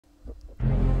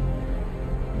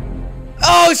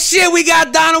Oh shit, we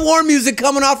got Dawn of War music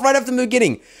coming off right after the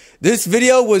beginning. This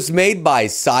video was made by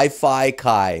Sci-Fi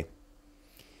Kai.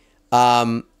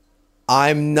 I'm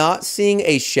not seeing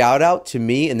a shout out to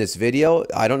me in this video.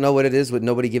 I don't know what it is with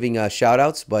nobody giving shout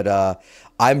outs, but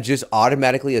I'm just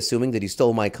automatically assuming that he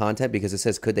stole my content because it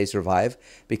says, could they survive?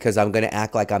 Because I'm going to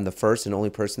act like I'm the first and only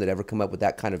person that ever come up with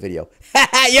that kind of video.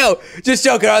 Yo, just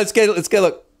joking. All right, let's get a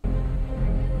look.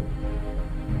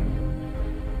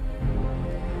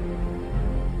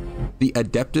 The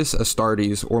Adeptus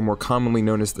Astartes, or more commonly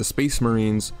known as the Space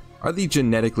Marines, are the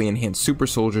genetically enhanced super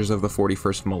soldiers of the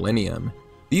 41st millennium.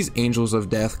 These angels of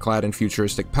death, clad in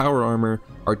futuristic power armor,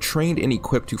 are trained and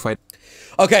equipped to fight.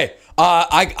 Okay,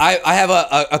 I have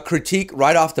a critique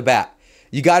right off the bat.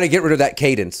 You got to get rid of that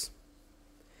cadence.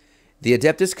 The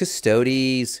Adeptus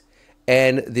Custodes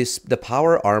and the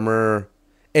power armor.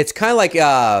 It's kind of like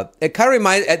it kind of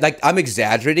reminds, like, I'm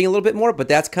exaggerating a little bit more, but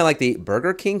that's kind of like the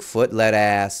Burger King foot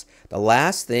lettuce. The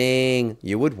last thing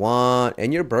you would want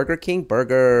in your Burger King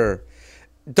burger.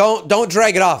 Don't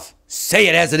drag it off. Say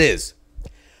it as it is.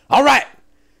 All right.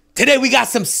 Today we got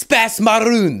some Space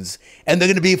Maroons, and they're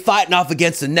going to be fighting off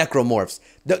against the Necromorphs.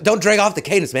 Don't drag off the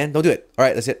cadence, man. Don't do it. All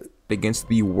right, that's it. Against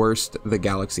the worst the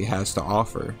galaxy has to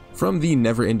offer. From the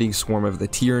never-ending swarm of the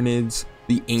Tyranids,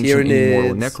 the ancient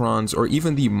immortal Necrons, or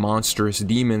even the monstrous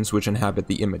demons which inhabit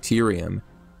the Immaterium.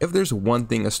 If there's one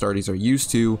thing Astartes are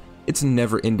used to, it's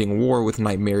never-ending war with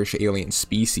nightmarish alien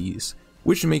species,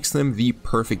 which makes them the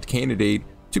perfect candidate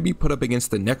to be put up against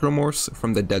the Necromorphs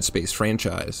from the Dead Space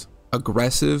franchise.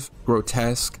 Aggressive,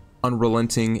 grotesque,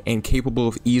 unrelenting, and capable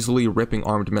of easily ripping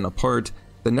armed men apart,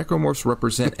 the Necromorphs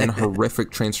represent an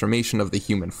horrific transformation of the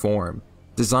human form,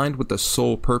 designed with the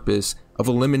sole purpose of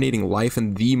eliminating life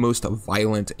in the most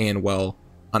violent and, well,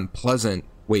 unpleasant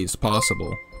ways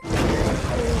possible.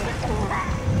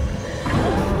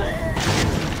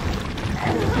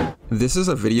 This is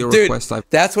a video request.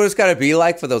 That's what it's got to be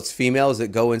like for those females that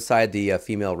go inside the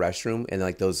female restroom, and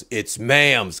like those it's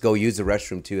ma'ams go use the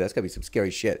restroom too. That's got to be some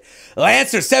scary shit.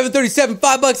 Lancer 737,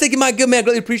 $5. Thank you, my good man.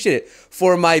 Really appreciate it.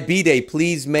 For my B-Day,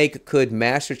 please make could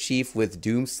Master Chief with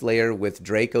Doomslayer with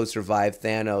Draco survive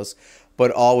Thanos,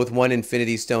 but all with one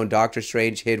Infinity Stone. Doctor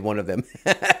Strange hid one of them.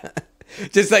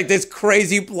 Just like this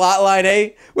crazy plot line,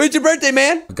 eh? When's your birthday,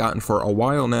 man? I've gotten for a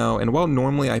while now, and while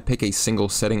normally I pick a single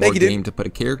setting or game to put a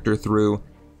character through,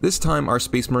 this time our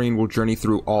Space Marine will journey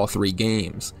through all three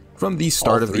games, from the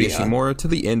start of Ishimura to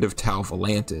the end of Tau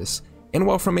Volantis. And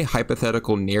while from a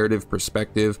hypothetical narrative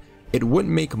perspective, it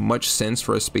wouldn't make much sense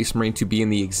for a Space Marine to be in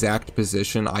the exact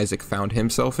position Isaac found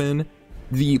himself in,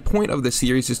 the point of the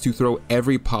series is to throw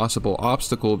every possible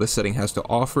obstacle the setting has to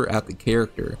offer at the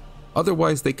character.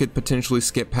 Otherwise, they could potentially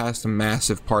skip past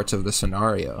massive parts of the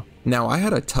scenario. Now, I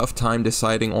had a tough time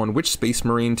deciding on which Space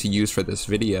Marine to use for this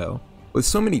video, with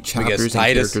so many chapters and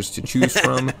characters to choose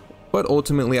from, but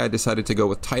ultimately I decided to go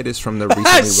with Titus from the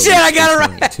recently released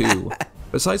Space Marine 2.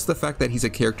 Besides the fact that he's a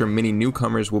character many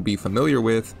newcomers will be familiar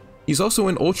with, he's also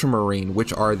an Ultramarine,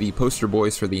 which are the poster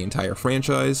boys for the entire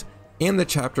franchise, and the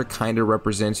chapter kinda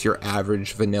represents your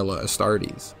average vanilla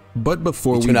Astartes. But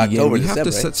before we begin, we have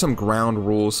to set some ground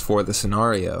rules for the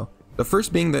scenario. The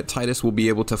first being that Titus will be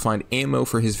able to find ammo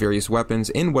for his various weapons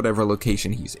in whatever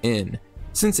location he's in,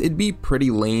 since it'd be pretty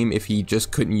lame if he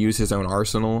just couldn't use his own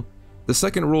arsenal. The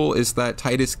second rule is that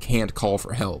Titus can't call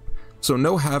for help, so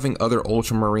no having other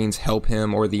Ultramarines help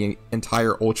him or the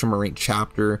entire Ultramarine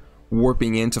chapter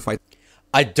warping in to fight.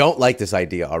 I don't like this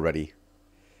idea already.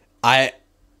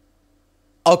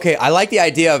 Okay, I like the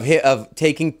idea of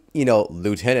taking, you know,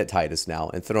 Lieutenant Titus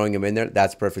now and throwing him in there.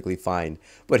 That's perfectly fine.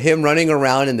 But him running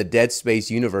around in the Dead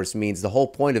Space universe means the whole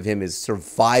point of him is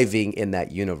surviving in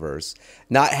that universe,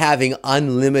 not having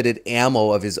unlimited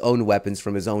ammo of his own weapons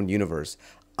from his own universe.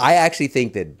 I actually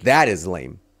think that that is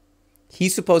lame.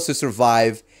 He's supposed to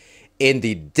survive in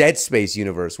the Dead Space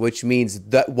universe, which means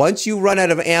that once you run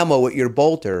out of ammo with your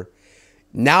bolter,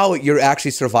 now you're actually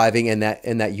surviving in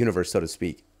that universe, so to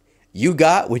speak. You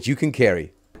got what you can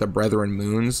carry. The Brethren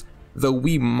Moons, though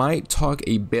we might talk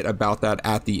a bit about that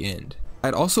at the end.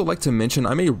 I'd also like to mention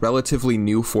I'm a relatively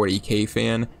new 40k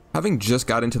fan, having just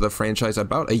got into the franchise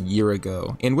about a year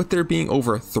ago, and with there being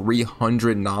over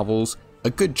 300 novels, a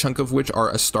good chunk of which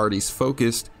are Astartes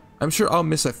focused, I'm sure I'll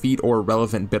miss a feat or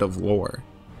relevant bit of lore.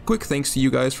 Quick thanks to you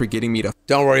guys for getting me to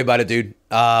Don't worry about it, dude.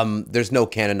 There's no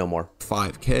canon no more.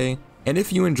 5k. And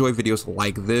if you enjoy videos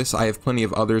like this, I have plenty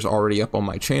of others already up on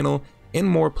my channel, and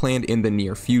more planned in the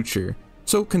near future.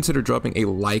 So consider dropping a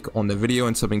like on the video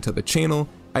and subbing to the channel.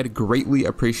 I'd greatly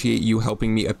appreciate you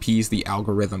helping me appease the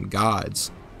algorithm gods.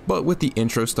 But with the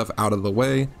intro stuff out of the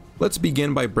way, Let's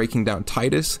begin by breaking down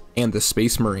Titus and the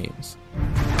Space Marines.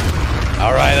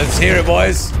 All right, let's hear it,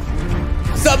 boys.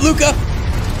 What's up, Luca?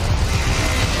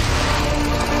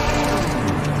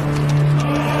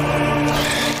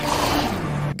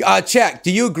 Check, do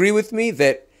you agree with me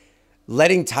that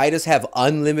letting Titus have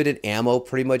unlimited ammo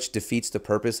pretty much defeats the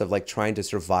purpose of like trying to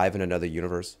survive in another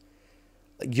universe?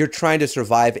 You're trying to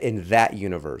survive in that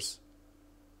universe.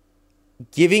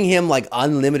 Giving him like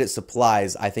unlimited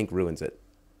supplies, I think, ruins it.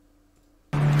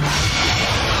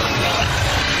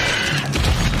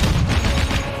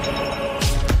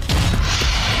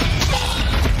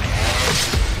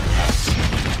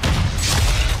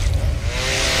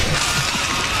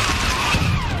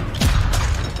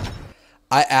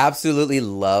 I absolutely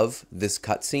love this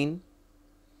cutscene.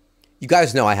 You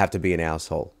guys know I have to be an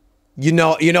asshole. You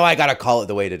know I gotta call it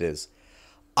the way it is.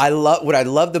 What I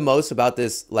love the most about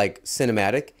this like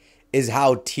cinematic is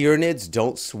how Tyranids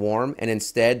don't swarm, and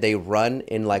instead they run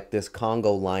in like this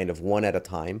Congo line of one at a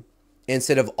time,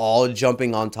 instead of all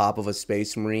jumping on top of a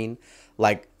Space Marine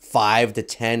like 5 to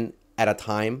 10 at a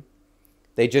time.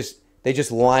 They just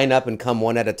line up and come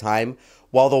one at a time,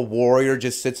 while the warrior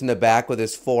just sits in the back with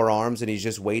his 4 arms and he's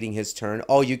just waiting his turn.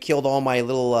 Oh, you killed all my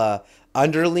little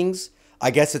underlings?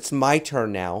 I guess it's my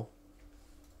turn now.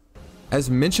 As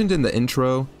mentioned in the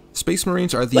intro, Space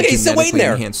Marines are the genetically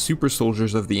enhanced super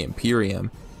soldiers of the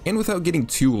Imperium, and without getting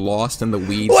too lost in the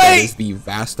weeds, that is the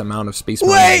vast amount of Space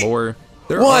Marine lore,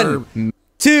 there are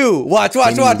 2, watch.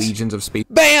 legions of space.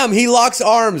 Bam! He locks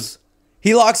arms.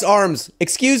 He locks arms.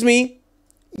 Excuse me.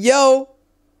 Yo.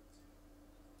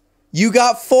 You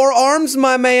got 4 arms,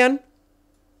 my man.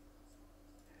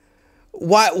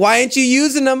 Why aren't you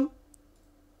using them?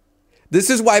 This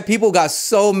is why people got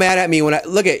so mad at me when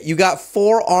look at you got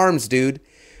 4 arms, dude.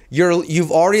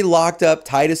 You've already locked up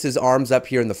Titus's arms up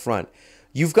here in the front.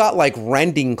 You've got like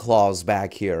rending claws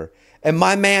back here, and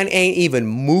my man ain't even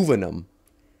moving them.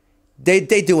 They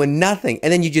doing nothing,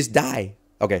 and then you just die.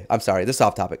 Okay, I'm sorry. This is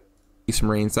off topic. Space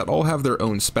Marines that all have their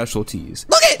own specialties,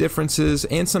 differences,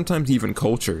 and sometimes even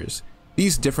cultures.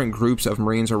 These different groups of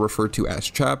Marines are referred to as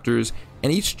chapters,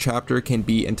 and each chapter can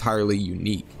be entirely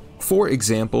unique. For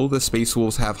example, the Space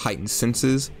Wolves have heightened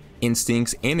senses,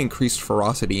 instincts, and increased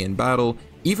ferocity in battle,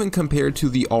 even compared to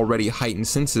the already heightened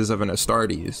senses of an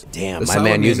Astartes. Damn, my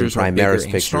man using Primaris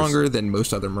pictures. Stronger than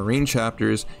most other Marine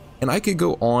chapters, and I could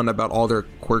go on about all their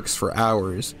quirks for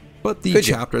hours, but the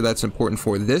chapter that's important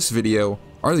for this video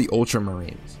are the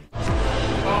Ultramarines.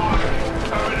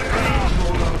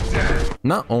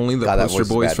 Not only the poster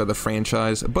boys for the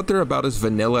franchise, but they're about as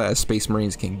vanilla as Space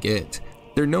Marines can get.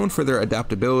 They're known for their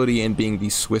adaptability and being the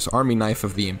Swiss Army knife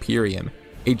of the Imperium,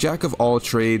 a jack of all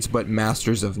trades but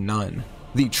masters of none.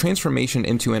 The transformation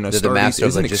into an Astartes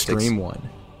is an extreme one.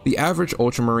 The average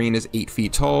Ultramarine is 8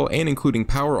 feet tall, and including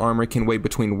power armor can weigh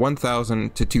between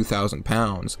 1,000 to 2,000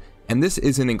 pounds, and this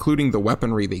isn't including the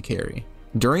weaponry they carry.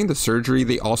 During the surgery,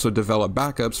 they also develop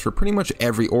backups for pretty much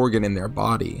every organ in their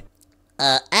body.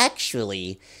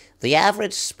 Actually, the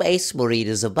average Space Marine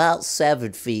is about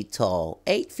 7 feet tall,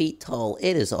 8 feet tall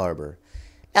in his armor.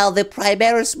 Now, the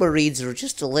Primaris Marines are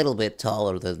just a little bit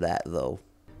taller than that, though.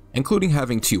 Including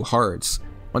having 2 hearts.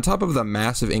 On top of the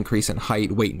massive increase in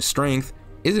height, weight, and strength,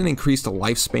 is an increased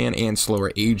lifespan and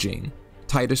slower aging.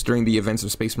 Titus during the events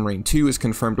of Space Marine 2 is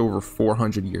confirmed over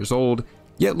 400 years old,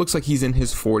 yet looks like he's in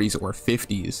his 40s or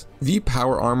 50s. The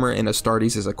power armor an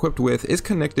Astartes is equipped with is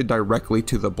connected directly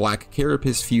to the black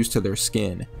carapace fused to their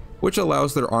skin, which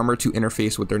allows their armor to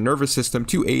interface with their nervous system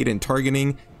to aid in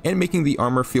targeting and making the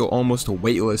armor feel almost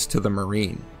weightless to the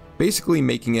Marine, basically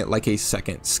making it like a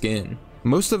second skin.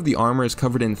 Most of the armor is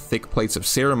covered in thick plates of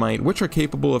ceramite, which are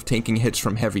capable of taking hits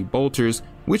from heavy bolters,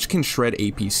 which can shred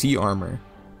APC armor.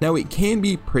 Now, it can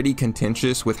be pretty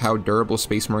contentious with how durable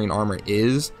Space Marine armor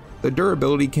is. The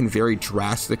durability can vary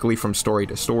drastically from story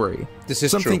to story.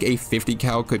 Some think a 50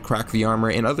 cal could crack the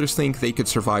armor, and others think they could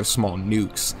survive small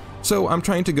nukes. So I'm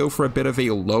trying to go for a bit of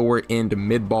a lower end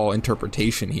mid-ball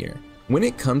interpretation here. When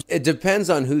it comes, it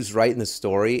depends on who's writing the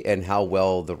story and how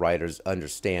well the writers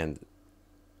understand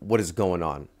what is going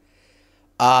on.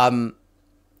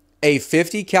 A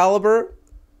 50 caliber,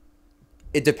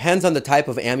 it depends on the type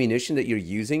of ammunition that you're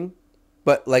using.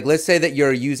 But like, let's say that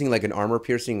you're using like an armor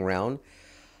piercing round.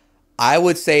 I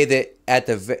would say that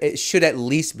it should at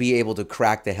least be able to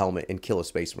crack the helmet and kill a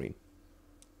Space Marine.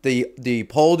 The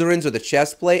pauldrons or the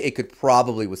chest plate, it could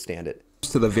probably withstand it.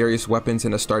 To the various weapons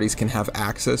an Astartes can have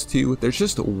access to, there's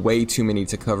just way too many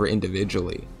to cover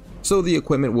individually. So the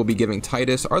equipment we'll be giving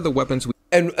Titus are the weapons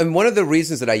And one of the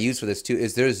reasons that I use for this too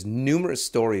is there's numerous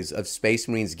stories of Space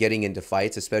Marines getting into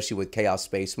fights, especially with Chaos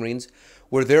Space Marines,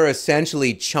 where they're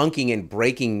essentially chunking and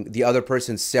breaking the other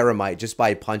person's ceramite just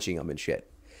by punching them and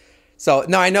shit. So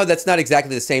now I know that's not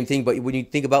exactly the same thing, but when you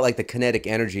think about like the kinetic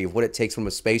energy of what it takes from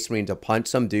a Space Marine to punch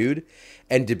some dude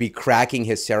and to be cracking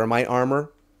his ceramite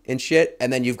armor and shit,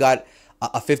 and then you've got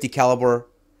a 50 caliber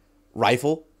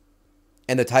rifle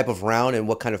and the type of round and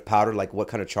what kind of powder, like what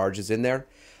kind of charge is in there.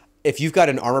 If you've got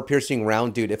an armor-piercing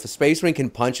round, dude, if a Space Marine can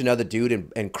punch another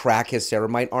dude and crack his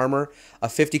ceramite armor, a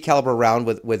 50 caliber round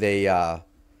with a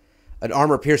an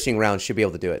armor-piercing round should be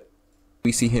able to do it.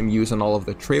 We see him use in all of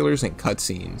the trailers and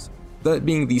cutscenes, that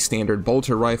being the standard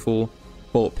bolter rifle,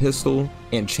 bolt pistol,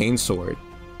 and chainsword.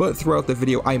 But throughout the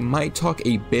video, I might talk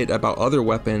a bit about other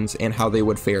weapons and how they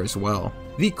would fare as well.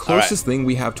 The closest thing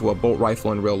we have to a bolt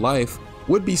rifle in real life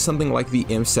would be something like the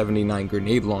M79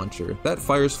 grenade launcher that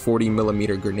fires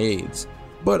 40mm grenades.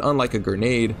 But unlike a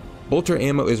grenade, bolter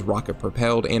ammo is rocket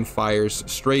propelled and fires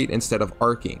straight instead of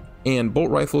arcing, and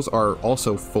bolt rifles are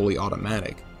also fully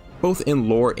automatic. Both in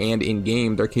lore and in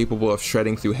game, they're capable of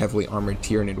shredding through heavily armored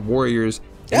Tyranid warriors,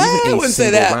 and even a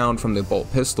single round from the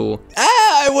bolt pistol,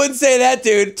 I wouldn't say that,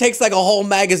 dude. It takes like a whole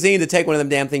magazine to take one of them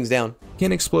damn things down.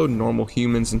 Can explode normal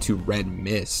humans into red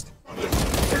mist.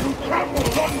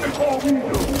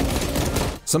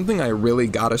 Something I really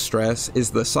gotta stress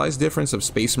is the size difference of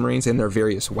Space Marines and their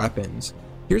various weapons.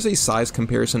 Here's a size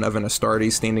comparison of an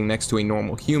Astartes standing next to a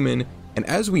normal human, and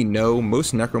as we know,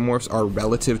 most necromorphs are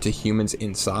relative to humans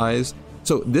in size,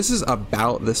 so this is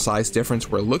about the size difference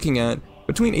we're looking at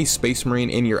between a Space Marine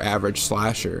and your average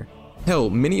slasher. Hell,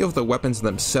 many of the weapons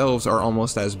themselves are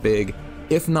almost as big,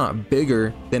 if not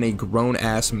bigger, than a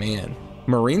grown-ass man.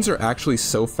 Marines are actually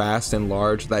so fast and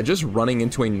large that just running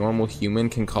into a normal human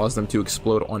can cause them to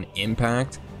explode on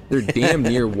impact. They're damn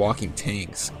near walking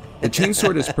tanks. The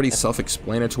chainsword is pretty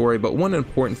self-explanatory, but one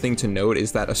important thing to note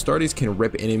is that Astartes can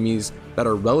rip enemies that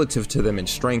are relative to them in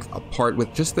strength apart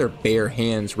with just their bare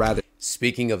hands rather.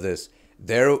 Speaking of this,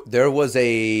 there was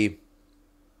a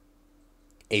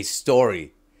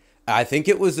story. I think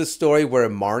it was a story where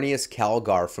Marneus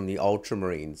Calgar from the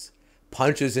Ultramarines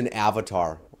punches an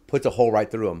Avatar, puts a hole right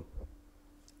through him.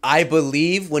 I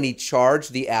believe when he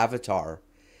charged the Avatar,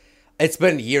 it's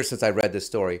been years since I read this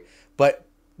story, but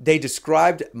they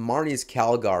described Marneus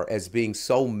Calgar as being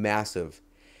so massive,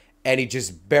 and he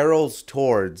just barrels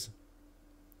towards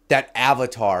that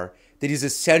Avatar that he's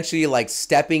essentially like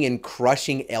stepping and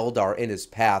crushing Eldar in his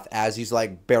path as he's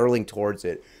like barreling towards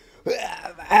it.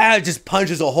 Just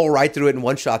punches a hole right through it and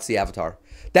one-shots the Avatar.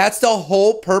 That's the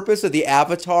whole purpose of the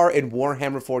Avatar in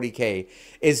Warhammer 40k,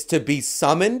 is to be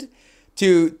summoned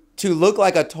to look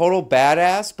like a total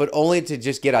badass, but only to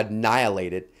just get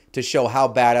annihilated to show how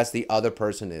badass the other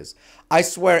person is. I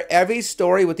swear every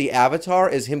story with the Avatar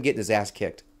is him getting his ass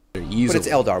kicked. Easily. But it's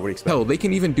Eldar, what do you expect? Hell, they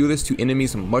can even do this to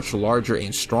enemies much larger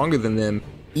and stronger than them,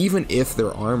 even if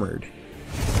they're armored.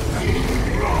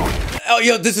 Oh,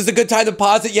 yo, this is a good time to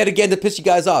pause it yet again to piss you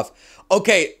guys off.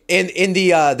 Okay, in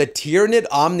the Tyranid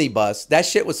Omnibus, that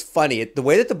shit was funny. The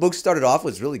way that the book started off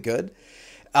was really good.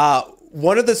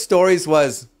 One of the stories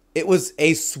was, it was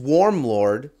a swarm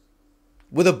lord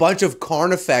with a bunch of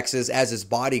Carnifexes as his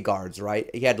bodyguards, right?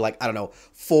 He had like, I don't know,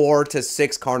 4 to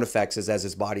 6 Carnifexes as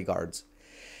his bodyguards.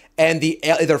 And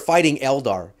they're fighting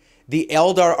Eldar. The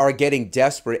Eldar are getting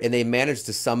desperate, and they manage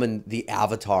to summon the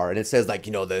Avatar. And it says, like,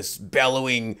 you know, this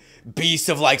bellowing beast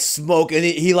of like smoke, and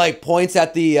he like points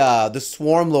at the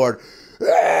Swarm Lord,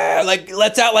 like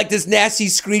lets out like this nasty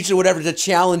screech or whatever to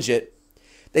challenge it.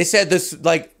 They said this,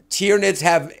 like, Tyranids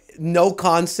have no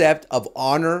concept of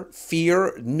honor,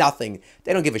 fear, nothing.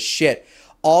 They don't give a shit.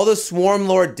 All the Swarm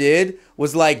Lord did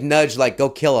was like nudge, like go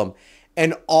kill him.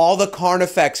 And all the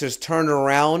Carnifexes turned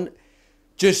around,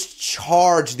 just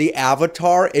charged the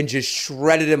Avatar and just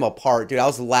shredded him apart. Dude, I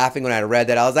was laughing when I read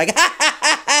that. I was like, ha ha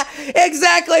ha ha,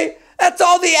 exactly. That's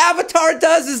all the Avatar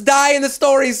does is die in the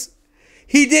stories.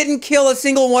 He didn't kill a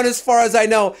single one as far as I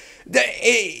know.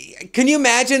 Can you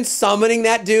imagine summoning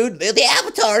that dude? The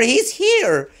Avatar, he's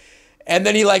here. And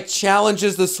then he like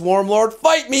challenges the Swarm Lord,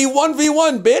 fight me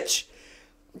 1v1, bitch.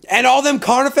 And all them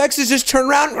Carnifexes just turn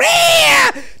around,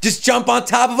 just jump on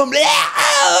top of him,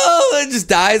 it just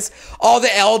dies. All the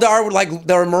Eldar were like,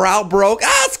 their morale broke.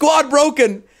 Squad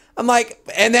broken. I'm like,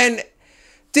 and then,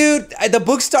 dude, the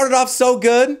book started off so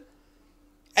good,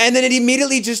 and then it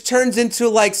immediately just turns into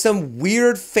like some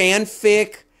weird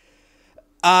fanfic,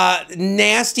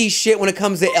 Nasty shit when it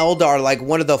comes to Eldar. Like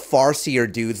one of the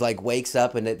Farseer dudes like wakes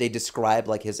up and they describe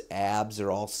like his abs are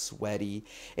all sweaty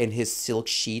and his silk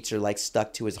sheets are like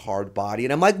stuck to his hard body.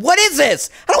 And I'm like, what is this?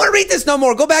 I don't want to read this no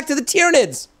more. Go back to the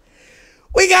Tyranids.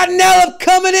 We got Nella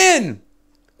coming in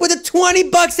with a 20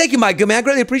 bucks. Thank you, my good man. I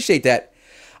greatly appreciate that.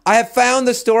 I have found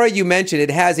the story you mentioned. It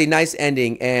has a nice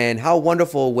ending, and how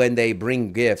wonderful when they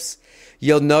bring gifts.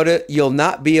 You'll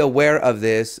not be aware of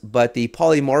this, but the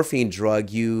polymorphine drug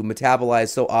you metabolize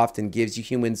so often gives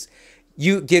human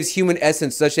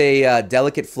essence such a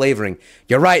delicate flavoring.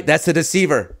 You're right, that's the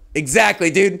deceiver. Exactly,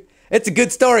 dude. It's a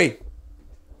good story.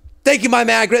 Thank you, my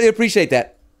man. I greatly appreciate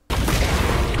that.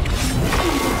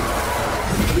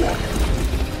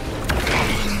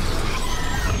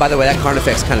 By the way, that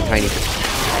Carnifex's kind of tiny.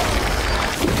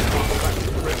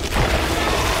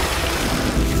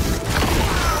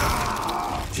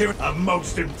 A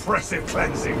most impressive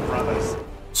cleansing, brothers.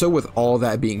 So with all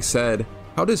that being said,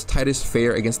 how does Titus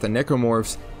fare against the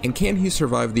Necromorphs, and can he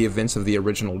survive the events of the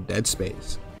original Dead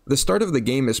Space? The start of the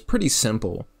game is pretty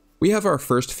simple. We have our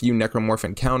first few Necromorph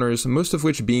encounters, most of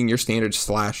which being your standard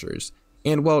slashers.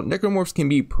 And while Necromorphs can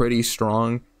be pretty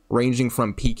strong, ranging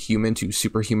from peak human to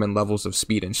superhuman levels of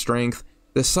speed and strength,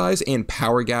 the size and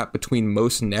power gap between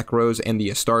most Necros and the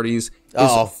Astartes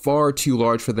is far too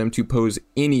large for them to pose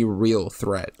any real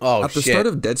threat. At the start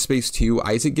of Dead Space 2,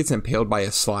 Isaac gets impaled by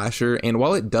a slasher, and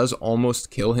while it does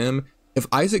almost kill him, if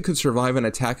Isaac could survive an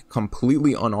attack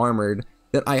completely unarmored,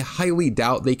 then I highly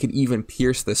doubt they could even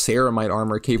pierce the ceramite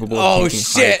armor capable of taking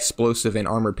high explosive and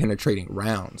armor penetrating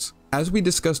rounds. As we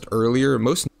discussed earlier,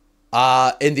 most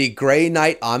in the Grey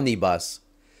Knight Omnibus,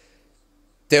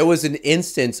 there was an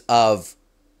instance of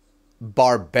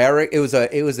barbaric. It was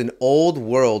an old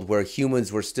world where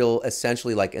humans were still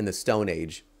essentially like in the Stone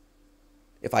Age,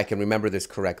 if I can remember this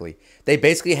correctly. They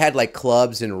basically had like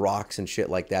clubs and rocks and shit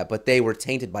like that, but they were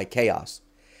tainted by chaos.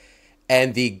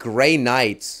 And the Grey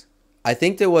Knights, I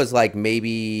think there was like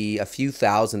maybe a few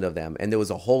thousand of them, and there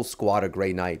was a whole squad of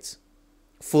Grey Knights,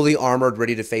 fully armored,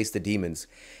 ready to face the demons.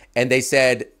 And they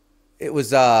said it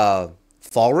was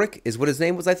Falric is what his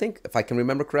name was, I think, if I can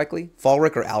remember correctly.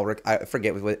 Falric or Alric, I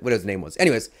forget what his name was.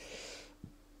 Anyways,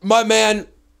 my man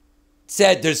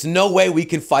said there's no way we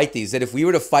can fight these. That if we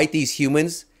were to fight these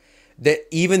humans, that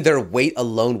even their weight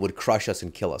alone would crush us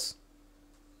and kill us.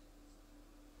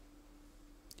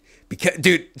 Because,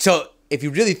 dude, so if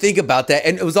you really think about that,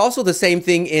 and it was also the same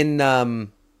thing in, I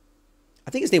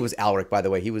think his name was Alric, by the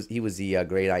way. He was the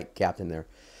Grey Knight captain there.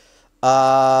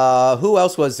 Who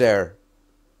else was there?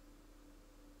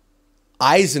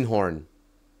 Eisenhorn.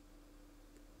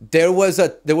 There was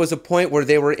a point where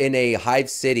they were in a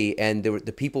hive city, and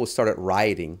the people started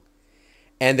rioting,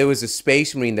 and there was a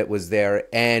space marine that was there,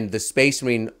 and the space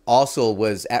marine also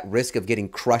was at risk of getting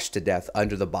crushed to death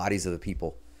under the bodies of the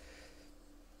people.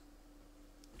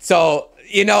 So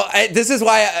this is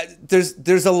why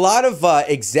there's a lot of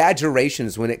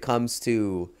exaggerations when it comes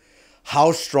to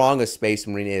how strong a space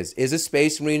marine is. Is a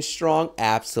space marine strong?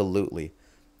 Absolutely.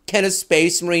 Can a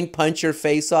space marine punch your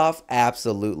face off?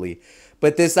 Absolutely.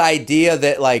 But this idea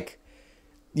that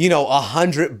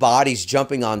 100 bodies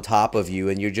jumping on top of you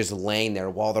and you're just laying there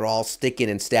while they're all sticking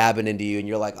and stabbing into you and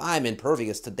you're like, I'm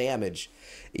impervious to damage.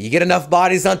 You get enough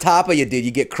bodies on top of you, dude,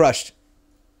 you get crushed.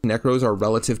 Necros are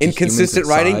relative to inconsistent humans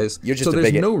in writing. size, You're just so a there's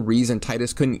bigot. no reason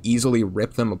Titus couldn't easily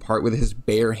rip them apart with his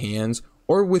bare hands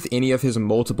or with any of his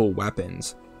multiple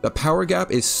weapons. The power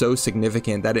gap is so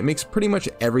significant that it makes pretty much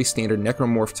every standard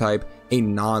necromorph type a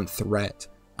non-threat.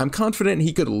 I'm confident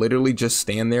he could literally just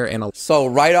stand there and... So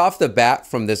right off the bat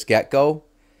from this get-go,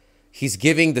 he's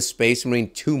giving the Space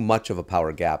Marine too much of a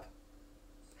power gap.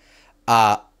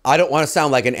 I don't want to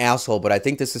sound like an asshole, but I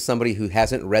think this is somebody who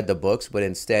hasn't read the books, but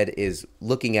instead is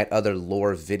looking at other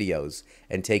lore videos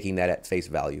and taking that at face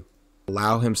value.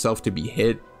 Allow himself to be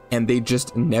hit, and they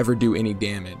just never do any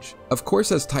damage. Of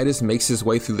course, as Titus makes his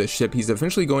way through the ship, he's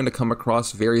eventually going to come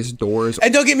across various doors.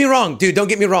 And don't get me wrong, dude, don't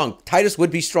get me wrong. Titus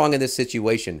would be strong in this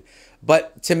situation.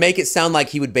 But to make it sound like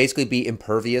he would basically be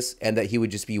impervious and that he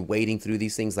would just be wading through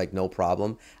these things like no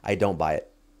problem, I don't buy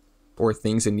it. Or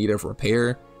things in need of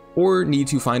repair, or need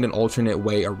to find an alternate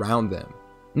way around them.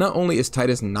 Not only is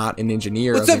Titus not an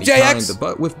engineer of any kind,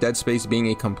 but with Dead Space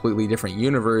being a completely different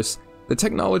universe, the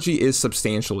technology is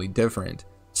substantially different.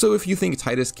 So if you think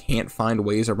Titus can't find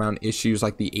ways around issues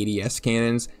like the ADS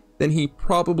cannons, then he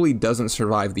probably doesn't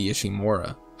survive the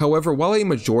Ishimura. However, while a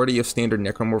majority of standard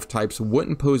necromorph types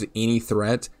wouldn't pose any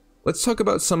threat, let's talk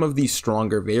about some of these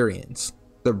stronger variants.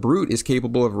 The Brute is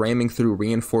capable of ramming through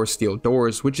reinforced steel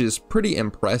doors, which is pretty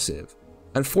impressive.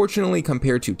 Unfortunately,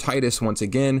 compared to Titus once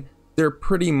again, they're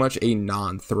pretty much a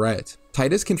non-threat.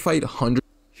 Titus can fight hundreds.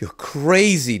 You're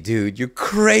crazy, dude. You're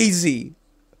crazy.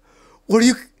 What are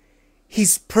you...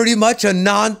 He's pretty much a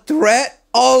non-threat?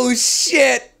 Oh,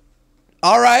 shit.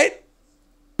 All right.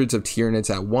 Of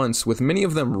Tyranids at once, with many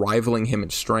of them rivaling him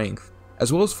in strength,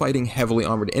 as well as fighting heavily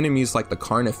armored enemies like the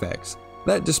Carnifex,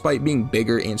 that despite being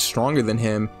bigger and stronger than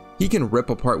him, he can rip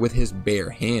apart with his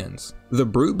bare hands. The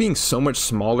Brute being so much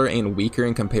smaller and weaker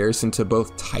in comparison to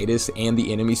both Titus and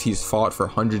the enemies he's fought for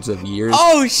hundreds of years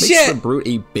makes the Brute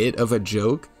a bit of a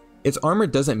joke. Its armor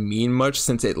doesn't mean much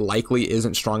since it likely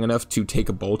isn't strong enough to take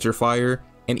a bolter fire,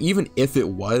 and even if it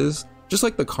was, just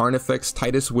like the Carnifex,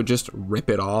 Titus would just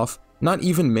rip it off, not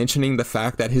even mentioning the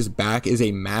fact that his back is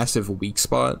a massive weak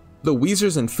spot. The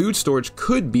Weezers and food storage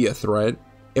could be a threat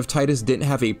if Titus didn't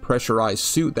have a pressurized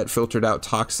suit that filtered out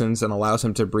toxins and allows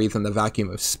him to breathe in the vacuum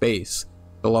of space.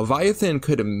 The Leviathan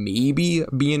could maybe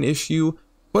be an issue,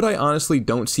 but I honestly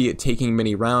don't see it taking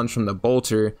many rounds from the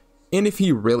bolter, and if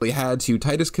he really had to,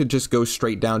 Titus could just go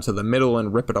straight down to the middle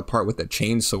and rip it apart with a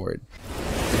chainsword.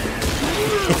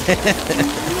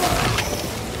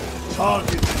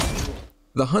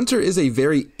 The Hunter is a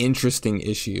very interesting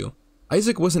issue.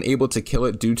 Isaac wasn't able to kill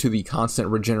it due to the constant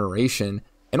regeneration,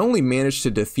 and only managed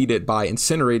to defeat it by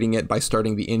incinerating it by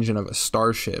starting the engine of a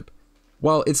starship.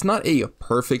 While it's not a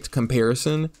perfect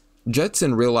comparison, jets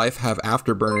in real life have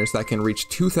afterburners that can reach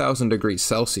 2,000 degrees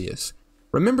Celsius.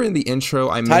 Remember in the intro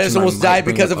I mentioned Titus almost died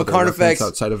because of a Carnifex.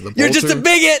 Outside of the You're just a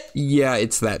bigot! Yeah,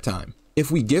 it's that time.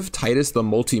 If we give Titus the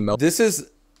multi-melt...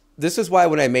 This is why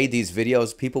when I made these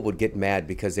videos, people would get mad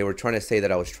because they were trying to say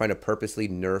that I was trying to purposely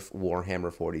nerf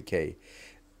Warhammer 40k.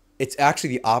 It's actually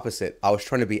the opposite. I was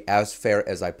trying to be as fair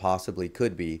as I possibly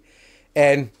could be.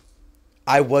 And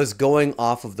I was going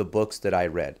off of the books that I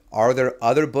read. Are there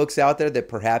other books out there that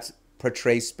perhaps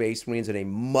portray Space Marines in a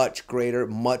much greater,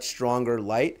 much stronger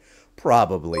light?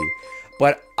 Probably.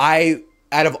 But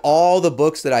out of all the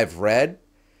books that I've read,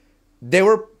 they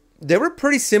were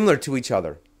pretty similar to each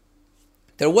other.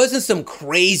 There wasn't some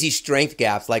crazy strength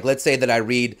gaps. Like, let's say that I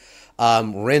read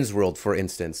Rin's World, for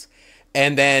instance.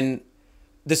 And then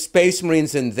the Space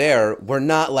Marines in there were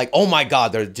not like, oh my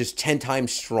God, they're just 10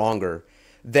 times stronger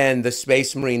than the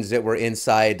Space Marines that were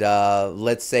inside,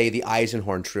 let's say, the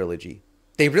Eisenhorn trilogy.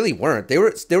 They really weren't. They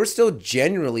were still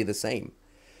genuinely the same.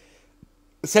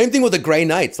 Same thing with the Grey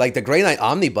Knights. Like the Grey Knight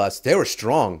Omnibus, they were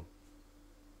strong.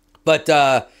 But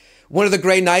one of the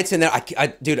Grey Knights in there,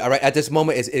 dude, at this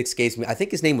moment, it escapes me. I think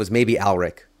his name was maybe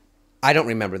Alric. I don't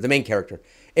remember. The main character.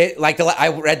 I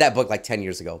read that book like 10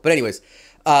 years ago. But anyways,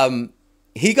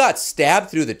 he got stabbed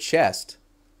through the chest,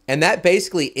 and that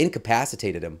basically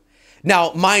incapacitated him.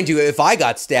 Now, mind you, if I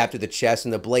got stabbed through the chest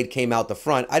and the blade came out the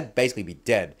front, I'd basically be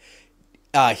dead.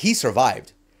 He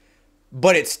survived.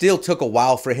 But it still took a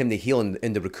while for him to heal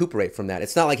and to recuperate from that.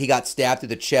 It's not like he got stabbed through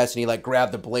the chest and he like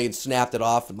grabbed the blade, snapped it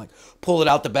off, and like pulled it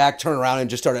out the back, turned around and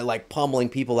just started like pummeling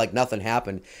people like nothing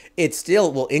happened. It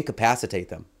still will incapacitate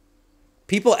them.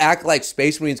 People act like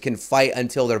Space Marines can fight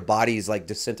until their bodies like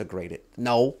disintegrated.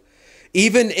 No.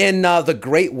 Even in the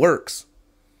Great Works,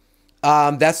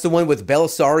 that's the one with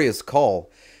Belisarius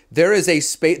Call. There's a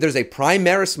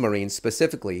Primaris Marine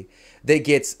specifically that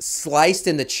gets sliced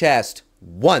in the chest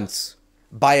once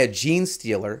by a gene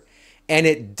stealer, and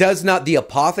it does not, the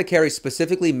apothecary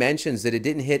specifically mentions that it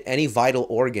didn't hit any vital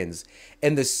organs,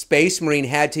 and the Space Marine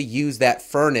had to use that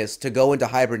furnace to go into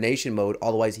hibernation mode,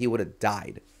 otherwise he would have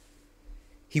died.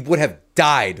 He would have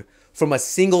died from a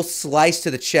single slice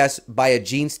to the chest by a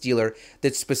gene stealer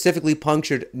that specifically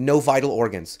punctured no vital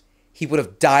organs. He would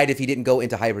have died if he didn't go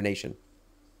into hibernation.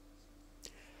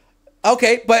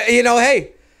 Okay, but you know,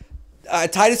 hey,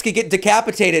 Titus could get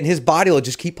decapitated and his body will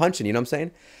just keep punching, you know what I'm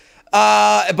saying?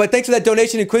 But thanks for that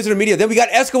donation, Inquisitor Media. Then we got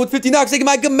Esco with 50 knocks. Taking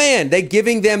my command. They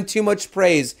giving them too much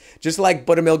praise, just like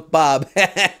Buttermilk Bob.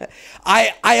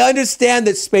 I understand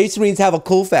that Space Marines have a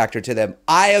cool factor to them.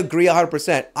 I agree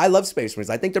 100%. I love Space Marines.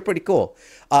 I think they're pretty cool.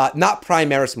 Not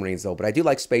Primaris Marines, though, but I do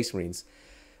like Space Marines.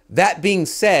 That being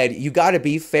said, you got to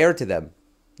be fair to them.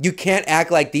 You can't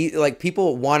act like these, like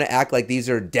people want to act like these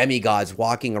are demigods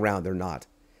walking around. They're not.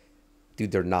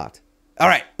 Dude, they're not. All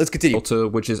right, let's continue.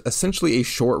 Which is essentially a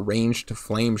short-ranged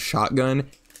flame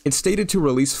shotgun. It's stated to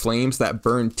release flames that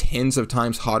burn tens of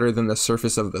times hotter than the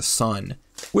surface of the sun,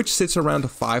 which sits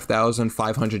around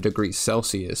 5,500 degrees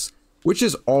Celsius, which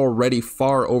is already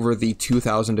far over the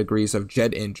 2,000 degrees of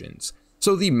jet engines.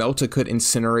 So the Melta could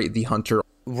incinerate the Hunter.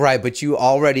 Right, but you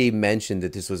already mentioned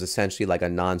that this was essentially like a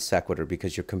non sequitur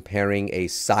because you're comparing a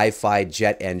sci-fi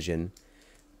jet engine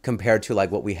compared to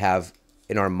like what we have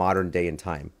in our modern day and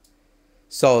time.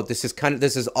 So this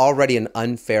is already an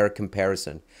unfair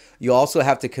comparison. You also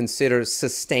have to consider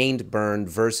sustained burn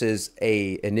versus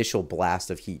a initial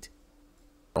blast of heat.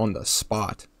 On the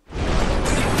spot.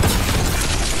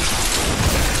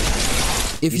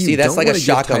 If you see, that's like a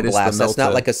shotgun blast. That's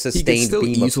not like a sustained beam. He can still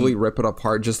easily rip it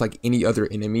apart just like any other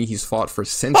enemy he's fought for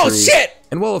centuries. Oh shit!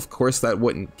 And while of course that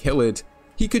wouldn't kill it,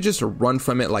 he could just run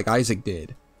from it like Isaac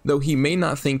did. Though he may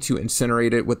not think to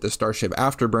incinerate it with the Starship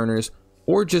Afterburners,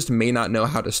 or just may not know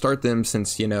how to start them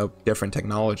since, you know, different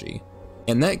technology.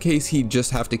 In that case, he'd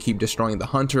just have to keep destroying the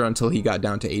Hunter until he got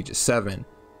down to Aegis 7,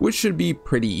 which should be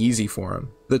pretty easy for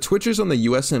him. The Twitchers on the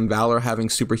USM Valor having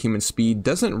superhuman speed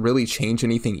doesn't really change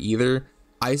anything either.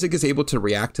 Isaac is able to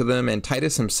react to them, and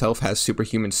Titus himself has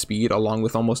superhuman speed along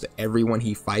with almost everyone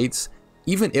he fights.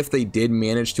 Even if they did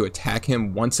manage to attack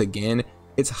him once again,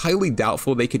 it's highly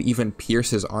doubtful they could even pierce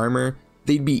his armor.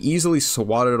 They'd be easily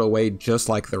swatted away just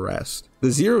like the rest.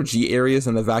 The zero-G areas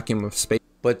in the vacuum of space.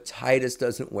 But Titus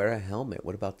doesn't wear a helmet.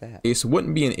 What about that?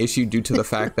 Wouldn't be an issue due to the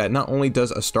fact that not only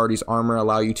does Astartes' armor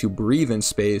allow you to breathe in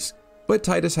space, but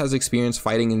Titus has experience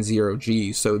fighting in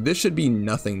zero-G, so this should be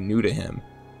nothing new to him.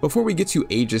 Before we get to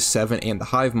Aegis 7 and the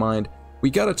Hive Mind, we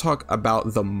gotta talk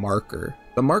about the Marker.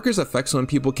 The Marker's effects on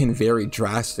people can vary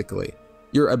drastically.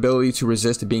 Your ability to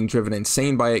resist being driven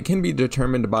insane by it can be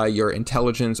determined by your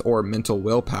intelligence or mental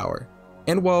willpower.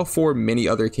 And while for many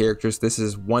other characters this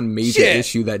is one major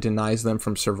issue that denies them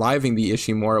from surviving the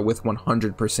Ishimura with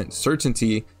 100%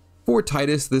 certainty, for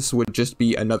Titus this would just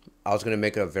be another— I was going to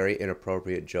make a very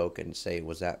inappropriate joke and say,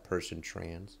 was that person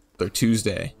trans?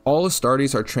 Tuesday. All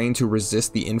Astartes are trained to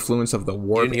resist the influence of the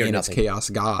Warp and its Chaos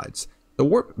Gods. The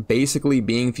Warp basically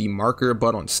being the Marker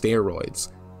but on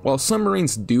steroids. While some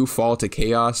Marines do fall to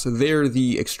Chaos, they're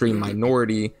the extreme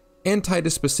minority, and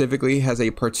Titus specifically has a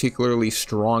particularly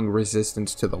strong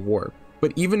resistance to the Warp.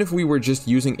 But even if we were just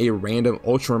using a random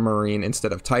Ultramarine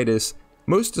instead of Titus,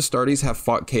 most Astartes have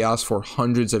fought Chaos for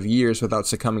hundreds of years without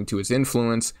succumbing to its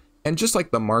influence, and just like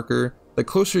the Marker, the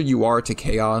closer you are to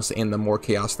Chaos and the more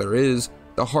Chaos there is,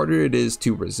 the harder it is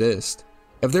to resist.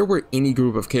 If there were any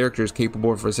group of characters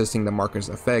capable of resisting the Marker's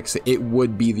effects, it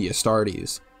would be the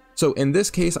Astartes. So in this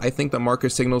case, I think the Marker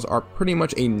signals are pretty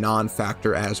much a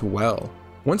non-factor as well.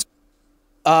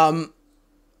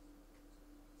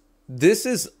 This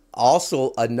is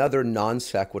also another non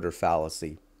sequitur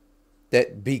fallacy.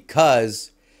 That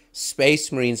because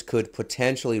Space Marines could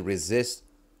potentially resist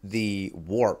the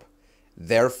Warp,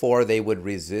 therefore they would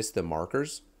resist the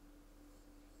Markers.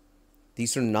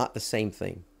 These are not the same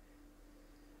thing.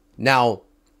 Now,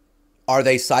 are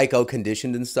they psycho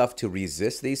conditioned and stuff to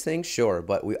resist these things? Sure,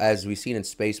 but as we've seen in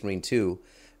Space Marine 2,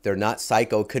 they're not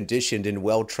psycho conditioned and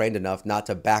well trained enough not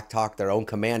to backtalk their own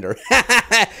commander.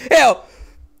 Hell,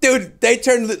 dude,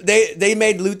 they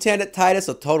made Lieutenant Titus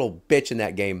a total bitch in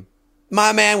that game.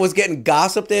 My man was getting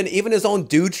gossiped in. Even his own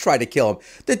dudes tried to kill him.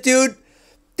 The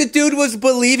dude was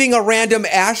believing a random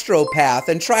astropath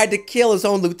and tried to kill his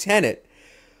own lieutenant.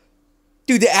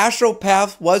 Dude, the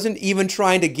astropath wasn't even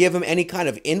trying to give him any kind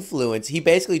of influence. He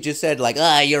basically just said, like,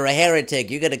 you're a heretic.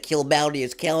 You're going to kill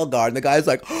Malleus Calgar. And the guy's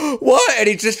like, what? And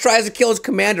he just tries to kill his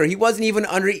commander. He wasn't even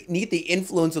underneath the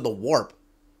influence of the Warp.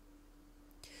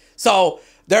 So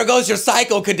there goes your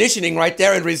psycho conditioning right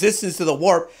there and resistance to the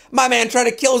Warp. My man tried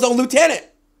to kill his own lieutenant.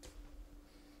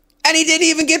 And he didn't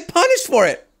even get punished for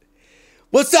it.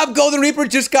 What's up, Golden Reaper?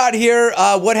 Just got here.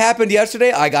 What happened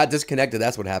yesterday? I got disconnected.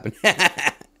 That's what happened.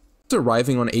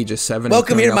 Arriving on Aegis 7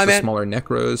 Welcome and here, out my the man. smaller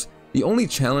Necros, the only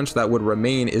challenge that would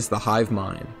remain is the Hive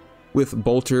Mind. With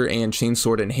Bolter and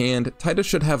Chainsword in hand, Titus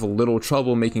should have little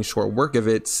trouble making short work of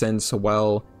it since,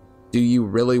 well, do you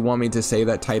really want me to say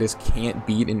that Titus can't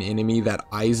beat an enemy that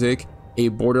Isaac, a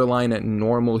borderline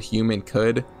normal human,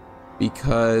 could?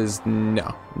 Because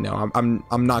no,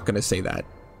 I'm not gonna say that.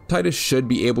 Titus should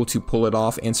be able to pull it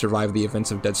off and survive the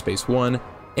events of Dead Space 1,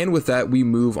 and with that we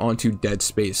move on to Dead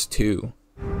Space 2.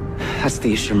 That's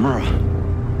the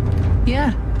Ishimura.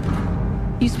 Yeah.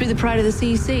 Used to be the pride of the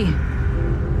CEC.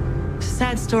 It's a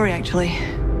sad story, actually.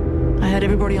 I heard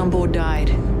everybody on board died.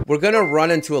 We're going to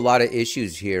run into a lot of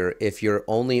issues here if your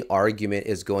only argument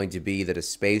is going to be that a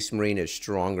Space Marine is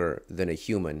stronger than a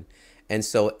human. And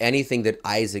so anything that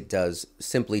Isaac does,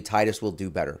 simply Titus will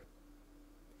do better.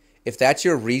 If that's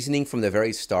your reasoning from the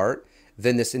very start,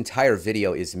 then this entire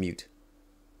video is mute.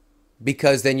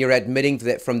 Because then you're admitting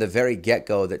that from the very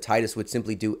get-go that Titus would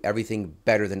simply do everything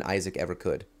better than Isaac ever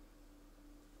could.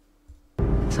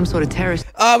 Some sort of terrorist.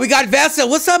 We got Vessa.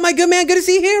 What's up, my good man? Good to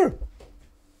see you here.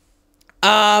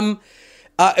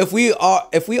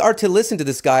 If we are to listen to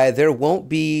this guy, there won't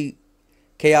be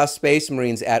Chaos Space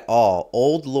Marines at all.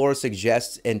 Old lore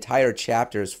suggests entire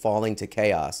chapters falling to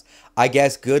chaos. I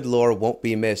guess good lore won't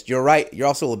be missed. You're right. You're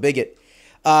also a bigot.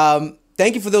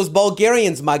 Thank you for those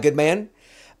Bulgarians, my good man.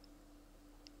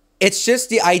 It's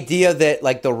just the idea that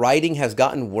like the writing has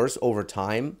gotten worse over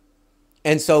time.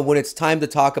 And so when it's time to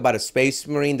talk about a Space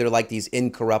Marine, they're like these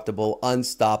incorruptible,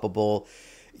 unstoppable,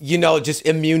 you know, just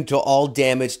immune to all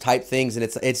damage type things. And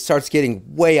it starts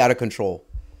getting way out of control.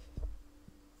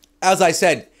 As I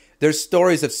said, there's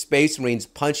stories of Space Marines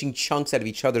punching chunks out of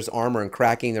each other's armor and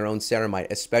cracking their own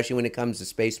ceramite, especially when it comes to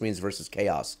Space Marines versus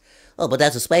Chaos. Oh, but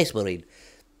that's a Space Marine.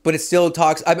 But it still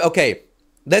talks... okay,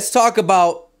 let's talk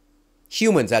about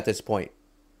humans at this point.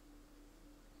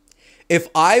 If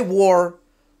I wore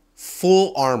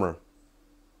full armor,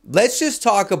 let's just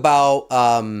talk about,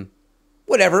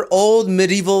 whatever, old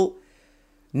medieval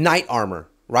knight armor,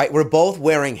 right? We're both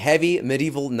wearing heavy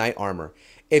medieval knight armor.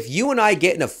 If you and I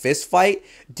get in a fist fight,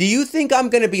 do you think I'm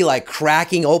going to be like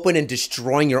cracking open and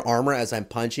destroying your armor as I'm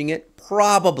punching it?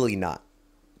 Probably not.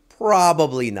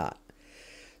 Probably not.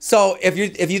 So if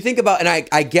you think about, and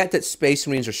I get that Space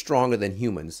Marines are stronger than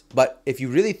humans, but if you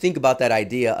really think about that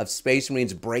idea of Space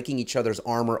Marines breaking each other's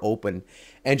armor open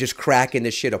and just cracking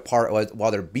this shit apart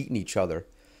while they're beating each other,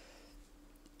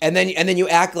 and then you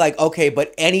act like, okay,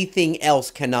 but anything else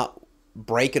cannot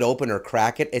break it open or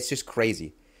crack it, it's just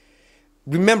crazy.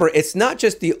 Remember, it's not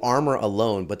just the armor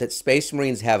alone, but that Space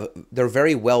Marines they're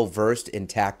very well versed in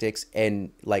tactics and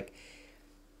like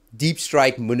deep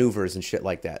strike maneuvers and shit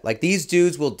like that. Like these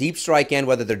dudes will deep strike in,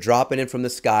 whether they're dropping in from the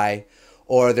sky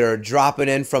or they're dropping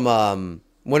in from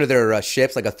one of their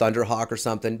ships, like a Thunderhawk or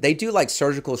something. They do like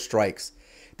surgical strikes.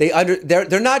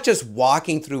 They're not just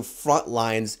walking through front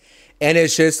lines and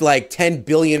it's just like 10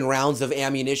 billion rounds of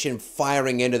ammunition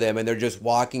firing into them and they're just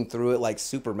walking through it like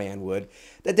Superman would.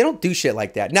 They don't do shit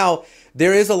like that. Now,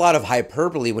 there is a lot of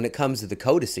hyperbole when it comes to the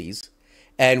codices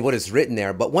and what is written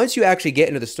there. But once you actually get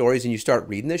into the stories and you start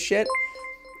reading this shit,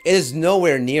 it is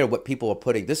nowhere near what people are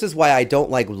putting. This is why I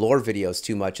don't like lore videos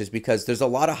too much, is because there's a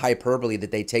lot of hyperbole that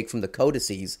they take from the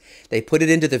codices. They put it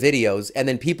into the videos and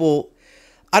then people,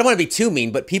 I don't want to be too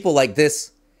mean, but people like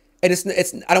this, and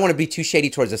I don't want to be too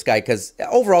shady towards this guy because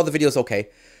overall the video is okay,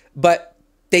 but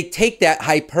they take that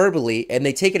hyperbole and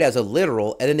they take it as a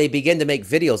literal, and then they begin to make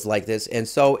videos like this, and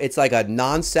so it's like a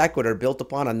non sequitur built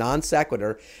upon a non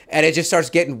sequitur, and it just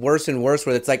starts getting worse and worse.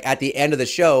 Where it's like at the end of the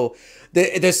show,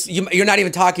 you're not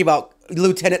even talking about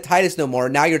Lieutenant Titus no more.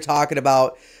 Now you're talking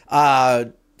about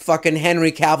fucking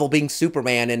Henry Cavill being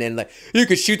Superman, and then like you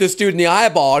could shoot this dude in the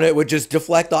eyeball and it would just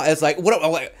deflect. It's like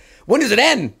when does it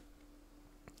end?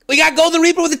 We got Golden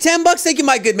Reaper with the $10. Thank you,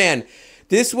 my good man.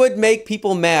 This would make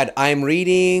people mad. I'm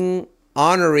reading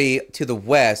Honorary to the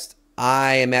West.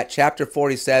 I am at chapter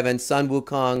 47. Sun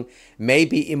Wukong may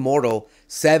be immortal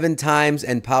 7 times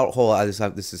and power. Hold on,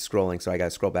 this is scrolling, so I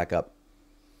gotta scroll back up.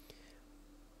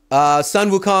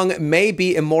 Sun Wukong may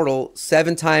be immortal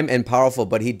 7 times and powerful,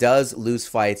 but he does lose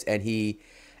fights and he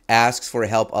asks for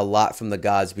help a lot from the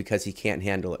gods because he can't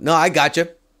handle it. No, I gotcha.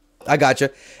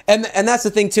 And that's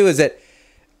the thing too, is that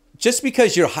just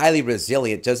because you're highly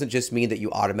resilient doesn't just mean that you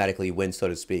automatically win, so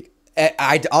to speak.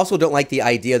 I also don't like the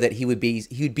idea that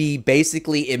he'd be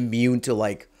basically immune to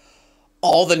like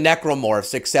all the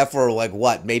necromorphs except for like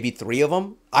what, maybe 3 of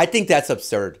them. I think that's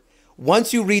absurd.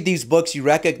 Once you read these books, you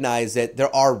recognize that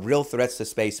there are real threats to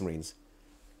Space Marines.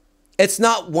 It's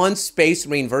not one Space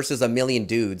Marine versus a million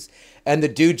dudes, and the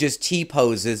dude just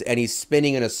T-poses and he's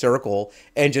spinning in a circle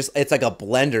and just it's like a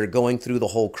blender going through the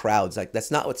whole crowd. It's like that's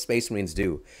not what Space Marines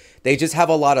do. They just have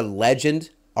a lot of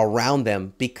legend around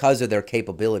them because of their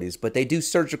capabilities, but they do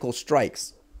surgical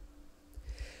strikes.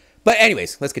 But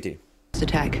anyways, let's continue.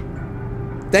 Attack.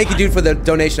 Thank you, dude, for the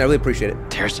donation. I really appreciate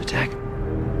it. Terrorist attack?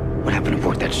 What happened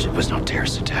aboard that ship was no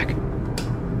terrorist attack.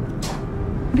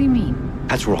 What do you mean?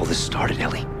 That's where all this started,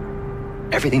 Ellie.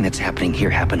 Everything that's happening here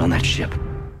happened on that ship.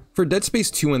 For Dead Space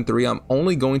 2 and 3, I'm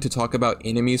only going to talk about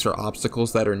enemies or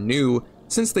obstacles that are new,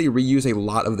 since they reuse a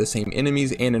lot of the same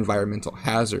enemies and environmental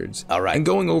hazards. Alright. And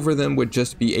going over them would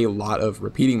just be a lot of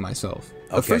repeating myself.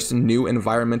 Okay. The first new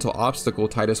environmental obstacle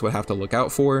Titus would have to look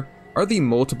out for are the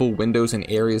multiple windows and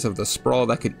areas of the sprawl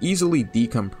that could easily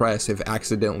decompress if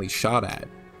accidentally shot at.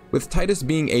 With Titus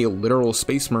being a literal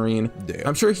Space Marine, damn,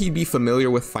 I'm sure he'd be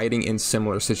familiar with fighting in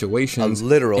similar situations. A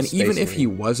literal and Space even Marine. if he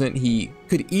wasn't, he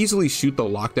could easily shoot the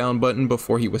lockdown button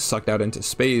before he was sucked out into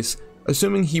space,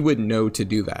 assuming he would know to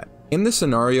do that. In the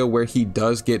scenario where he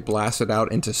does get blasted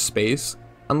out into space,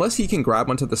 unless he can grab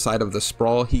onto the side of the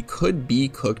sprawl, he could be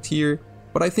cooked here,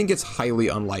 but I think it's highly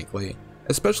unlikely,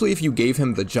 Especially if you gave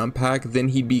him the jump pack, then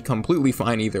he'd be completely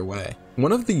fine either way.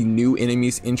 One of the new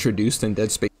enemies introduced in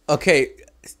Dead Space... Okay,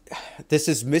 this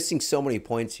is missing so many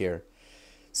points here.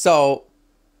 So,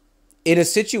 in a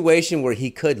situation where he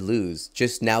could lose,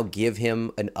 just now give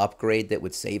him an upgrade that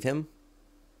would save him?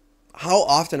 How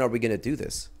often are we going to do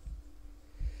this?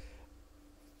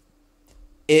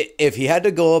 If he had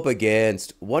to go up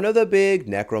against one of the big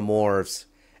necromorphs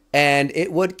and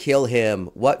it would kill him,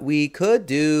 what we could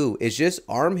do is just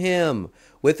arm him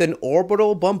with an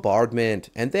orbital bombardment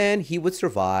and then he would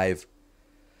survive.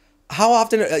 How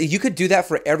often? You could do that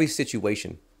for every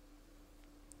situation.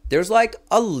 There's like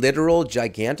a literal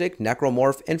gigantic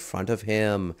necromorph in front of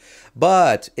him.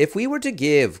 But if we were to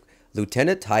give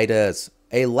Lieutenant Titus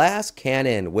a last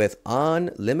cannon with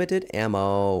unlimited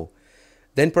ammo,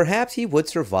 then perhaps he would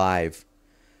survive.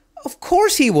 Of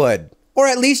course he would. Or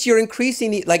at least you're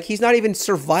increasing the, like, he's not even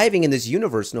surviving in this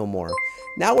universe no more.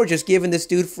 Now we're just giving this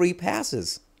dude free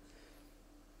passes.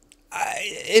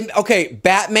 Okay,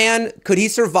 Batman, could he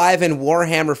survive in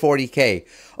Warhammer 40k?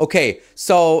 Okay,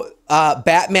 so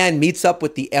Batman meets up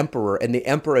with the Emperor, and the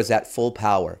Emperor is at full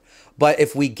power. But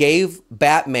if we gave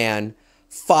Batman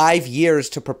 5 years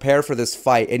to prepare for this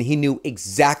fight, and he knew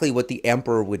exactly what the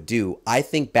Emperor would do, I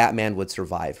think Batman would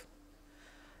survive.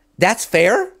 That's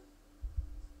fair?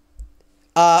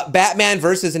 Batman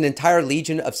versus an entire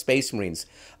legion of Space Marines.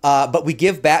 But we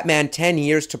give Batman 10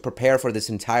 years to prepare for this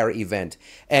entire event.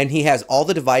 And he has all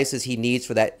the devices he needs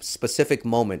for that specific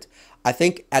moment. I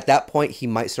think at that point he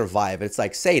might survive. It's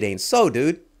like, say it ain't so,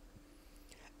 dude.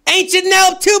 Ancient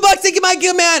Nelp, $2 to get my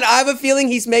good man. I have a feeling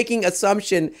he's making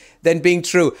assumption than being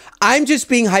true. I'm just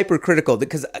being hypercritical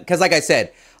because like I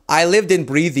said, I lived and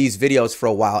breathed these videos for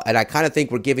a while. And I kind of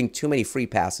think we're giving too many free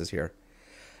passes here.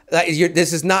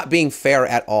 This is not being fair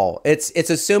at all. It's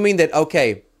assuming that,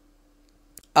 okay,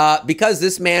 because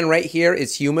this man right here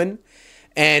is human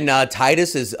and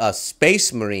Titus is a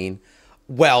space marine,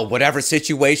 well, whatever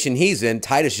situation he's in,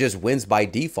 Titus just wins by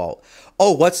default.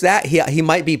 Oh, what's that? He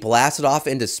might be blasted off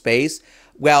into space.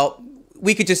 Well,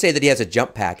 we could just say that he has a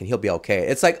jump pack and he'll be okay.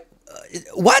 It's like,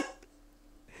 what?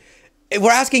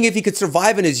 We're asking if he could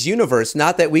survive in his universe,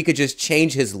 not that we could just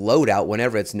change his loadout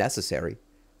whenever it's necessary.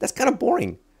 That's kind of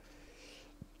boring.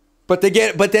 But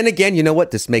then again, you know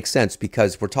what? This makes sense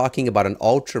because we're talking about an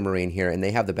Ultramarine here and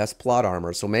they have the best plot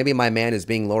armor. So maybe my man is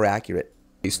being lore accurate.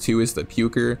 Phase 2 is the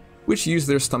Puker, which use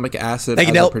their stomach acid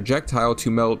as a projectile to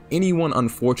melt anyone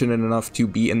unfortunate enough to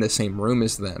be in the same room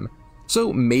as them.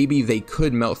 So maybe they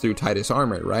could melt through Titus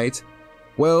armor, right?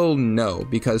 Well, no,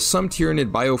 because some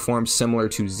Tyranid bioforms similar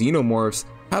to Xenomorphs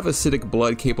have acidic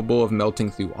blood capable of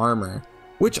melting through armor,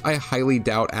 which I highly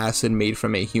doubt acid made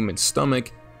from a human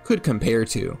stomach could compare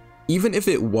to. Even if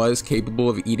it was capable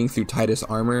of eating through Titus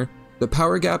armor, the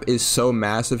power gap is so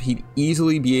massive he'd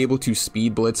easily be able to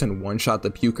speed blitz and one-shot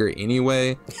the Puker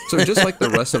anyway, so just like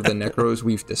the rest of the Necros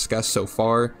we've discussed so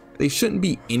far, they shouldn't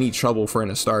be any trouble for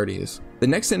an Astartes. The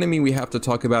next enemy we have to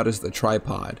talk about is the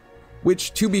Tripod,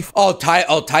 which to be...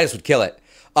 Titus would kill it.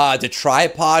 The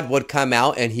Tripod would come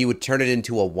out and he would turn it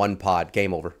into a one-pod.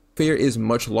 Game over. Fair is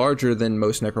much larger than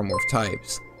most Necromorph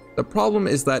types. The problem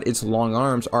is that its long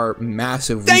arms are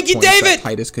massive weak points that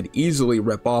Titus could easily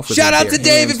rip off with Shout out to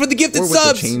David for the gifted subs!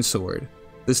 Or with the chainsword.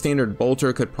 The standard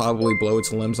bolter could probably blow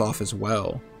its limbs off as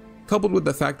well. Coupled with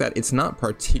the fact that it's not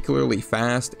particularly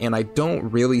fast, and I don't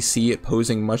really see it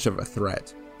posing much of a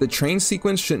threat. The train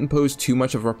sequence shouldn't pose too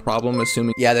much of a problem,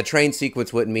 assuming... Yeah, the train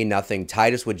sequence wouldn't mean nothing.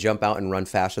 Titus would jump out and run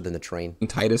faster than the train.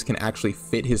 Titus can actually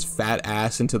fit his fat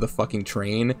ass into the fucking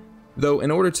train. Though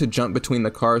in order to jump between the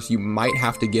cars, you might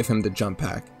have to give him the jump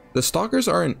pack. The Stalkers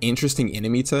are an interesting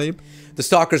enemy type. The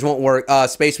Stalkers won't work.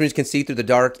 Space Marines can see through the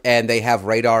dark and they have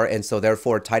radar, and so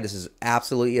therefore Titus is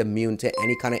absolutely immune to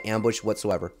any kind of ambush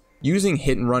whatsoever. Using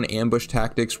hit and run ambush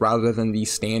tactics rather than the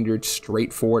standard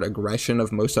straightforward aggression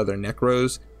of most other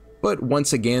Necros, but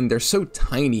once again they're so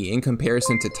tiny in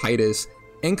comparison to Titus,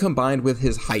 and combined with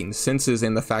his heightened senses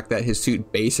and the fact that his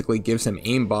suit basically gives him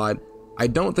aimbot, I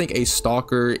don't think a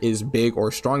Stalker is big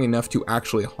or strong enough to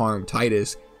actually harm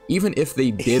Titus, even if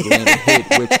they did land a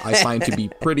hit, which I find to be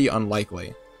pretty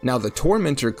unlikely. Now, the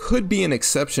Tormentor could be an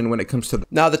exception when it comes to the...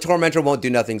 No, the Tormentor won't do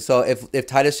nothing. So if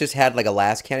Titus just had like a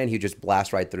last cannon, he'd just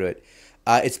blast right through it.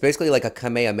 It's basically like a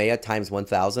Kamehameha times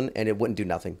 1,000, and it wouldn't do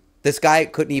nothing. This guy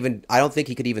couldn't even... I don't think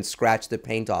he could even scratch the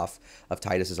paint off of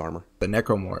Titus's armor. The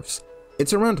Necromorphs.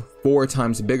 It's around 4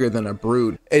 times bigger than a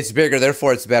Brood. It's bigger,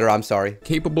 therefore it's better, I'm sorry.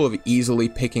 Capable of easily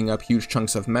picking up huge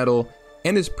chunks of metal,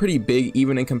 and is pretty big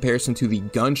even in comparison to the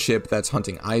gunship that's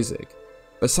hunting Isaac.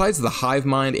 Besides the Hive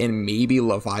Mind and maybe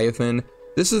Leviathan,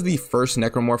 this is the first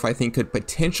Necromorph I think could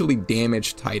potentially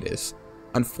damage Titus.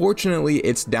 Unfortunately,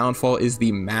 its downfall is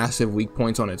the massive weak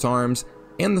points on its arms,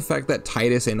 and the fact that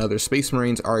Titus and other Space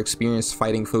Marines are experienced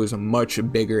fighting foes much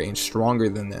bigger and stronger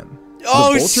than them.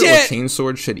 Oh, the Bolter shit! or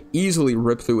Chainsword should easily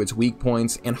rip through its weak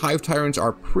points, and Hive Tyrants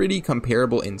are pretty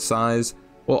comparable in size,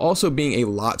 while also being a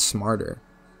lot smarter.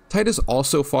 Titus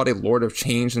also fought a Lord of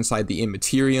Change inside the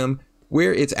Immaterium,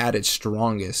 where it's at its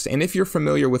strongest, and if you're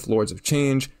familiar with Lords of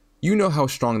Change, you know how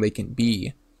strong they can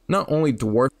be. Not only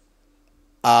dwarf...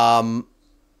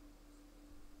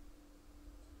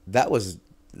 That was...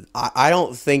 I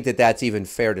don't think that that's even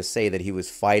fair to say that he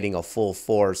was fighting a full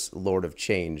force Lord of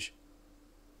Change.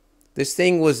 This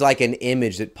thing was like an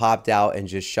image that popped out and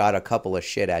just shot a couple of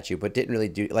shit at you, but didn't really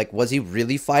do... Like, was he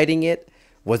really fighting it?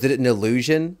 Was it an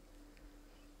illusion?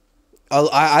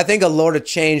 I think a Lord of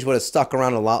Change would have stuck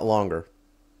around a lot longer.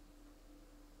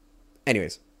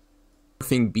 Anyways.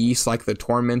 Beasts like the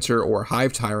Tormentor or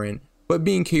Hive Tyrant, but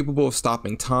being capable of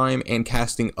stopping time and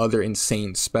casting other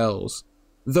insane spells.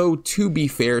 Though, to be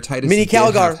fair, Titus did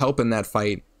have help in that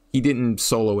fight. He didn't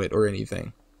solo it or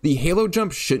anything. The Halo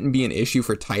jump shouldn't be an issue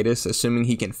for Titus, assuming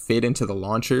he can fit into the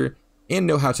launcher and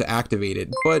know how to activate it,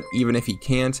 but even if he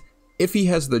can't, if he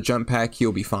has the jump pack,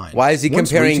 he'll be fine. Why is he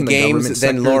comparing games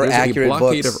than lore accurate books?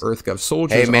 Blockade of EarthGov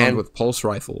soldiers armed with pulse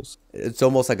rifles. It's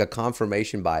almost like a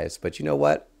confirmation bias, but you know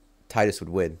what? Titus would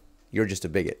win. You're just a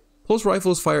bigot. Pulse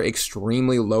rifles fire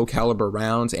extremely low caliber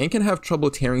rounds and can have trouble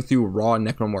tearing through raw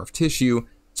necromorph tissue,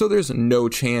 so there's no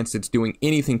chance it's doing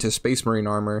anything to Space Marine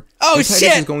armor. Oh, and Titus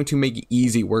shit! is going to make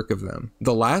easy work of them.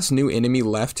 The last new enemy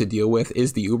left to deal with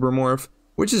is the Ubermorph,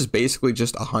 which is basically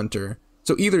just a hunter.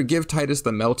 So either give Titus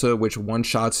the Melta, which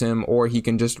one-shots him, or he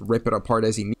can just rip it apart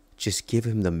as he needs. Just give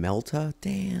him the Melta?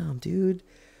 Damn, dude.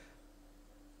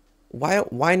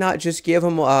 Why not just give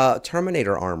him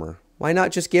Terminator armor? Why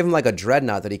not just give him like a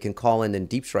Dreadnought that he can call in and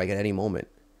deep strike at any moment?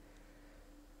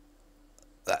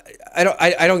 I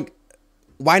don't.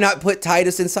 Why not put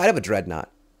Titus inside of a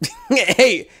Dreadnought?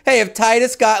 hey, if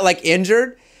Titus got like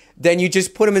injured, then you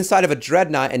just put him inside of a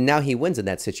Dreadnought and now he wins in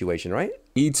that situation, right?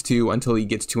 Needs to until he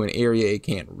gets to an area it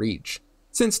can't reach.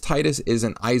 Since Titus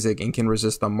isn't Isaac and can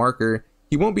resist the marker,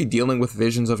 he won't be dealing with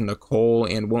visions of Nicole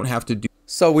and won't have to do...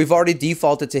 So we've already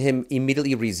defaulted to him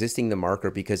immediately resisting the marker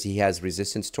because he has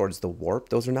resistance towards the warp.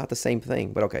 Those are not the same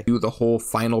thing, but okay. Do the whole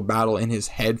final battle in his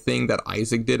head thing that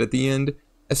Isaac did at the end,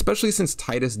 especially since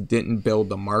Titus didn't build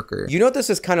the marker. You know what this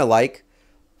is kind of like?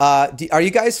 Are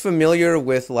you guys familiar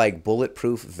with like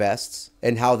bulletproof vests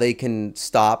and how they can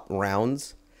stop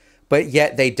rounds, but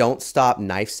yet they don't stop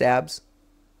knife stabs?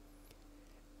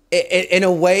 In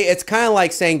a way, it's kind of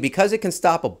like saying because it can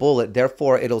stop a bullet,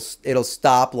 therefore it'll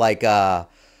stop like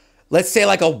let's say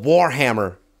like a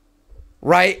warhammer,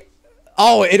 right?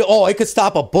 It could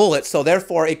stop a bullet, so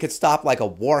therefore it could stop like a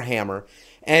warhammer,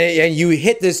 and you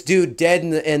hit this dude dead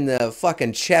in the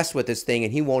fucking chest with this thing,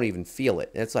 and he won't even feel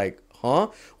it. And it's like, huh?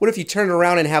 What if you turn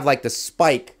around and have like the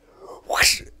spike?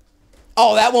 Whoosh.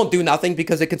 Oh, that won't do nothing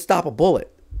because it could stop a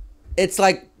bullet. It's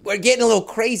like we're getting a little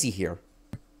crazy here.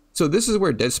 So this is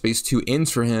where Dead Space 2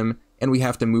 ends for him, and we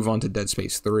have to move on to Dead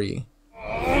Space 3.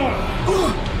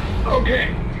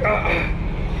 Okay.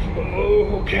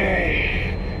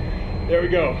 Okay. There we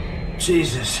go.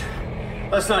 Jesus.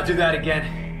 Let's not do that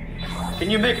again. Can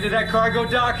you make it to that cargo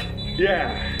dock?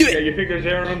 Yeah. Yeah, you think there's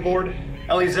air on board?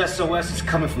 Ellie's SOS is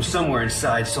coming from somewhere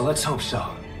inside, so let's hope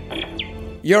so.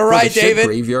 You're right, For the David. ship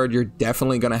graveyard, you're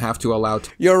definitely going to have to allow...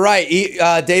 You're right.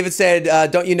 David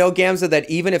said, don't you know, Gamza, that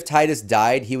even if Titus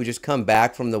died, he would just come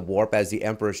back from the warp as the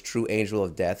Emperor's true angel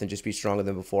of death and just be stronger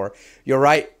than before? You're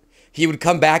right. He would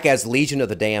come back as Legion of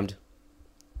the Damned.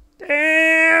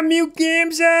 Damn you,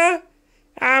 Gamza.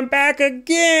 I'm back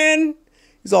again.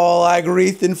 He's all like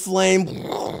wreathed in flame.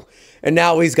 And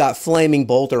now he's got flaming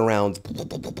bolter rounds.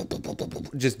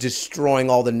 Just destroying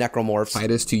all the necromorphs.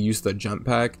 Titus to use the jump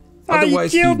pack.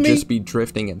 Otherwise, he'd just be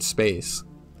drifting in space.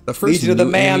 The first Legion of the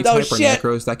Man. type are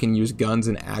Necros that can use guns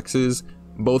and axes,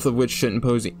 both of which shouldn't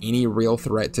pose any real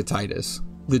threat to Titus.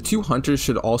 The two hunters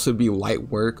should also be light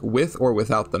work with or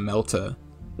without the Melta.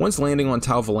 Once landing on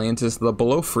Tau Volantis, the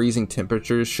below freezing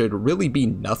temperatures should really be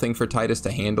nothing for Titus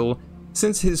to handle,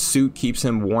 since his suit keeps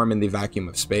him warm in the vacuum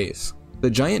of space. The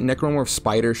giant necromorph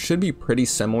spider should be pretty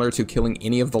similar to killing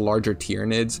any of the larger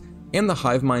Tyranids, and the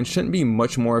hive mind shouldn't be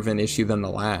much more of an issue than the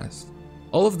last.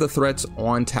 All of the threats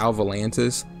on Tau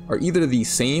Volantis are either the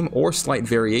same or slight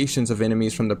variations of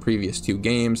enemies from the previous two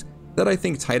games that I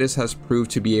think Titus has proved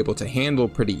to be able to handle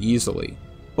pretty easily.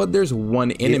 But there's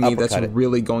one enemy that's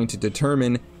really going to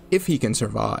determine if he can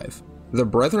survive. The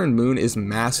Brethren Moon is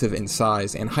massive in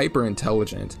size and hyper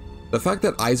intelligent. The fact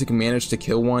that Isaac managed to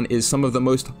kill one is some of the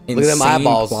most insane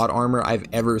plot armor I've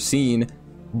ever seen,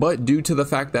 But due to the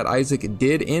fact that Isaac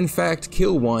did in fact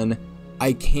kill one,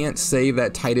 I can't say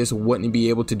that Titus wouldn't be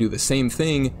able to do the same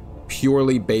thing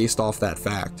purely based off that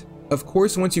fact. Of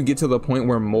course, once you get to the point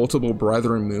where multiple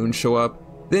Brethren Moons show up,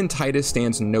 then Titus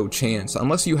stands no chance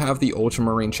unless you have the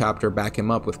Ultramarine chapter back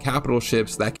him up with capital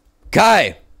ships that...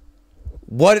 Kai,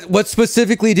 what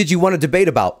specifically did you want to debate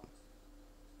about?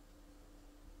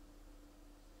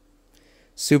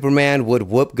 Superman would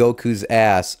whoop Goku's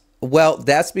ass. Well,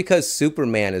 that's because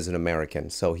Superman is an American,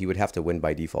 so he would have to win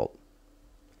by default.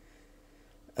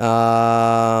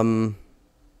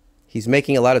 He's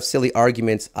making a lot of silly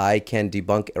arguments I can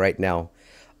debunk right now.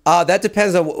 That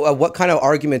depends on what kind of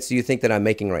arguments do you think that I'm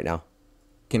making right now?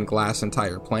 Can glass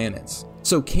entire planets.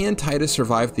 So can Titus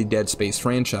survive the Dead Space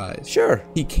franchise? Sure.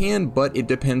 He can, but it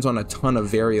depends on a ton of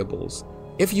variables.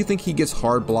 If you think he gets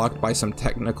hard blocked by some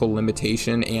technical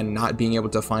limitation and not being able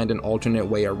to find an alternate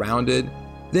way around it,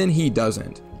 then he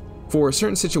doesn't. For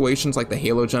certain situations like the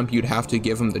Halo jump, you'd have to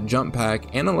give him the jump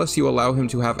pack, and unless you allow him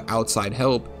to have outside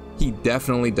help, he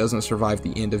definitely doesn't survive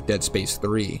the end of Dead Space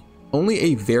 3. Only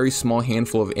a very small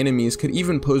handful of enemies could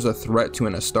even pose a threat to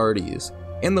an Astartes,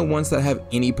 and the ones that have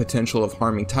any potential of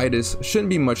harming Titus shouldn't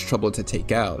be much trouble to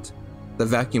take out. The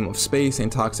vacuum of space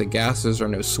and toxic gases are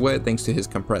no sweat thanks to his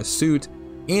compressed suit,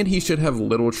 and he should have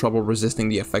little trouble resisting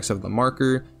the effects of the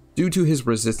marker due to his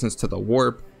resistance to the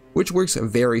warp, which works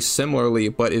very similarly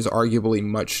but is arguably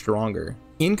much stronger.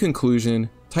 In conclusion,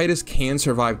 Titus can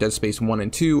survive Dead Space 1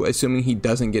 and 2 assuming he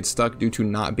doesn't get stuck due to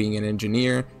not being an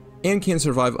engineer, and can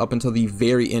survive up until the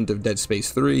very end of Dead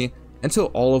Space 3 until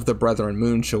all of the Brethren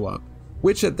Moons show up,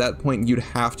 which at that point you'd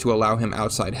have to allow him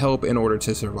outside help in order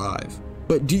to survive.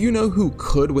 But do you know who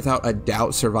could without a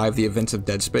doubt survive the events of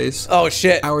Dead Space? Oh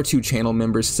shit. Our two channel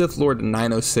members, Sith Lord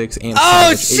 906 and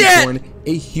shit!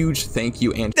 A huge thank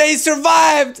you and they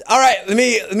survived! Alright, let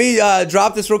me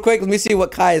drop this real quick. Let me see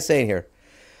what Kai is saying here.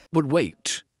 But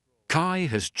wait, Kai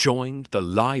has joined the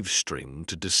live stream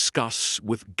to discuss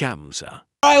with Gamza.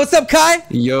 Alright, what's up, Kai?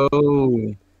 Yo.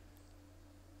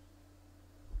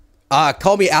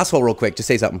 Call me asshole real quick. Just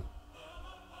say something.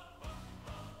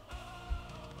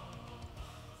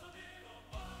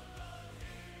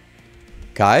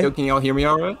 Kai? Yo, can y'all hear me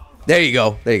all right? There you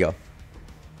go. There you go.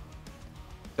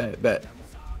 Bet.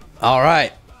 All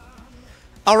right.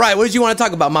 All right. What did you want to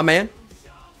talk about, my man?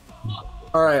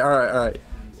 All right.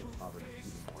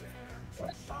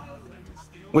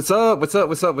 What's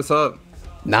up?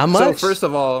 Not much. So first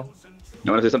of all,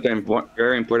 I want to say something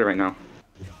very important right now.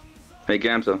 Hey,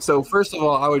 Gamza. So first of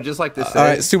all, I would just like to say... all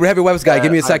right, Super Heavy Weapons guy,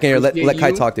 give me a second here. Let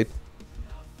Kai talk, dude.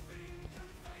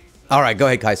 All right, go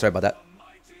ahead, Kai. Sorry about that.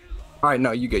 All right,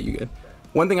 no, you good.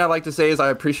 One thing I'd like to say is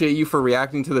I appreciate you for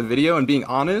reacting to the video and being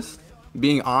honest,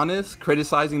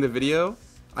 criticizing the video.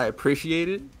 I appreciate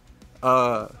it.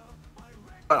 But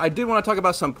I did want to talk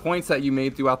about some points that you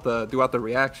made throughout the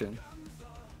reaction.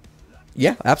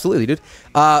 Yeah, absolutely, dude.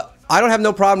 I don't have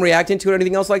no problem reacting to it or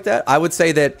anything else like that. I would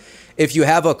say that if you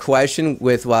have a question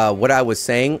with what I was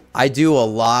saying, I do a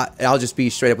lot, and I'll just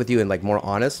be straight up with you and like more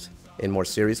honest and more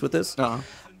serious with this.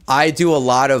 I do a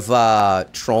lot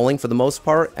of trolling for the most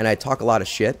part, and I talk a lot of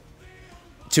shit.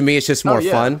 To me, it's just more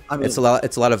fun. I mean, it's a lot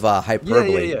of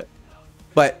hyperbole. Yeah.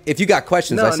 But if you got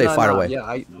questions, I say fire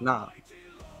away.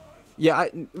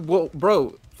 Well,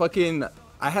 bro, fucking,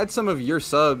 I had some of your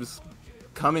subs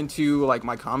come into like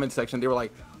my comment section. They were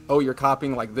like, "Oh, you're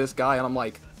copying like this guy," and I'm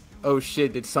like, "Oh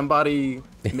shit, did somebody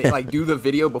like do the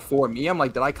video before me?" I'm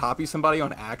like, "Did I copy somebody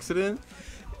on accident?"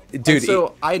 Dude, and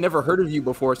so I had never heard of you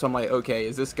before, so I'm like, okay,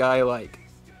 is this guy like,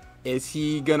 is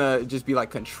he gonna just be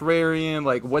like contrarian?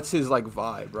 Like, what's his like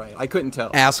vibe, right? I couldn't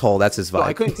tell. Asshole, that's his vibe. So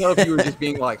I couldn't tell if you were just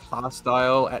being like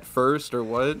hostile at first or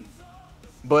what.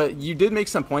 But you did make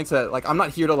some points that like, I'm not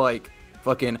here to like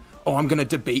fucking, oh, I'm gonna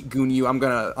debate goon you. I'm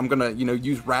gonna you know,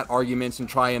 use rat arguments and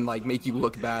try and like make you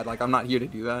look bad. Like, I'm not here to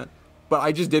do that. But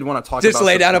I just did want to talk. Just about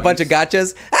lay down a bunch of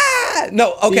gotchas.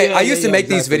 No, okay. I used to make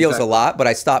these videos a lot, but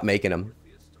I stopped making them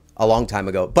a long time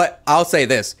ago. But I'll say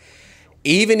this.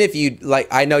 Even if you, like,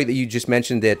 I know that you just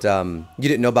mentioned that you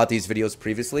didn't know about these videos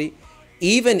previously.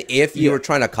 Even if you were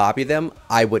trying to copy them,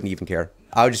 I wouldn't even care.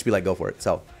 I would just be like, go for it.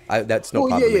 So that's no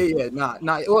problem.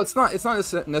 Well, it's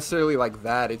not necessarily like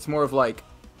that. It's more of like,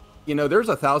 you know, there's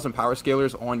 1,000 power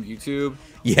scalers on YouTube.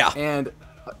 Yeah. And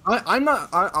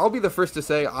I'll be the first to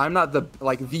say I'm not the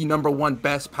 #1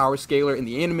 best power scaler in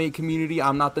the anime community.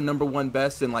 I'm not the #1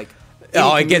 best in like.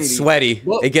 Oh, it gets sweaty.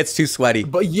 Well, it gets too sweaty.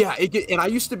 But yeah, and I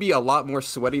used to be a lot more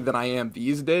sweaty than I am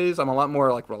these days. I'm a lot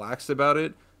more like relaxed about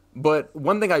it. But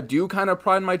one thing I do kind of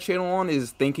pride my channel on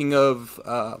is thinking of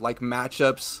like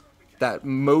matchups that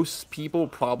most people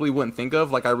probably wouldn't think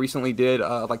of. Like I recently did,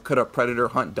 like could a Predator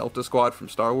hunt Delta Squad from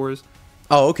Star Wars?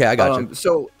 Oh, okay, I got you.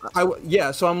 So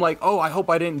so I'm like, oh, I hope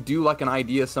I didn't do like an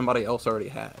idea somebody else already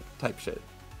had type shit.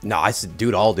 No, I said do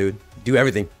it all, dude. Do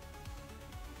everything.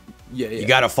 Yeah. You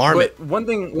gotta farm it. One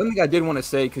thing I did want to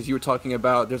say, because you were talking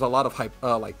about, there's a lot of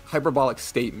like hyperbolic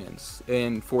statements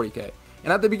in 40K.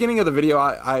 And at the beginning of the video,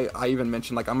 I even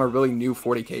mentioned like I'm a really new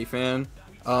 40K fan.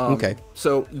 Okay.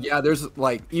 So yeah, there's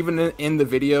like even in the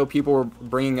video, people were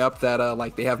bringing up that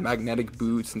like they have magnetic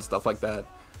boots and stuff like that,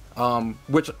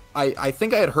 which I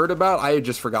think I had heard about. I had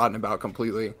just forgotten about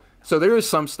completely. So there is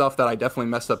some stuff that I definitely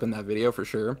messed up in that video for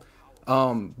sure.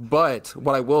 But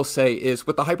what I will say is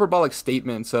with the hyperbolic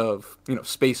statements of, you know,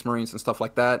 Space Marines and stuff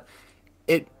like that,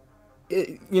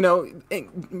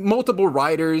 multiple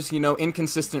writers, you know,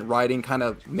 inconsistent writing kind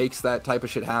of makes that type of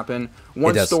shit happen.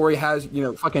 One story has, you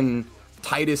know, fucking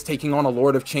Titus taking on a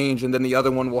Lord of Change, and then the other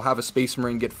one will have a Space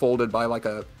Marine get folded by like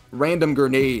a random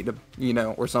grenade, you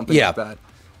know, or something like that.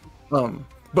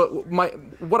 But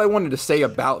what I wanted to say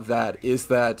about that is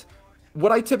that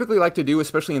what I typically like to do,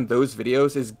 especially in those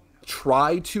videos, is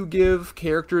try to give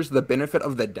characters the benefit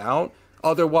of the doubt.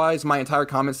 Otherwise, my entire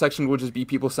comment section will just be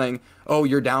people saying, oh,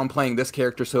 you're downplaying this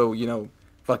character, so, you know,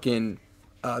 fucking,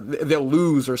 they'll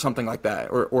lose or something like that,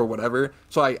 or whatever.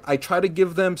 So I try to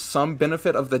give them some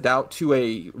benefit of the doubt to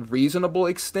a reasonable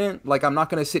extent. Like, I'm not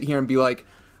going to sit here and be like,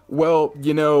 well,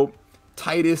 you know,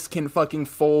 Titus can fucking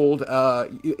fold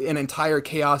an entire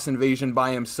Chaos Invasion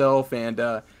by himself, and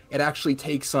it actually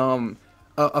takes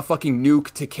a fucking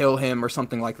nuke to kill him or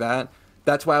something like that.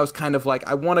 That's why I was kind of like,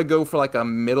 I want to go for like a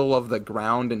middle of the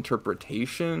ground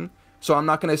interpretation. So I'm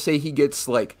not going to say he gets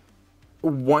like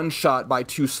one shot by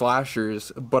 2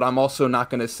 slashers, but I'm also not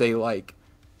going to say like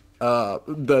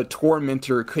the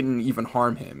Tormentor couldn't even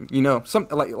harm him, you know,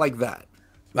 something like that.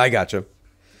 I gotcha.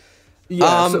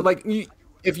 Yeah, so like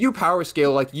if you power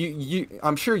scale, like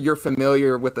I'm sure you're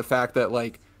familiar with the fact that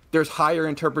like there's higher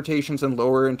interpretations and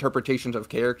lower interpretations of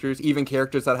characters, even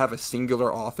characters that have a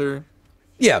singular author.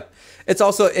 Yeah, it's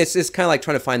kind of like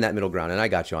trying to find that middle ground, and I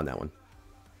got you on that one.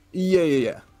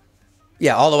 Yeah.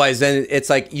 Yeah, otherwise then it's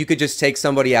like you could just take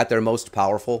somebody at their most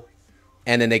powerful,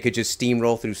 and then they could just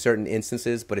steamroll through certain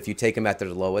instances, but if you take them at their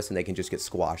lowest, and they can just get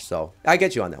squashed. So I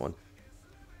get you on that one.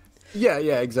 Yeah,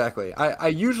 exactly.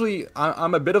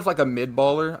 I'm a bit of like a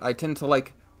mid-baller. I tend to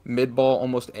like mid-ball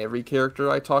almost every character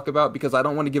I talk about because I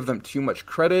don't want to give them too much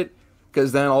credit,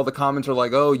 because then all the comments are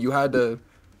like, oh, you had to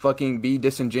fucking be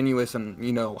disingenuous and,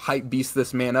 you know, hype beast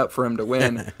this man up for him to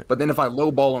win. But then if I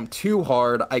lowball him too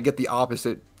hard, I get the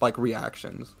opposite like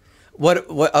reactions.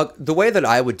 The way that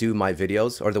I would do my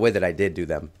videos, or the way that I did do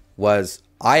them, was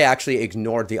I actually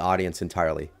ignored the audience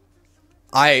entirely.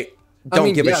 I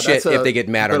don't give a shit if they get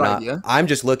mad or not. Idea. I'm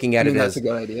just looking at it as, that's a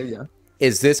good idea, yeah.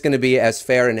 Is this going to be as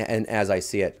fair and as I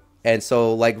see it? And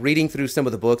so, like, reading through some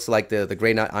of the books, like the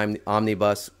Grey Knight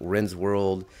Omnibus, Ren's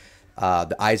World,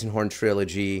 the Eisenhorn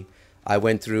trilogy. I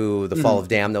went through The Fall of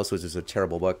Damnos, which is a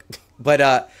terrible book.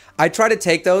 But I try to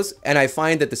take those, and I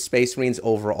find that the Space Marines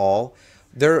overall,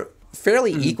 they're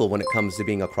fairly equal when it comes to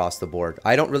being across the board.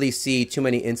 I don't really see too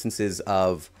many instances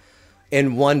of,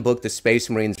 in one book, the Space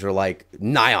Marines are like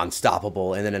nigh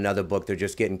unstoppable, and then another book, they're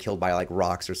just getting killed by like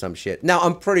rocks or some shit. Now,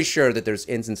 I'm pretty sure that there's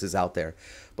instances out there.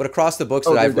 But across the books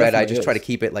that I've read, I just try to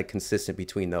keep it like consistent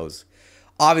between those.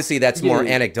 Obviously, that's more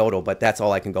anecdotal, but that's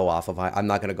all I can go off of. I'm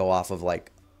not going to go off of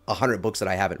like 100 books that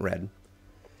I haven't read.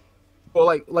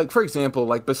 Well, like for example,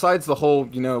 like besides the whole,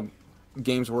 you know,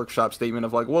 Games Workshop statement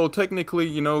of like, well, technically,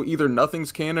 you know, either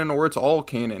nothing's canon or it's all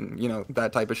canon, you know,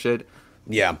 that type of shit.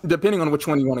 Yeah. Depending on which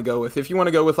one you want to go with. If you want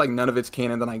to go with like none of it's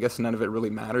canon, then I guess none of it really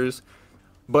matters.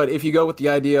 But if you go with the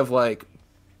idea of like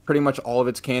pretty much all of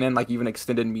it's canon, like even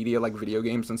extended media, like video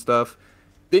games and stuff,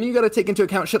 then you got to take into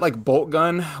account shit like Bolt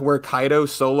Gun, where Kaido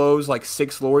solos like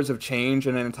 6 Lords of Change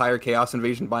and an entire Chaos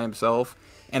Invasion by himself.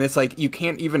 And it's like, you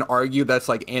can't even argue that's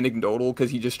like anecdotal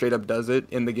because he just straight up does it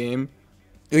in the game.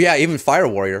 Yeah, even Fire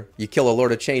Warrior. You kill a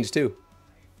Lord of Change too.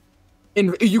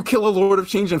 And you kill a Lord of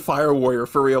Change and Fire Warrior,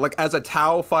 for real. Like as a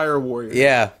Tau Fire Warrior.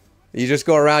 Yeah. You just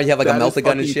go around, you have like a melta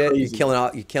gun and shit. Crazy.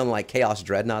 You're killing like Chaos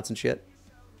Dreadnoughts and shit.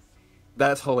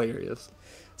 That's hilarious.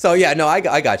 So yeah, no,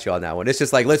 I got you on that one. It's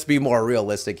just like, let's be more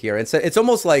realistic here. It's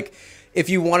almost like if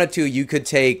you wanted to, you could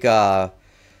take,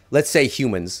 let's say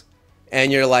humans, and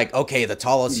you're like, okay, the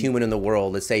tallest human in the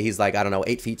world. Let's say he's like, I don't know,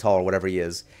 8 feet tall or whatever he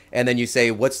is. And then you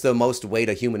say, what's the most weight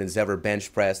a human has ever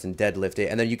bench pressed and deadlifted?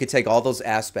 And then you could take all those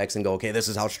aspects and go, okay, this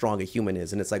is how strong a human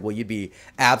is. And it's like, well, you'd be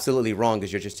absolutely wrong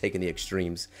because you're just taking the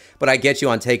extremes. But I get you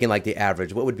on taking like the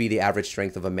average. What would be the average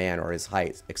strength of a man or his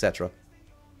height, etc.?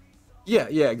 Yeah,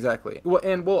 exactly.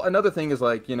 Well, another thing is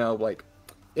like, like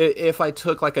if I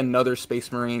took like another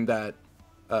Space Marine that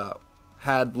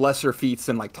had lesser feats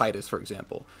than like Titus, for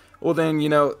example, well then,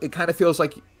 it kind of feels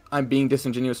like I'm being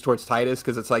disingenuous towards Titus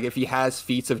because it's like if he has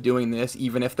feats of doing this,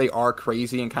 even if they are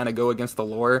crazy and kind of go against the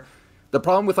lore, the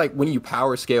problem with like when you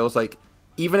power scale is like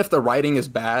even if the writing is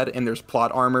bad and there's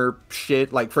plot armor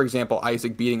shit, like for example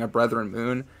Isaac beating a Brethren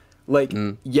Moon, like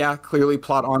yeah, clearly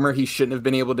plot armor, he shouldn't have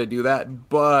been able to do that,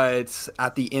 but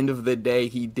at the end of the day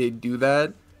he did do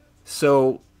that.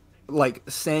 So like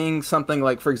saying something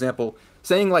like, for example,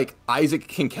 saying like Isaac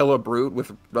can kill a brute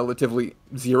with relatively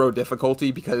zero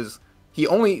difficulty because the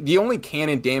only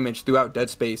canon damage throughout Dead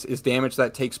Space is damage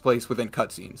that takes place within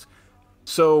cutscenes.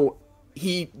 So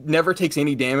he never takes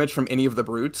any damage from any of the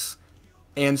brutes.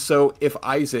 And so if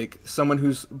Isaac, someone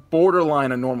who's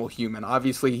borderline a normal human,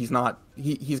 obviously he's not,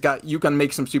 he's got, you can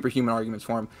make some superhuman arguments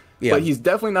for him, but he's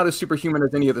definitely not as superhuman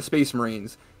as any of the Space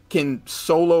Marines, can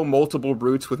solo multiple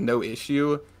brutes with no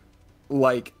issue.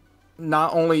 Like,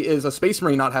 not only is a Space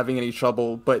Marine not having any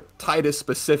trouble, but Titus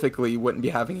specifically wouldn't be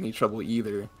having any trouble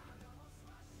either.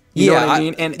 You know what I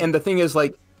mean? And the thing is,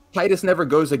 like, Titus never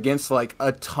goes against, like,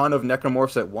 a ton of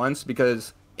necromorphs at once,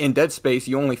 because in Dead Space,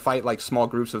 you only fight, like, small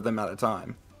groups of them at a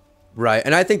time. Right,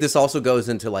 and I think this also goes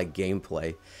into, like,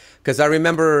 gameplay. Because I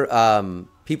remember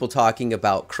people talking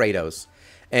about Kratos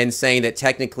and saying that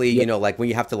technically, you know, like, when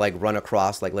you have to, like, run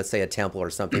across, like, let's say a temple or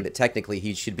something, that technically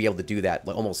he should be able to do that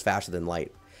like, almost faster than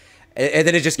light. And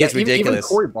then it just gets ridiculous. Even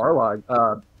Cory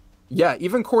Barlog,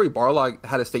 even Cory Barlog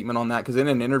had a statement on that, because in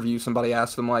an interview, somebody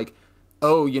asked him, like,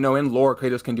 oh, you know, in lore,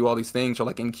 Kratos can do all these things, or,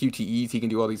 like, in QTEs, he can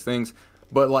do all these things,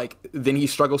 but, like, then he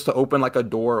struggles to open, like, a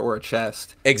door or a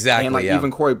chest. Exactly, and, like, even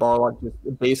Cory Barlog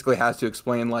just basically has to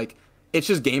explain, like, it's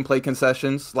just gameplay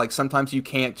concessions. Like, sometimes you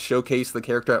can't showcase the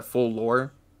character at full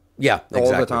lore. Yeah, exactly.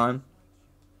 All the time.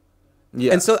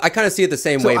 Yeah. And so I kind of see it the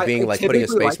same way, being, like, putting a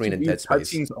Space Marine in Dead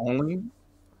Space. Cutscenes only.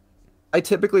 I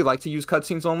typically like to use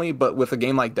cutscenes only, but with a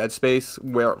game like Dead Space,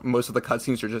 where most of the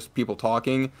cutscenes are just people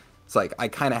talking, it's like I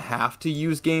kind of have to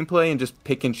use gameplay and just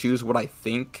pick and choose what I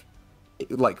think,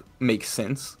 like, makes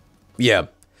sense. Yeah.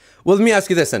 Well, let me ask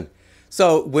you this then.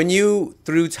 So when you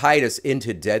threw Titus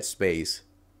into Dead Space,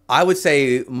 I would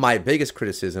say my biggest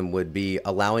criticism would be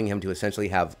allowing him to essentially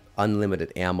have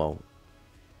unlimited ammo.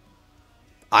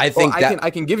 I think I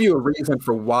can give you a reason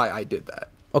for why I did that.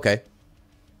 Okay.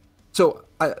 So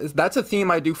that's a theme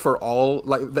I do for all,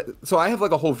 like, so I have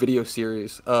like a whole video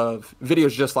series of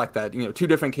videos just like that, you know, two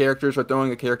different characters or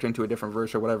throwing a character into a different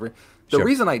verse or whatever. The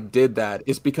reason I did that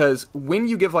is because when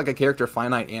you give like a character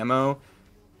finite ammo,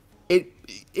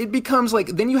 it becomes like,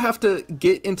 then you have to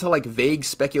get into like vague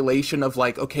speculation of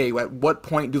like, okay, at what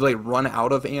point do they run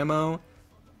out of ammo?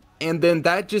 And then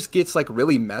that just gets like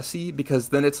really messy, because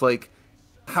then it's like,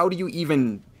 how do you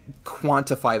even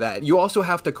quantify that? You also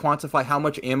have to quantify how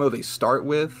much ammo they start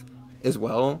with as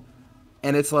well,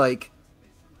 and it's like,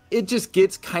 it just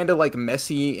gets kind of like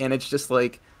messy, and it's just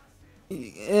like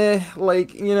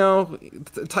like, you know,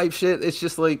 type shit. It's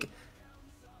just like,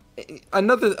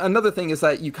 another thing is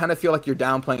that you kind of feel like you're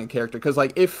downplaying a character, because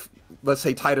like if, let's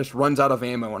say, Titus runs out of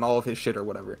ammo and all of his shit or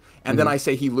whatever, and then I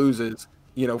say he loses,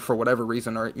 you know, for whatever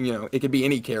reason, or, you know, it could be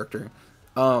any character,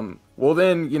 well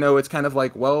then, you know, it's kind of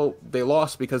like, well, they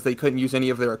lost because they couldn't use any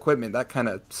of their equipment. That kind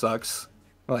of sucks.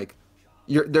 Like,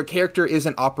 their character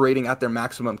isn't operating at their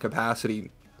maximum capacity,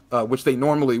 which they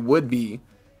normally would be,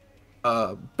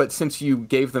 but since you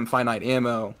gave them finite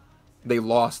ammo, they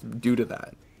lost due to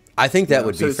that. I think that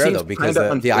would be fair, though, because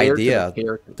the idea,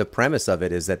 the premise of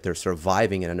it is that they're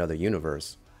surviving in another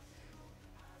universe.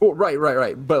 Well,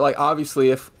 right. But, like, obviously,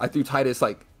 if I threw Titus,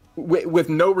 like, with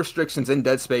no restrictions in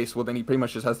Dead Space, well, then he pretty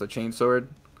much just has the chainsword.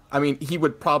 I mean, he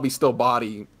would probably still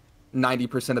body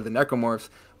 90% of the necromorphs,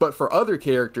 but for other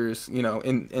characters, you know,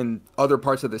 in other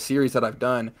parts of the series that I've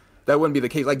done, that wouldn't be the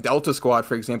case. Like Delta Squad,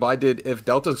 for example, if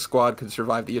Delta Squad could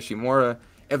survive the Ishimura,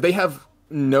 if they have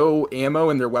no ammo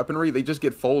in their weaponry, they just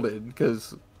get folded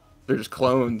because they're just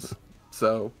clones.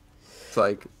 So it's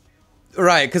like,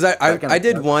 right, because I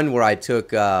did one where I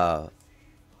took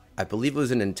I believe it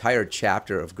was an entire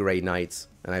chapter of Grey Knights,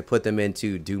 and I put them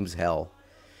into Doom's Hell.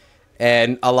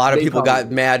 And a lot of people got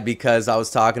mad because I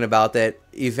was talking about that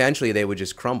eventually they would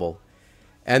just crumble.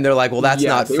 And they're like, well, that's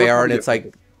not fair. And it's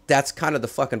like, that's kind of the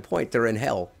fucking point. They're in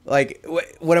hell. Like,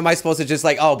 what am I supposed to just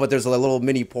like, oh, but there's a little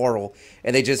mini portal,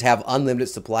 and they just have unlimited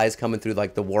supplies coming through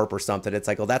like the warp or something. It's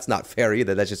like, well, that's not fair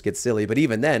either. That just gets silly. But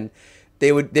even then,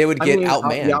 they would get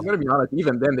outmanned. Yeah, I'm gonna be honest.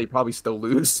 Even then, they probably still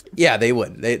lose. Yeah, they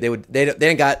would. They would. They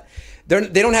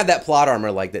don't have that plot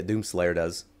armor like that Doomslayer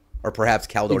does, or perhaps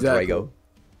Kaldor Drago.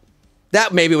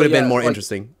 That maybe would have been more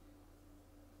interesting.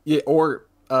 Yeah, or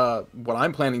what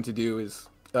I'm planning to do is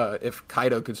if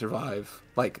Kaido could survive,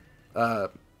 like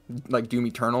Doom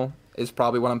Eternal is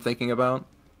probably what I'm thinking about.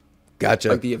 Gotcha.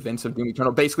 Like the events of Doom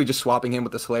Eternal, basically just swapping him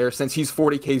with the Slayer, since he's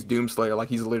 40k's Doom Slayer, like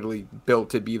he's literally built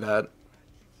to be that.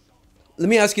 Let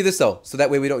me ask you this though, so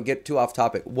that way we don't get too off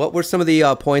topic. What were some of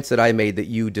the points that I made that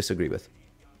you disagree with?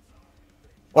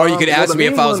 Or you could ask me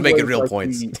if I was making real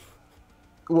points.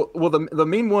 Well, the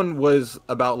main one was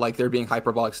about like there being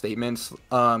hyperbolic statements,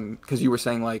 because you were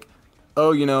saying like,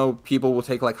 oh, you know, people will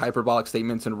take like hyperbolic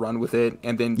statements and run with it,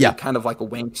 and then kind of like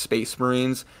wank Space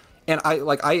Marines, and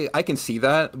I can see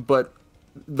that, but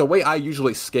the way I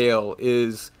usually scale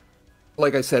is,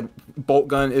 like I said, Bolt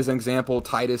Gun is an example,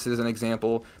 Titus is an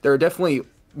example. There are definitely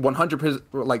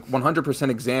 100%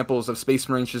 examples of Space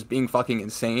Marines just being fucking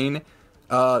insane,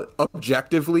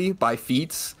 objectively by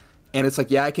feats. And it's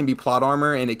like, yeah, it can be plot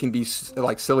armor and it can be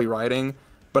like silly writing,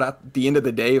 but at the end of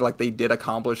the day, like they did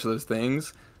accomplish those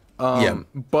things.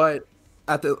 But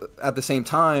at the same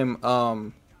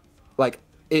time, like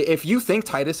if you think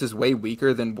Titus is way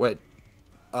weaker than what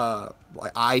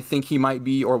like I think he might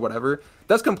be or whatever,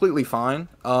 that's completely fine.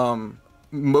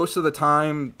 Most of the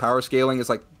time, power scaling is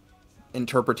like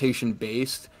interpretation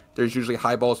based. There's usually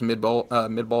high balls, mid balls,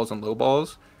 and low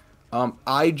balls.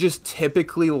 I just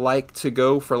typically like to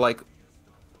go for like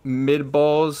mid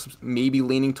balls, maybe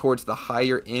leaning towards the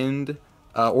higher end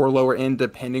or lower end,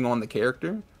 depending on the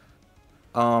character.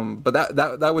 But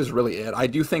that was really it. I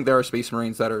do think there are Space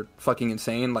Marines that are fucking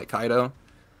insane, like Kaido.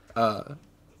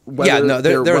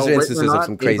 There's instances of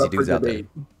some crazy dudes out there.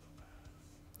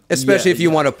 Especially if you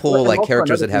want to pull like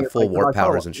characters that have full warp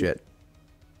powers and shit.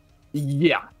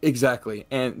 Yeah, exactly.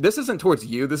 And this isn't towards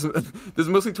you. This is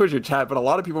mostly towards your chat. But a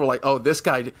lot of people are like, "Oh, this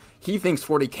guy, he thinks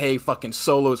 40k fucking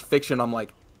solos fiction." I'm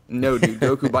like, no, dude.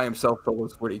 Goku by himself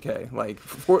solos 40k. Like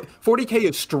 40k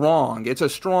is strong. It's a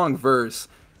strong verse.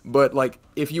 But like,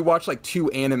 if you watch like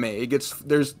 2 anime,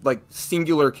 there's like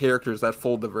singular characters that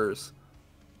fold the verse.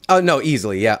 Oh no,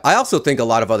 easily, yeah. I also think a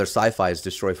lot of other sci-fi's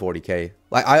destroy 40k.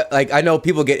 I know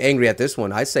people get angry at this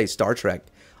one. I say Star Trek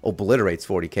obliterates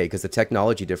 40k because the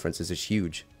technology differences is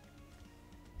huge.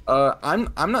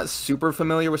 I'm not super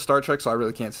familiar with Star Trek, so I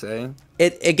really can't say.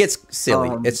 It gets silly.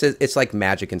 It's like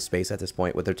magic in space at this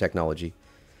point with their technology.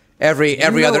 Every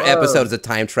other episode is a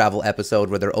time travel episode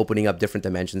where they're opening up different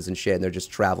dimensions and shit, and they're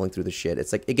just traveling through the shit.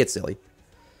 It's like it gets silly.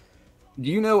 Do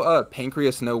you know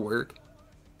Pancreas No Work?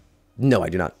 No, I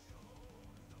do not.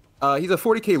 He's a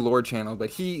 40k lore channel, but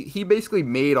he basically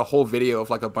made a whole video of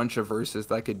like a bunch of verses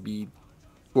that could be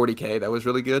 40k. That was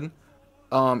really good.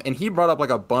 And he brought up like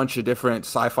a bunch of different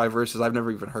sci-fi verses I've never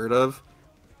even heard of.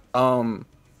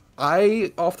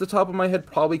 I, off the top of my head,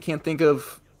 probably can't think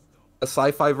of a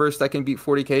sci-fi verse that can beat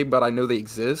 40k, but I know they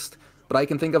exist. But I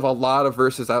can think of a lot of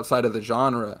verses outside of the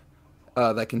genre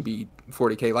that can beat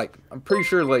 40k. Like, I'm pretty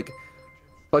sure like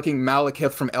fucking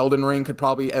Malekith from Elden Ring could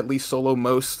probably at least solo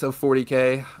most of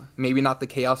 40k. Maybe not the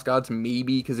Chaos Gods,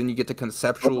 maybe, because then you get to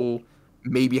conceptual,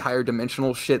 maybe higher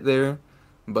dimensional shit there.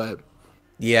 But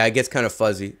yeah, it gets kind of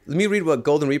fuzzy. Let me read what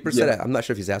Golden Reaper said. I'm not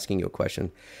sure if he's asking you a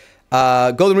question.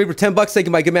 Golden Reaper, $10. Thank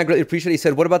you, my good man. Greatly appreciate it. He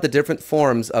said, what about the different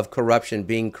forms of corruption?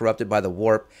 Being corrupted by the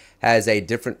warp has a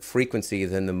different frequency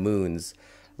than the moons.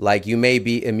 Like, you may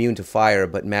be immune to fire,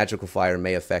 but magical fire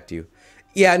may affect you.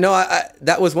 Yeah, no,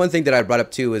 that was one thing that I brought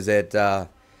up too, is that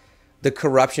the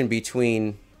corruption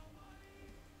between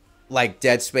like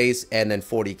Dead Space and then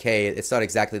 40k, it's not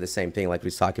exactly the same thing like we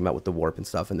was talking about with the warp and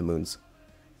stuff and the moons.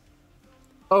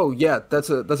 Oh yeah, that's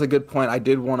a good point. I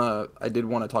did wanna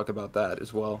talk about that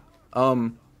as well.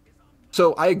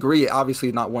 So I agree,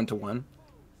 obviously not 1-to-1,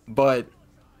 but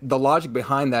the logic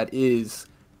behind that is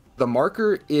the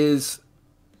marker is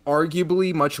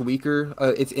arguably much weaker.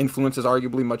 Its influence is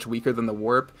arguably much weaker than the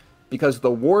warp, because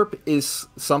the warp is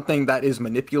something that is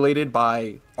manipulated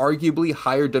by arguably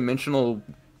higher dimensional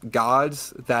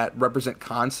gods that represent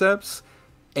concepts,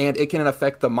 and it can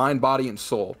affect the mind, body, and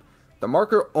soul. The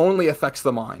marker only affects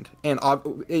the mind, and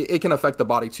it can affect the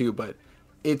body too, but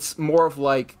it's more of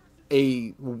like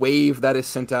a wave that is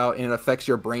sent out and it affects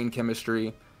your brain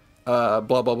chemistry, blah,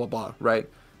 blah, blah, blah, right?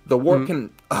 The warp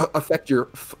can affect you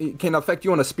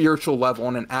on a spiritual level,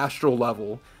 on an astral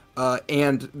level,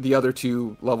 and the other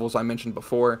 2 levels I mentioned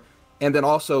before. And then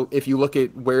also, if you look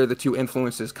at where the 2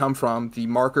 influences come from, the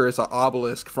marker is an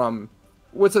obelisk from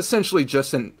what's essentially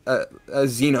just a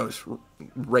Xenos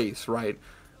race, right?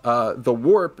 The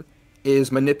warp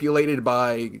is manipulated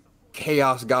by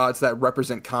chaos gods that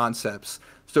represent concepts.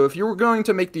 So if you were going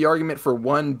to make the argument for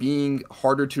one being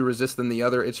harder to resist than the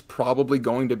other, it's probably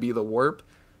going to be the warp.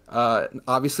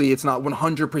 Obviously, it's not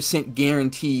 100%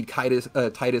 guaranteed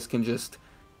Titus can just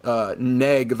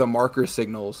neg the marker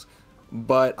signals.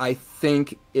 But I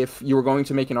think if you were going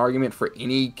to make an argument for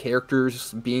any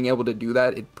characters being able to do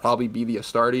that, it'd probably be the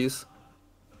Astartes.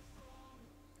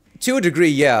 To a degree,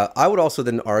 yeah. I would also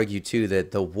then argue, too,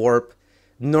 that the warp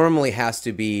normally has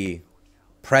to be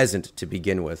present to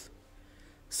begin with.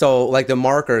 So, like the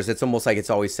markers, it's almost like it's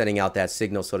always sending out that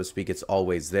signal, so to speak. It's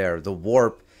always there. The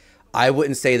warp, I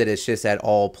wouldn't say that it's just at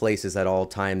all places at all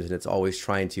times and it's always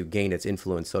trying to gain its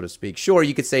influence, so to speak. Sure,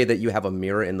 you could say that you have a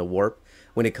mirror in the warp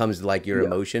when it comes to like your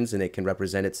emotions and it can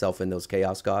represent itself in those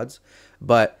chaos gods.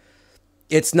 But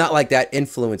it's not like that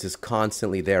influence is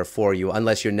constantly there for you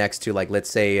unless you're next to, like, let's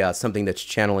say something that's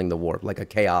channeling the warp, like a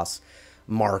chaos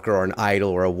marker or an idol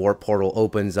or a warp portal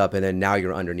opens up and then now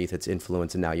you're underneath its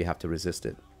influence and now you have to resist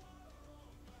it.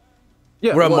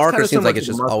 Yeah, where a marker seems like it's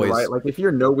just marker, always... Right? Like, if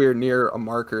you're nowhere near a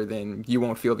marker, then you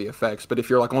won't feel the effects. But if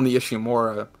you're, like, on the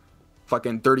Ishimura,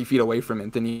 fucking 30 feet away from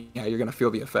it, then yeah, you're going to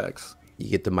feel the effects. You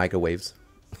get the microwaves.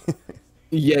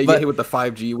 Yeah, you get hit with the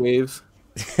 5G waves.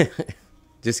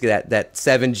 Just get that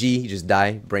 7G, you just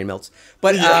die, brain melts.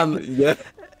 But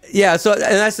yeah. So and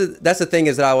that's the thing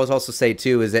is that I always also say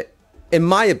too is that in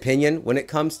my opinion, when it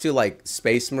comes to like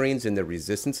Space Marines and the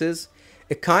resistances,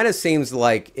 it kind of seems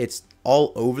like it's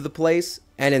all over the place.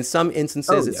 And in some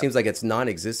instances, it seems like it's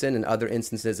non-existent. In other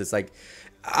instances, it's like,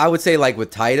 I would say like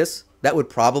with Titus, that would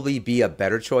probably be a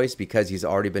better choice because he's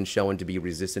already been shown to be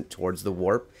resistant towards the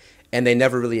warp. And they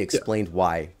never really explained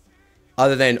why.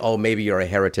 Other than, oh, maybe you're a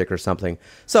heretic or something.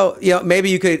 So, you know, maybe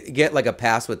you could get like a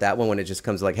pass with that one when it just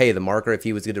comes like, hey, the marker, if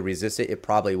he was going to resist it, it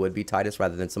probably would be Titus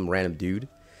rather than some random dude.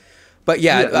 But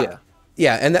yeah,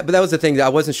 but that was the thing. That I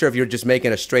wasn't sure if you're just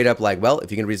making a straight up like, well,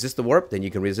 if you can resist the warp, then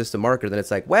you can resist the marker. Then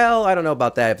it's like, well, I don't know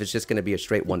about that if it's just going to be a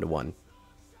straight 1-to-1.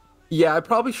 Yeah, I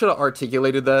probably should have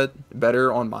articulated that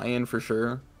better on my end for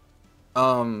sure.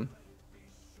 There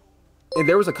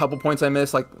was a couple points I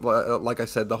missed, like I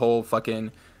said, the whole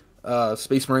fucking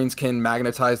Space Marines can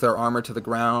magnetize their armor to the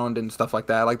ground and stuff like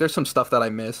that. Like, there's some stuff that I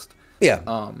missed. Yeah.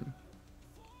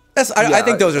 I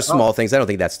think those are small things. I don't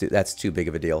think that's too big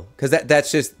of a deal because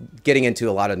that's just getting into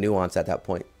a lot of nuance at that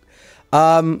point.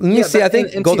 Let me see. I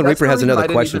think Golden Reaper has another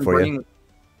question for you.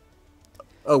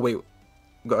 Oh wait,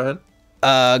 go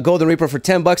ahead. Golden Reaper for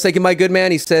 $10. Thank you, my good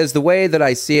man. He says the way that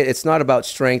I see it, it's not about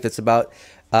strength. It's about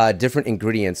different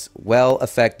ingredients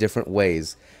affect different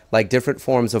ways. Like different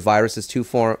forms of viruses, two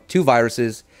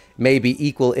viruses may be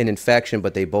equal in infection,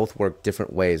 but they both work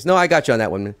different ways. No, I got you on that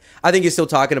one. I think you're still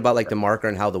talking about like the marker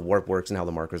and how the warp works and how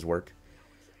the markers work.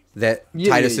 That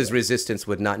Titus's resistance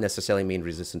would not necessarily mean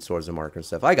resistance towards the marker and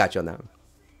stuff. I got you on that one.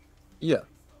 Yeah.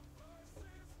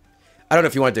 I don't know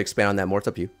if you wanted to expand on that more. It's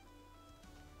up to you.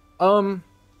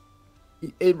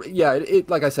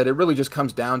 Like I said, it really just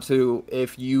comes down to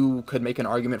if you could make an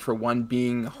argument for one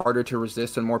being harder to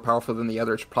resist and more powerful than the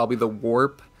other, it's probably the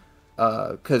warp.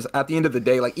 Because at the end of the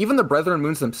day, like even the Brethren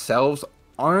Moons themselves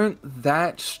aren't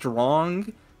that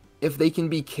strong if they can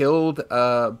be killed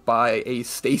by a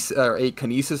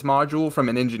kinesis module from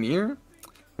an engineer.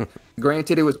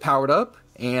 Granted, it was powered up,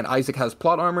 and Isaac has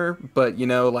plot armor, but you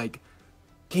know, like.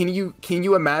 Can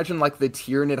you imagine like the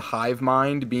Tyranid hive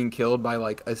mind being killed by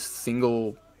like a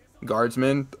single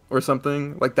guardsman or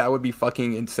something? Like that would be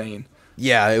fucking insane.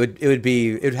 Yeah, it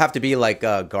would have to be like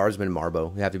guardsman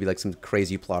Marbo. It'd have to be like some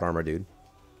crazy plot armor dude.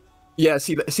 Yeah,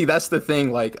 see that's the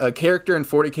thing. Like a character in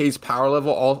 40K's power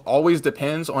level always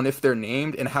depends on if they're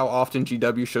named and how often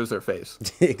GW shows their face.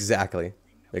 Exactly.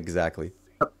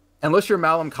 Unless you're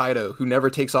Malum Kaido, who never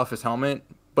takes off his helmet,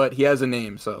 but he has a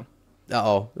name, so.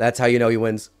 That's how you know he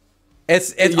wins.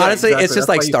 It's honestly, exactly. It's just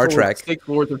like Star Trek. 6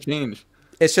 Lords of Change.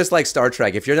 It's just like Star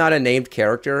Trek. If you're not a named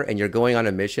character and you're going on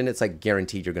a mission, it's like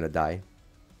guaranteed you're gonna die.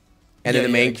 And then the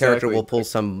main character will pull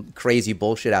some crazy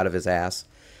bullshit out of his ass.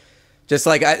 Just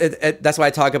like that's why I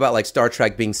talk about like Star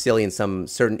Trek being silly in some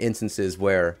certain instances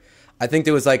where I think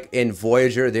there was like in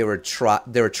Voyager they were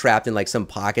trapped in like some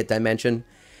pocket dimension.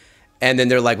 And then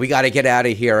they're like, we got to get out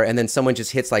of here. And then someone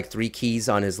just hits like 3 keys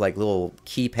on his like little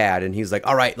keypad. And he's like,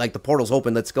 all right, like the portal's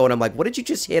open. Let's go. And I'm like, what did you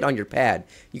just hit on your pad?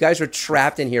 You guys were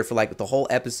trapped in here for like the whole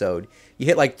episode. You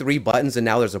hit like 3 buttons and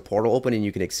now there's a portal open and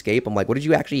you can escape. I'm like, what did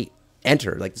you actually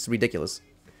enter? Like, this is ridiculous.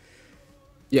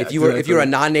 Yeah, if you were a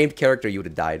non-named character, you would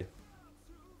have died.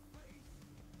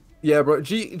 Yeah, bro.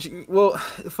 Well,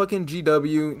 fucking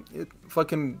GW,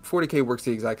 fucking 40K works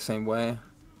the exact same way.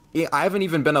 I haven't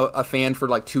even been a fan for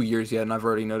like 2 years yet, and I've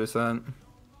already noticed that.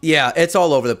 Yeah, it's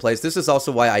all over the place. This is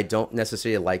also why I don't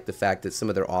necessarily like the fact that some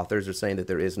of their authors are saying that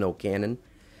there is no canon.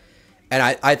 And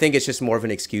I think it's just more of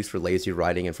an excuse for lazy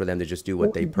writing and for them to just do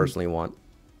what they personally want.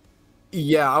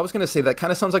 Yeah, I was gonna say that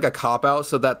kind of sounds like a cop out,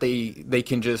 so that they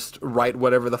can just write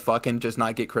whatever the fuck and just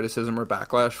not get criticism or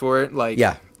backlash for it. Like,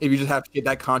 Yeah. if you just have shit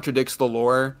that contradicts the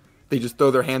lore, they just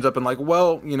throw their hands up and like,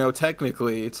 well, you know,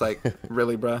 technically, it's like,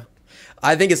 really, bruh.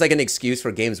 I think it's like an excuse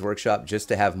for Games Workshop just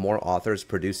to have more authors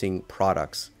producing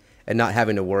products and not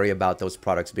having to worry about those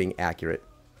products being accurate.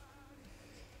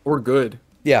 Or good.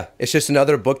 Yeah, it's just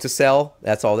another book to sell.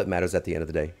 That's all that matters at the end of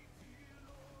the day.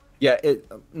 Yeah,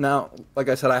 now, like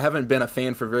I said, I haven't been a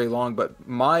fan for very long, but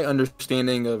my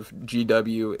understanding of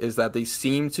GW is that they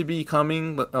seem to be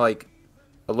becoming like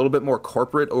a little bit more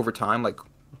corporate over time, like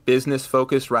business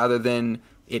focused, rather than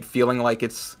it feeling like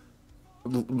it's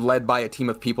led by a team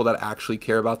of people that actually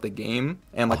care about the game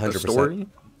and like 100%. the story.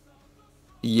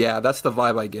 Yeah, that's the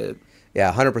vibe I get.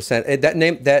 Yeah,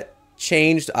 100%. That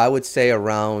changed, I would say,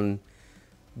 around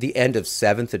the end of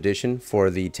 7th edition for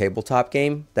the tabletop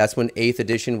game. That's when 8th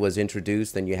edition was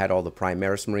introduced. Then you had all the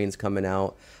Primaris Marines coming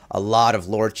out. A lot of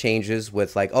lore changes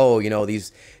with like, oh, you know, you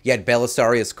had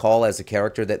Belisarius Cawl as a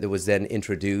character that was then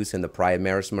introduced in the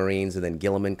Primaris Marines, and then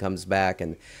Gilliman comes back,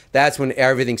 and that's when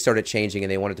everything started changing and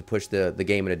they wanted to push the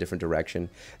game in a different direction.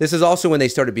 This is also when they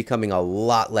started becoming a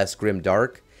lot less grim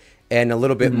dark and a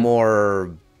little bit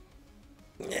more,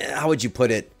 how would you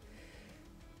put it?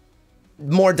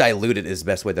 More diluted is the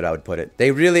best way that I would put it.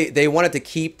 They wanted to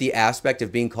keep the aspect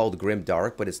of being called grim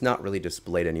dark, but it's not really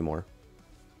displayed anymore.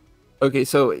 Okay,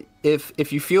 so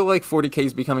if you feel like 40K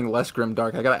is becoming less grim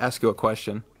dark, I gotta ask you a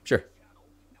question. Sure.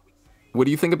 What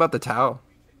do you think about the Tau?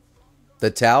 The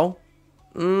Tau?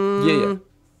 Yeah.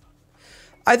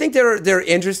 I think they're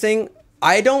interesting.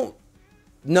 I don't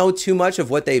know too much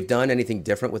of what they've done, anything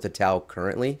different with the Tau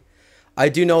currently. I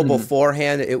do know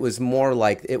beforehand it was more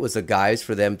like it was a guise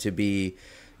for them to be,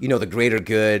 you know, the greater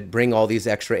good, bring all these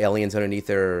extra aliens underneath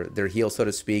their heel, so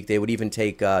to speak. They would even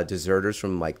take deserters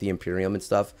from like the Imperium and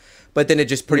stuff. But then it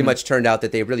just pretty much turned out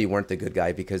that they really weren't the good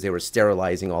guy because they were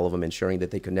sterilizing all of them, ensuring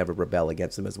that they could never rebel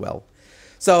against them as well.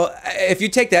 So if you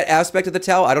take that aspect of the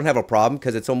Tau, I don't have a problem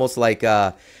because it's almost like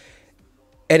an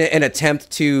attempt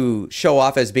to show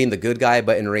off as being the good guy,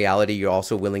 but in reality, you're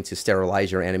also willing to sterilize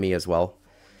your enemy as well.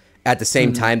 At the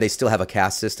same time, they still have a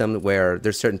caste system where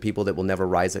there's certain people that will never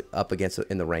rise up against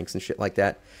in the ranks and shit like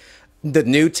that. The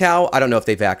new Tau, I don't know if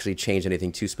they've actually changed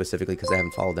anything too specifically because I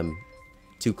haven't followed them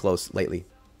too close lately.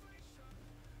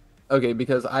 Okay,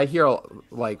 because I hear,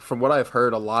 like, from what I've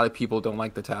heard, a lot of people don't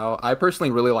like the Tau. I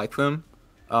personally really like them.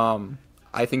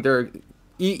 I think they're,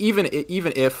 even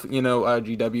if, you know,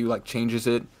 GW, like, changes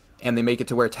it and they make it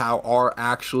to where Tau are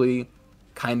actually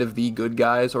kind of the good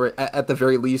guys, or at the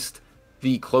very least,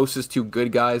 the closest to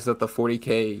good guys that the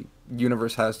 40K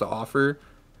universe has to offer,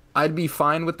 I'd be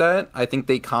fine with that. I think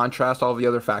they contrast all the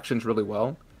other factions really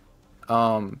well.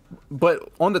 But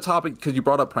on the topic, because you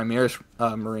brought up Primaris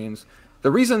Marines,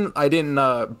 the reason I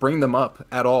didn't bring them up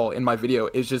at all in my video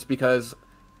is just because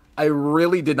I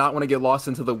really did not want to get lost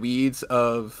into the weeds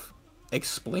of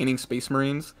explaining Space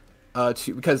Marines.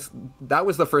 Because that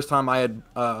was the first time I had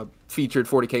featured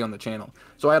 40K on the channel.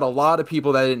 So I had a lot of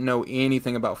people that didn't know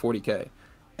anything about 40K.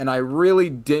 And I really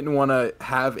didn't want to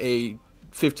have a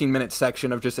 15-minute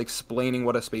section of just explaining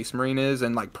what a Space Marine is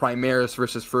and like Primaris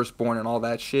versus Firstborn and all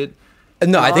that shit.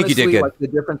 No, and I think you did good. Like, the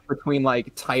difference between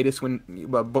like Titus when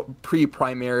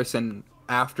pre-Primaris and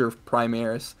after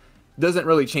Primaris doesn't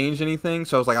really change anything.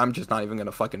 So I was like, I'm just not even going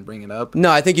to fucking bring it up.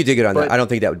 No, I think you did good on that. I don't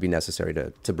think that would be necessary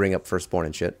to bring up Firstborn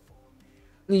and shit.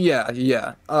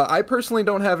 Yeah. I personally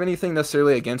don't have anything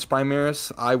necessarily against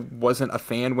Primaris. I wasn't a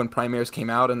fan when Primaris came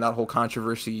out and that whole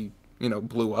controversy, you know,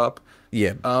 blew up.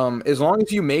 Yeah. As long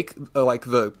as you make like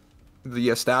the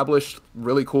established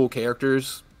really cool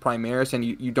characters Primaris and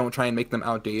you don't try and make them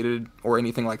outdated or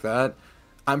anything like that,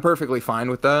 I'm perfectly fine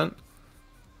with that.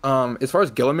 As far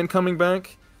as Gilliman coming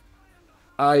back,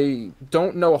 I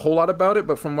don't know a whole lot about it,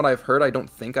 but from what I've heard, I don't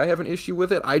think I have an issue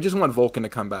with it. I just want Vulcan to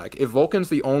come back. If Vulcan's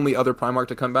the only other Primarch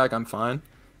to come back, I'm fine.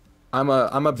 I'm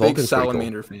a big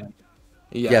Salamander fan.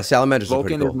 Yeah, Salamanders Vulcan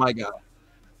are pretty cool. is my guy.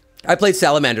 I played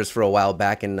Salamanders for a while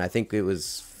back, and I think it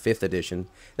was 5th edition.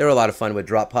 They were a lot of fun with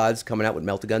drop pods coming out with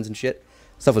melta-guns and shit.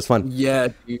 Stuff was fun. Yeah,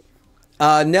 dude.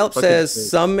 Nelp says,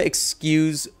 some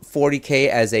excuse 40K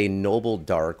as a noble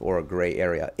dark or a gray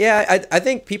area. Yeah, I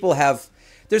think people have...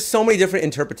 There's so many different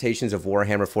interpretations of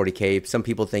Warhammer 40K. Some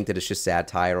people think that it's just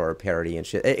satire or a parody and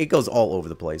shit. It goes all over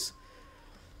the place.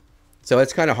 So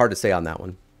it's kind of hard to say on that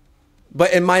one.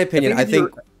 But in my opinion, I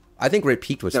think where it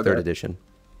peaked was 3rd edition.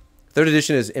 3rd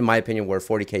edition is, in my opinion, where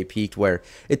 40K peaked, where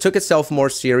it took itself more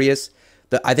serious.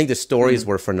 I think the stories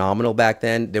were phenomenal back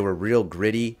then. They were real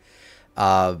gritty.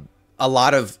 A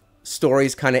lot of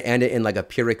stories kind of ended in like a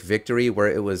Pyrrhic victory, where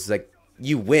it was like,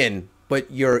 you win, but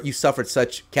you suffered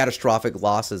such catastrophic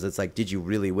losses. It's like, did you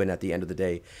really win at the end of the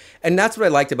day? And that's what I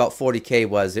liked about 40K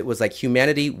was it was like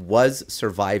humanity was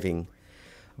surviving,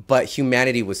 but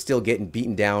humanity was still getting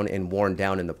beaten down and worn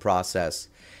down in the process.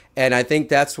 And I think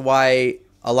that's why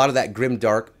a lot of that grim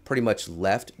dark pretty much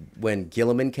left when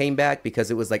Gilliman came back,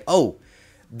 because it was like, oh,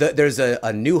 there's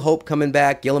a new hope coming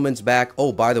back. Gilliman's back.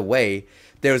 Oh, by the way,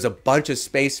 there's a bunch of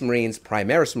Space Marines,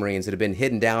 Primaris Marines, that have been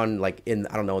hidden down like in,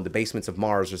 I don't know, in the basements of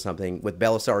Mars or something with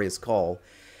Belisarius' call.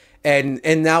 And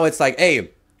now it's like, hey,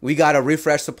 we got a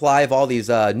refresh supply of all these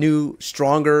new,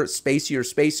 stronger, spacier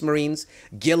Space Marines.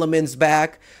 Gilliman's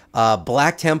back.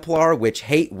 Black Templar, which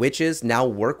hate witches, now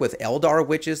work with Eldar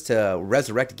witches to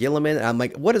resurrect Gilliman. And I'm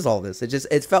like, what is all this?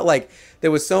 It felt like there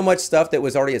was so much stuff that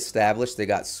was already established that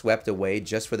got swept away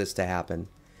just for this to happen.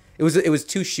 It was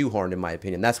too shoehorned, in my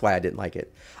opinion. That's why I didn't like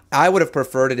it. I would have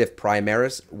preferred it if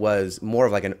Primaris was more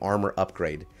of like an armor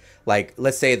upgrade. Like,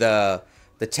 let's say the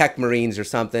Tech Marines or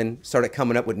something started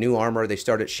coming up with new armor. They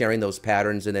started sharing those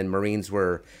patterns, and then Marines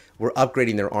were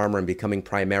upgrading their armor and becoming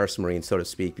Primaris Marines, so to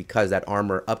speak, because that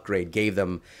armor upgrade gave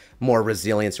them more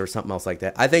resilience or something else like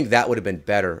that. I think that would have been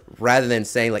better, rather than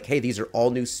saying like, hey, these are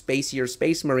all new spacier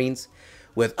Space Marines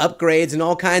with upgrades and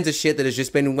all kinds of shit that has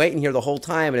just been waiting here the whole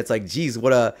time. And it's like, geez,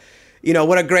 what a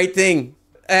great thing.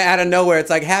 Out of nowhere, it's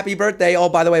like, happy birthday. Oh,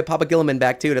 by the way, Papa Gilliman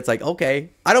back too. And it's like, okay,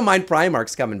 I don't mind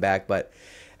Primarchs coming back, but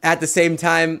at the same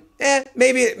time,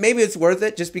 maybe it's worth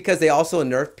it, just because they also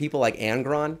nerfed people like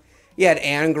Angron. You had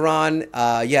Angron,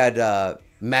 you had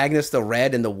Magnus the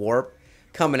Red and the Warp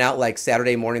coming out like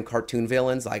Saturday morning cartoon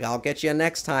villains. Like, I'll get you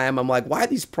next time. I'm like, why are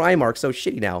these Primarchs so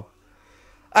shitty now?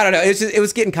 I don't know. It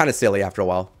was getting kind of silly after a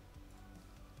while.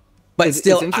 But it's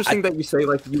interesting that you say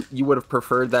like you would have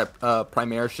preferred that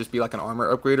Primaris just be like an armor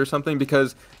upgrade or something,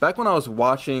 because back when I was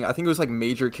watching, I think it was like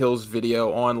Major Kill's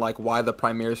video on like why the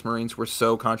Primaris Marines were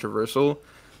so controversial.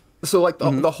 So like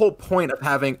the whole point of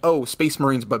having Space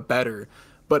Marines but better,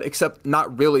 but except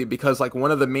not really, because like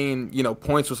one of the main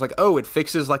points was like, it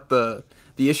fixes like the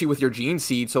issue with your gene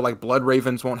seed, so like Blood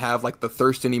Ravens won't have like the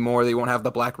thirst anymore, they won't have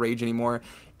the Black Rage anymore,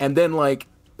 and then like.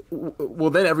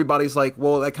 Well, then everybody's like,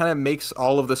 well, that kind of makes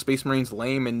all of the Space Marines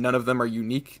lame, and none of them are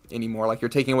unique anymore. Like, you're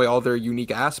taking away all their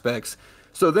unique aspects.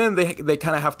 So then they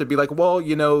kind of have to be like, well,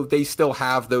 they still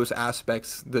have those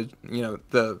aspects. The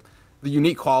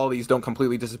unique qualities don't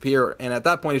completely disappear. And at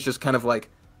that point, it's just kind of like,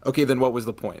 okay, then what was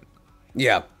the point?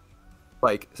 Yeah.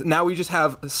 Like, now we just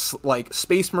have like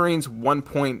Space Marines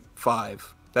 1.5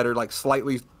 that are like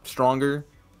slightly stronger,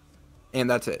 and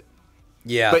that's it.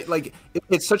 Yeah, but like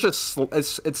it's such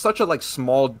a like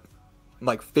small,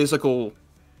 like physical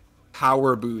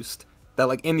power boost that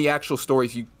like in the actual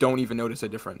stories you don't even notice a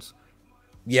difference.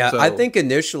 Yeah, so, I think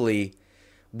initially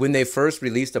when they first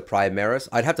released the Primaris,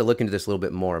 I'd have to look into this a little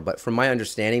bit more, but from my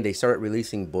understanding, they started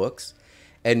releasing books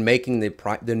and making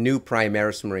the new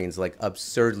Primaris Marines like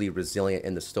absurdly resilient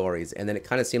in the stories, and then it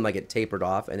kind of seemed like it tapered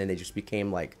off, and then they just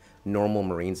became like normal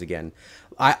Marines again.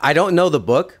 I don't know the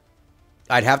book.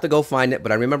 I'd have to go find it,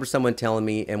 but I remember someone telling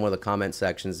me in one of the comment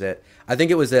sections that I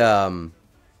think it was an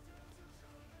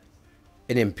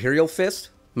Imperial Fist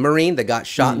Marine that got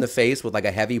shot in the face with like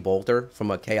a heavy bolter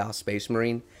from a Chaos Space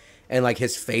Marine, and like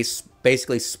his face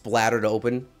basically splattered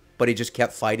open, but he just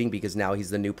kept fighting because now he's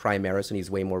the new Primaris and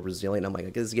he's way more resilient. I'm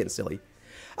like, this is getting silly.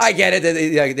 I get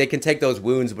it. They can take those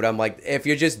wounds, but I'm like, if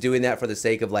you're just doing that for the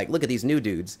sake of like, look at these new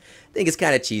dudes, I think it's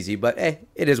kind of cheesy, but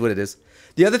it is what it is.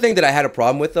 The other thing that I had a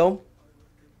problem with though,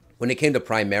 when it came to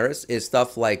Primaris, is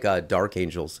stuff like Dark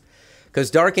Angels.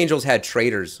 Because Dark Angels had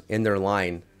traitors in their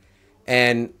line,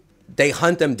 and they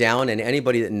hunt them down, and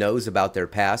anybody that knows about their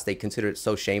past, they consider it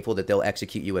so shameful that they'll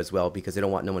execute you as well because they don't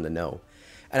want no one to know.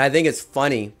 And I think it's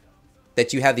funny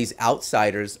that you have these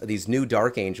outsiders, these new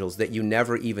Dark Angels, that you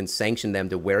never even sanction them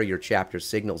to wear your chapter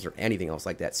signals or anything else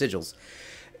like that, sigils.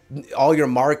 All your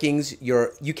markings,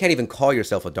 you can't even call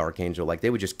yourself a Dark Angel. Like, they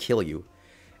would just kill you.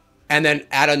 And then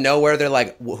out of nowhere, they're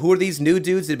like, who are these new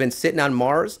dudes that have been sitting on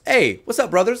Mars? Hey, what's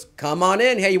up, brothers? Come on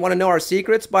in. Hey, you want to know our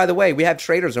secrets? By the way, we have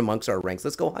traitors amongst our ranks.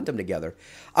 Let's go hunt them together.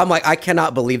 I'm like, I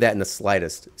cannot believe that in the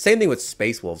slightest. Same thing with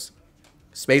Space Wolves.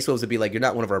 Space Wolves would be like, you're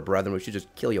not one of our brethren. We should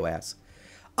just kill your ass.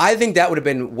 I think that would have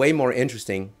been way more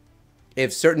interesting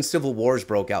if certain civil wars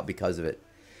broke out because of it.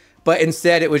 But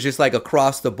instead, it was just like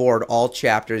across the board, all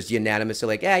chapters unanimously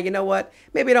like, yeah, you know what?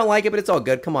 Maybe I don't like it, but it's all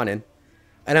good. Come on in.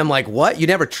 And I'm like, what? You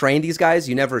never trained these guys?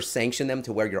 You never sanctioned them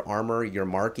to wear your armor, your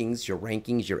markings, your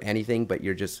rankings, your anything, but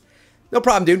you're just, no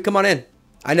problem, dude. Come on in.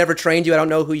 I never trained you. I don't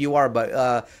know who you are,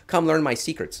 but come learn my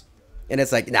secrets. And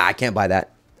it's like, nah, I can't buy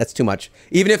that. That's too much.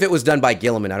 Even if it was done by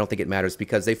Gilliman, I don't think it matters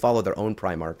because they follow their own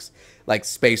Primarchs, like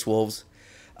Space Wolves.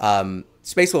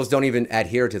 Space Wolves don't even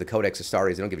adhere to the Codex of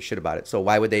Stars. They don't give a shit about it. So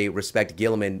why would they respect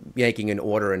Gilliman yanking an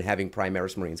order and having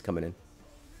Primaris Marines coming in?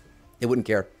 They wouldn't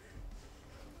care.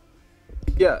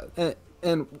 Yeah,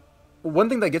 and one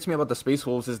thing that gets me about the Space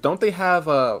Wolves is don't they have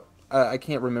I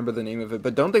can't remember the name of it,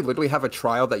 but don't they literally have a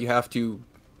trial that you have to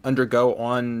undergo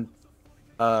on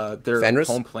their Fenris?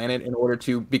 home planet in order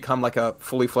to become like a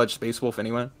fully fledged Space Wolf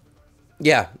anyway?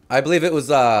 Yeah, I believe it was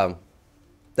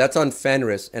that's on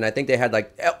Fenris, and I think they had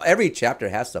like every chapter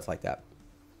has stuff like that.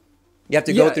 You have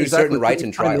to go through certain rites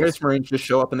and trials. Primaris Marines just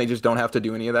show up and they just don't have to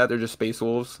do any of that. They're just Space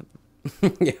Wolves.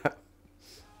 Yeah.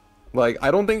 Like,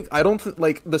 I don't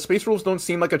like, the Space Wolves don't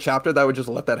seem like a chapter that would just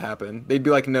let that happen. They'd be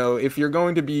like, no, if you're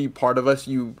going to be part of us,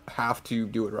 you have to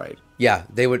do it right. Yeah,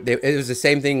 they would. It was the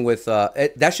same thing with,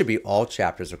 that should be all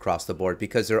chapters across the board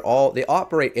because they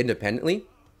operate independently.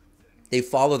 They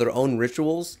follow their own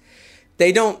rituals.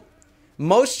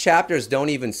 Most chapters don't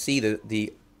even see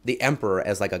the Emperor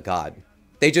as like a god.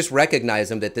 They just recognize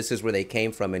him that this is where they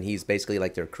came from and he's basically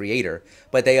like their creator.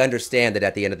 But they understand that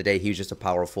at the end of the day, he's just a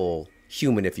powerful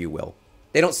human, if you will.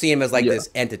 They don't see him as like this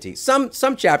entity. Some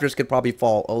chapters could probably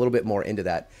fall a little bit more into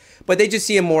that. But they just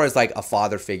see him more as like a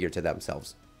father figure to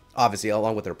themselves. Obviously,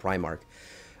 along with their Primarch.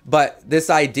 But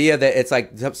this idea that it's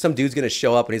like some dude's going to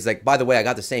show up and he's like, by the way, I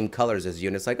got the same colors as you.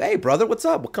 And it's like, hey, brother, what's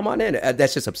up? Well, come on in.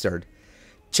 That's just absurd.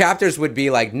 Chapters would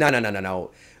be like, no.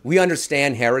 We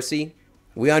understand heresy.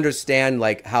 We understand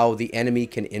like how the enemy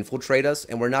can infiltrate us,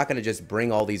 and we're not going to just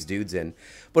bring all these dudes in.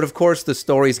 But of course, the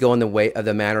stories go in the way of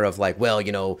the manner of like, well,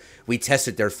 you know, we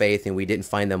tested their faith and we didn't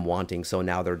find them wanting, so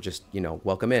now they're just, you know,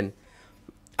 welcome in.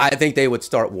 I think they would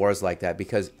start wars like that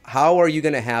because how are you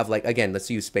going to have like, again, let's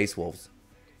use Space Wolves.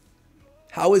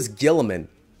 How is Gilliman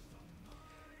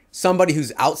somebody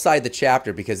who's outside the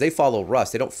chapter because they follow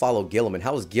Russ, they don't follow Gilliman?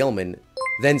 How is Gilliman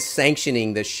then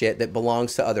sanctioning this shit that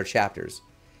belongs to other chapters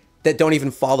that don't even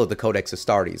follow the Codex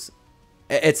Astartes?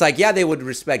 It's like, yeah, they would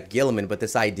respect Gilliman, but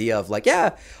this idea of like,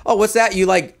 yeah, oh, what's that?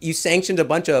 You sanctioned a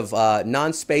bunch of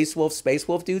non-Space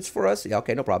Wolf dudes for us? Yeah,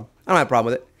 okay, no problem. I don't have a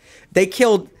problem with it. They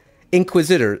killed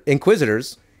Inquisitors. They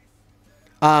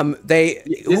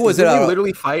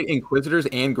literally fight Inquisitors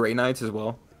and Grey Knights as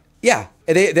well? Yeah,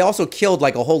 they also killed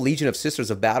like a whole legion of Sisters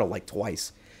of Battle like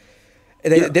twice.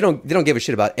 They don't give a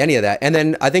shit about any of that. And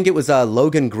then I think it was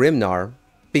Logan Grimnar,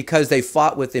 because they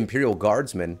fought with Imperial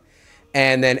Guardsmen,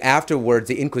 and then afterwards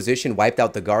the Inquisition wiped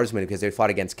out the Guardsmen because they fought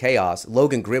against Chaos.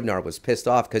 Logan Grimnar was pissed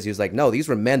off because he was like, no, these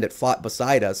were men that fought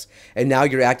beside us, and now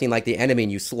you're acting like the enemy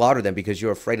and you slaughter them because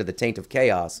you're afraid of the taint of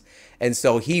Chaos. And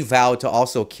so he vowed to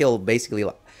also kill basically,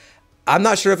 I'm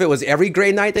not sure if it was every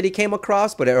Grey Knight that he came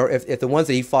across, but if the ones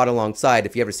that he fought alongside,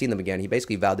 if you ever seen them again, he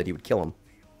basically vowed that he would kill them.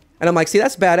 And I'm like, see,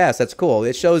 that's badass. That's cool.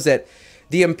 It shows that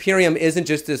the Imperium isn't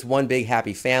just this one big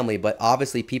happy family, but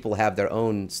obviously people have their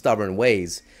own stubborn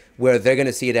ways where they're going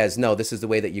to see it as, no, this is the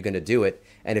way that you're going to do it.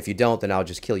 And if you don't, then I'll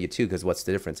just kill you too, because what's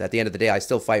the difference? At the end of the day, I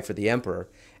still fight for the Emperor,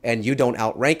 and you don't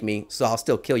outrank me, so I'll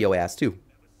still kill your ass too.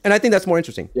 And I think that's more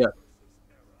interesting. Yeah.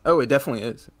 Oh, it definitely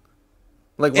is.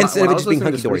 Like when I was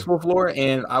listening to Space Wolf lore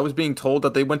and I was being told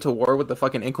that they went to war with the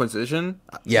fucking Inquisition,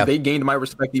 they gained my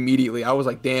respect immediately. I was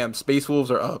like, damn, Space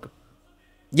Wolves are up.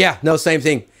 Yeah, no, same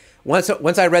thing.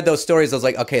 Once I read those stories, I was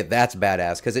like, okay, that's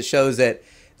badass, because it shows that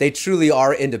they truly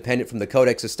are independent from the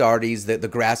Codex Astartes, the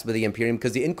grasp of the Imperium,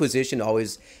 because the Inquisition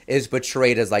always is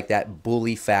portrayed as like that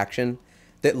bully faction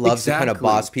that loves to kind of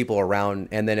boss people around.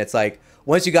 And then it's like,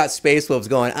 once you got Space Wolves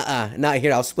going, not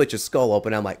here, I'll split your skull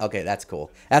open. I'm like, okay, that's cool.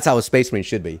 That's how a Space Marine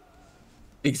should be.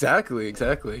 Exactly.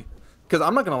 Because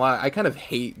I'm not gonna lie, I kind of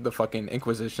hate the fucking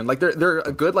Inquisition. Like they're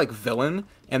a good like villain,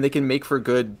 and they can make for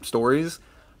good stories,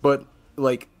 but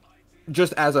like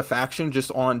just as a faction,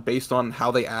 based on how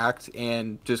they act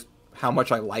and just how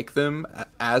much I like them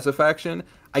as a faction,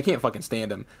 I can't fucking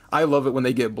stand them. I love it when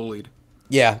they get bullied.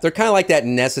 Yeah, they're kind of like that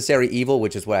necessary evil,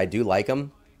 which is why I do like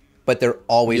them. But they're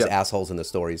always assholes in the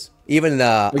stories. Even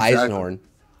Eisenhorn.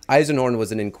 Eisenhorn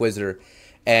was an Inquisitor,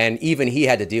 and even he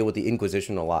had to deal with the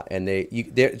Inquisition a lot. And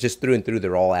they're just through and through,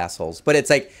 they're all assholes. But it's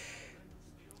like,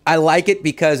 I like it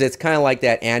because it's kind of like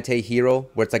that anti-hero,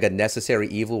 where it's like a necessary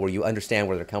evil, where you understand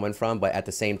where they're coming from, but at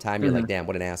the same time, you're like, damn,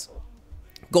 what an ass.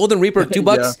 Golden Reaper,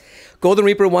 $2. Yeah. Golden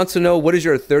Reaper wants to know, what is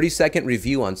your 30-second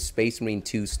review on Space Marine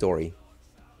 2 story?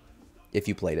 If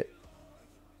you played it.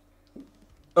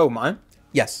 Oh, mine?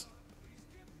 Yes.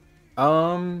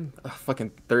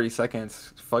 Fucking 30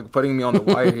 seconds. Fuck, putting me on the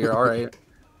wire here. All right.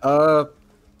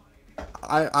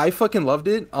 I fucking loved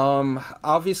it.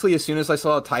 Obviously, as soon as I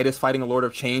saw Titus fighting a Lord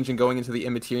of Change and going into the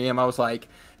Immaterium, I was like,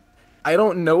 I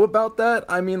don't know about that.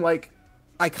 I mean, like,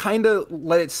 I kind of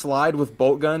let it slide with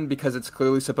Boltgun because it's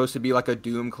clearly supposed to be like a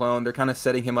Doom clone. They're kind of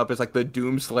setting him up as like the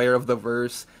Doom Slayer of the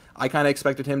verse. I kind of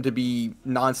expected him to be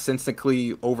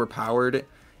nonsensically overpowered.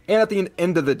 And at the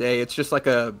end of the day, it's just like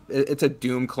it's a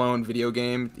Doom clone video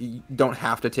game. You don't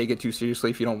have to take it too seriously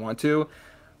if you don't want to.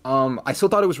 I still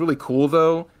thought it was really cool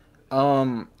though.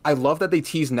 I love that they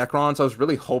teased Necrons. I was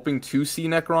really hoping to see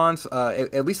Necrons,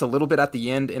 at least a little bit at the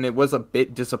end, and it was a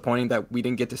bit disappointing that we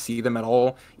didn't get to see them at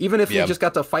all. Even if we just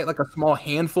got to fight like a small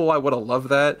handful, I would have loved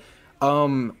that.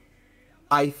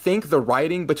 I think the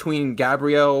writing between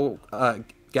Gabriel,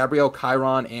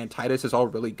 Chiron, and Titus is all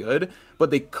really good, but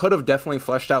they could have definitely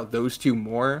fleshed out those two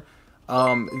more.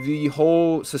 The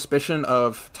whole suspicion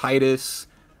of Titus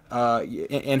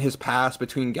and his past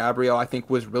between Gabriel, I think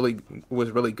was really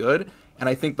good, and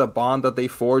I think the bond that they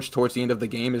forged towards the end of the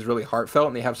game is really heartfelt,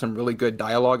 and they have some really good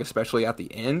dialogue, especially at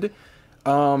the end.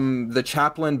 The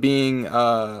chaplain being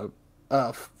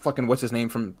fucking what's his name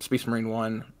from Space Marine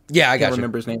 1? Yeah, I can't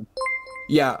remember his name.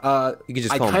 Yeah, you could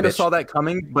just I call him kind of bitch. saw that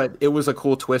coming, but it was a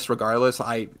cool twist regardless.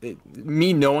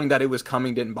 Me knowing that it was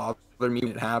coming didn't bother me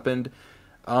when it happened.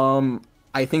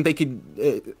 I think they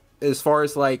could, as far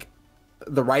as like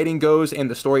the writing goes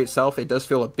and the story itself, it does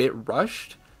feel a bit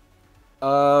rushed.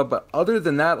 But other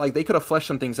than that, like they could have fleshed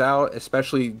some things out,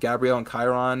 especially Gabriel and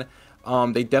Chiron.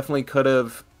 They definitely could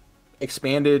have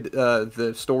expanded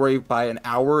the story by an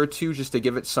hour or two just to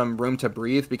give it some room to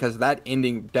breathe, because that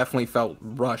ending definitely felt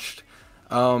rushed.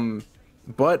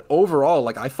 But overall,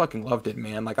 like I fucking loved it,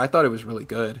 man. Like I thought it was really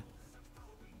good.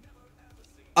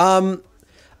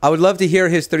 I would love to hear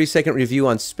his 30-second review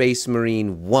on Space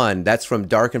Marine 1. That's from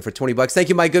Darken for 20 bucks. Thank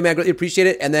you, my good man. Greatly appreciate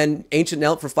it. And then Ancient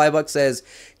Nelt for 5 bucks says,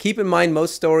 keep in mind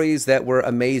most stories that were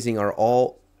amazing are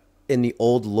all in the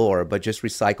old lore, but just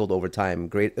recycled over time.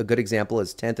 A good example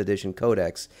is 10th edition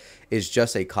Codex is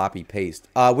just a copy paste.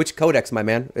 Which Codex, my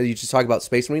man? Are you just talking about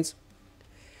Space Marines?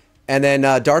 And then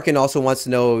Darken also wants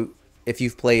to know if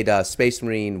you've played Space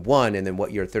Marine 1 and then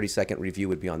what your 30-second review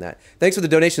would be on that. Thanks for the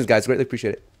donations, guys. Greatly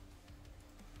appreciate it.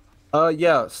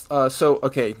 So,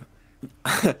 okay.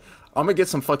 I'm gonna get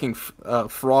some fucking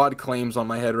fraud claims on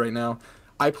my head right now.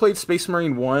 I played Space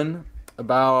Marine 1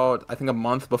 about, I think, a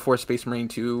month before Space Marine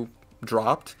 2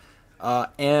 dropped.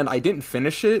 And I didn't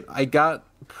finish it. I got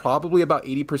probably about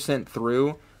 80%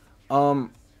 through.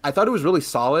 I thought it was really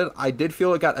solid. I did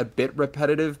feel it got a bit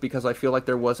repetitive because I feel like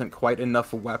there wasn't quite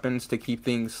enough weapons to keep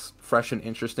things fresh and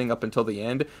interesting up until the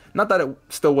end. Not that it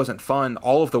still wasn't fun.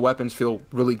 All of the weapons feel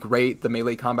really great. The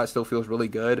melee combat still feels really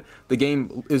good. The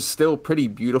game is still pretty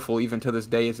beautiful even to this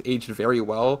day. It's aged very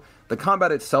well. The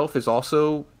combat itself is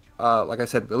also, like I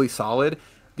said, really solid.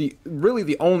 Really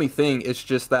the only thing is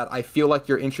just that I feel like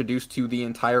you're introduced to the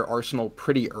entire arsenal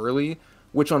pretty early,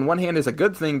 which on one hand is a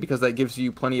good thing because that gives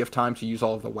you plenty of time to use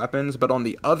all of the weapons, but on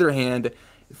the other hand,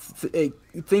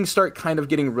 things start kind of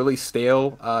getting really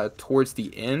stale towards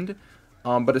the end.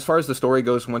 But as far as the story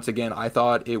goes, once again, I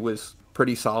thought it was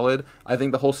pretty solid. I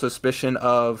think the whole suspicion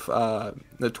of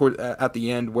at the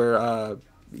end where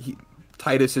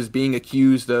Titus is being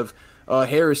accused of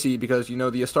heresy because, you know,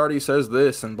 the Astartes says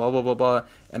this and blah, blah, blah, blah.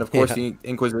 And of course, the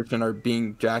Inquisition are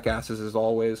being jackasses as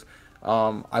always.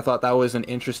 I thought that was an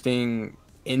interesting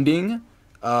ending.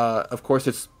 Of course,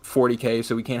 it's 40K,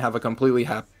 so we can't have a completely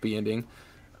happy ending.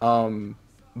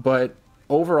 But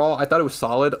overall, I thought it was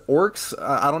solid. Orcs,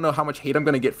 I don't know how much hate I'm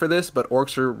going to get for this, but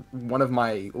Orcs are one of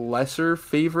my lesser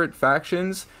favorite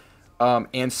factions. And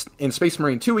in Space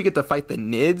Marine 2, we get to fight the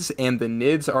Nids, and the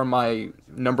Nids are my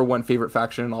 #1 favorite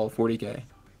faction in all of 40K.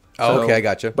 Oh, okay, I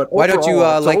gotcha. But why don't you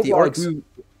like the overall, Orcs?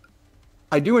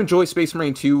 I do enjoy Space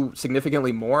Marine 2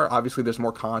 significantly more. Obviously, there's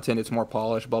more content, it's more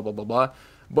polished, blah, blah, blah, blah.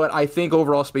 But I think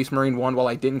overall Space Marine 1, while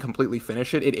I didn't completely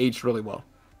finish it, it aged really well.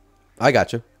 I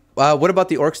gotcha. What about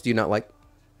the Orcs do you not like?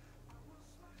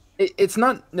 It's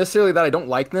not necessarily that I don't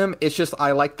like them. It's just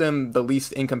I like them the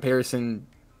least in comparison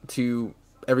to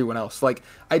everyone else. Like,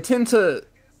 I tend to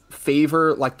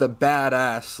favor, like, the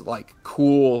badass, like,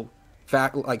 cool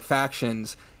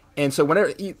factions. And so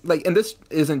whenever, like, and this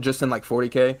isn't just in, like,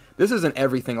 40K. This isn't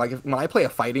everything. Like, when I play a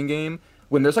fighting game,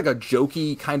 when there's, like, a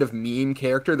jokey kind of meme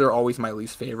character, they're always my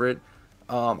least favorite.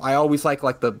 I always like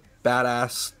the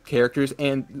badass characters.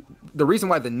 And the reason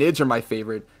why the Nids are my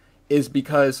favorite is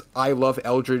because I love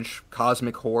Eldritch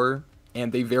cosmic horror,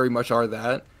 and they very much are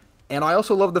that. And I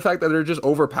also love the fact that they're just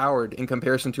overpowered in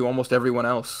comparison to almost everyone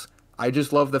else. I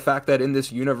just love the fact that in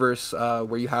this universe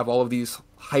where you have all of these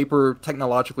hyper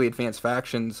technologically advanced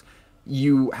factions,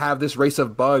 you have this race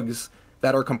of bugs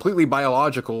that are completely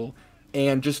biological,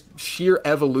 and just sheer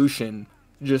evolution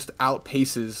just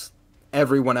outpaces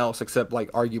everyone else except,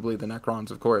 like, arguably the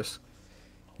Necrons, of course.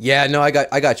 Yeah, no, I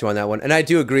got you on that one, and I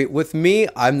do agree. With me,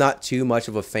 I'm not too much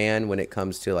of a fan when it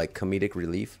comes to like comedic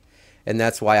relief, and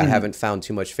that's why I haven't found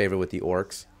too much favor with the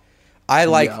orcs.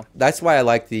 That's why I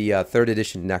like the third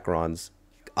edition Necrons.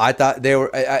 I thought they were,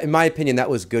 in my opinion,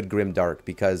 that was good grim dark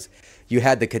because you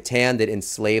had the Catan that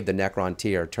enslaved the Necron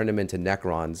tier, turned them into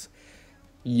Necrons.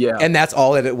 Yeah, and that's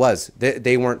all that it was.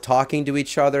 They weren't talking to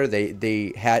each other.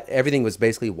 They had everything was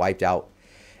basically wiped out,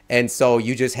 and so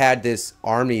you just had this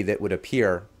army that would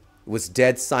appear, was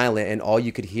dead silent, and all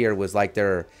you could hear was like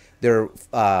their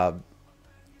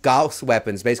Gauss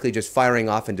weapons basically just firing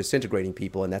off and disintegrating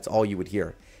people, and that's all you would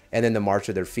hear. And then the march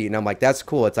of their feet, and I'm like, that's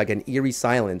cool. It's like an eerie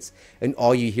silence, and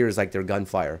all you hear is like their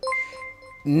gunfire.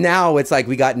 Now it's like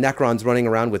we got Necrons running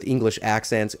around with English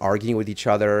accents, arguing with each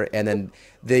other, and then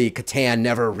the Catan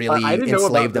never really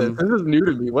enslaved them. This is new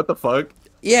to me. What the fuck?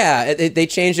 Yeah, they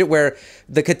changed it where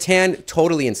the Catan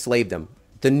totally enslaved them.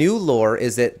 The new lore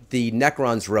is that the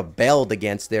Necrons rebelled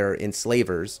against their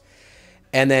enslavers,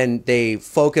 and then they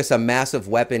focus a massive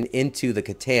weapon into the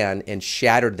Catan and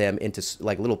shattered them into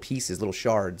like little pieces, little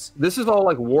shards. This is all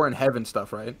like War in Heaven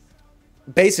stuff, right?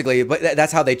 Basically, but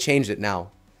that's how they changed it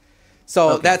now.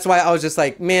 So that's why I was just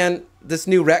like, man, this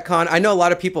new retcon, I know a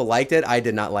lot of people liked it. I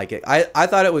did not like it. I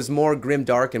thought it was more grim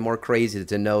dark and more crazy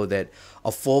to know that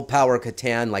a full power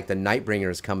Catan like the Nightbringer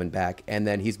is coming back, and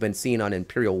then he's been seen on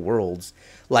Imperial worlds,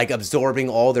 like absorbing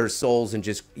all their souls and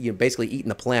just basically eating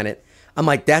the planet. I'm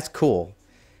like, that's cool.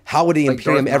 How would the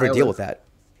Imperium ever deal with that?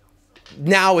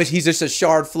 Now he's just a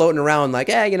shard floating around like,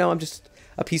 I'm just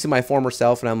a piece of my former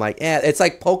self. And I'm like, it's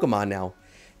like Pokemon now.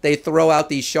 They throw out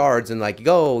these shards and like,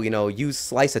 go, use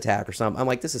slice attack or something. I'm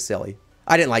like, this is silly.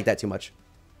 I didn't like that too much.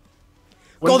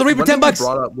 Golden Reaper,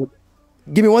 $10.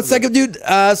 Give me 1 second, dude.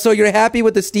 So you're happy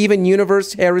with the Steven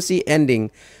Universe heresy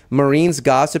ending. Marines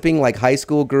gossiping like high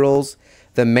school girls,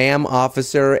 the ma'am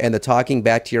officer, and the talking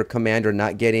back to your commander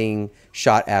not getting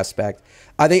shot aspect.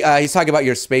 I think he's talking about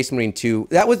your Space Marine 2.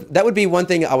 That would be one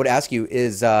thing I would ask you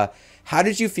is how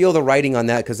did you feel the writing on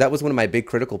that? Because that was one of my big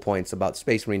critical points about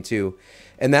Space Marine 2.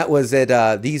 And that was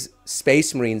that these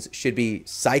Space Marines should be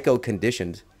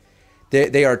psycho-conditioned.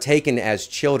 They are taken as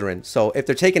children. So if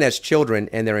they're taken as children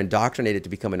and they're indoctrinated to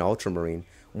become an Ultramarine,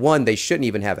 one, they shouldn't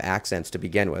even have accents to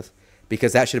begin with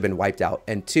because that should have been wiped out.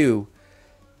 And two,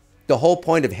 the whole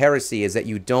point of heresy is that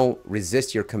you don't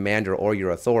resist your commander or your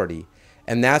authority.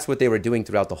 And that's what they were doing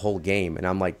throughout the whole game. And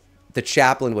I'm like, the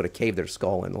chaplain would have caved their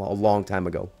skull in a long time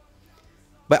ago.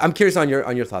 But I'm curious on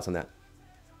your thoughts on that.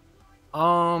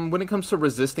 When it comes to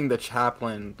resisting the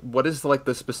chaplain, what is like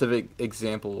the specific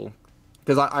example?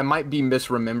 Because I might be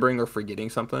misremembering or forgetting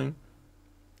something.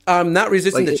 Not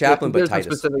resisting the chaplain, but there's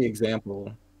Titus. A specific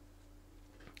example.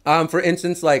 For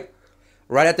instance, like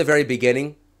right at the very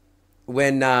beginning,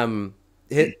 when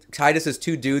Titus's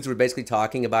two dudes were basically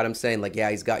talking about him, saying like,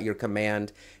 "Yeah, he's got your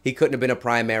command. He couldn't have been a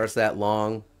Primaris that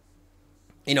long."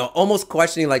 Almost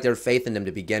questioning like their faith in him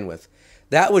to begin with.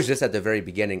 That was just at the very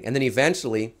beginning, and then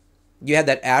eventually, you had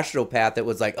that astropath that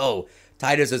was like, "Oh,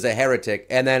 Titus is a heretic,"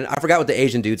 and then I forgot what the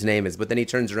Asian dude's name is, but then he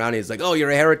turns around and he's like, "Oh, you're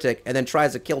a heretic," and then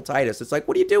tries to kill Titus. It's like,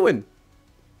 what are you doing?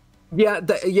 Yeah,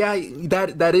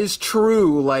 that is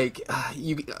true. Like,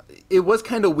 it was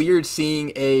kind of weird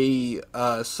seeing a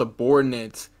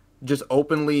subordinate just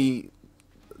openly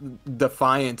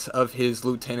defiant of his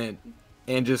lieutenant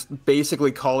and just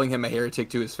basically calling him a heretic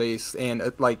to his face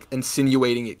and like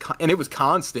insinuating it, and it was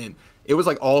constant. It was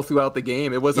like all throughout the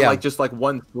game. It wasn't like just like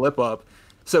one slip up.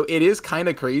 So it is kind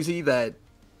of crazy that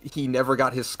he never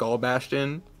got his skull bashed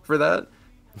in for that.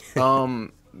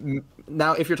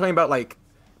 Now, if you're talking about like,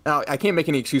 now I can't make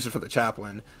any excuses for the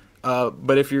chaplain,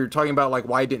 but if you're talking about like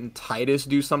why didn't Titus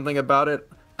do something about it,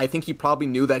 I think he probably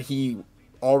knew that he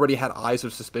already had eyes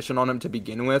of suspicion on him to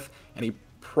begin with, and he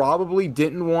probably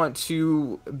didn't want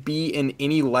to be in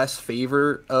any less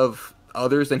favor of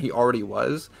others than he already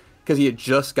was, because he had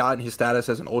just gotten his status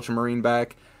as an Ultramarine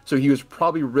back. So he was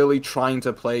probably really trying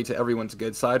to play to everyone's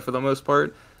good side for the most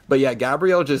part. But yeah,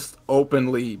 Gabrielle just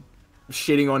openly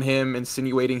shitting on him,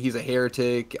 insinuating he's a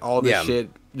heretic, all this shit,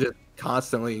 just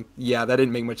constantly. Yeah, that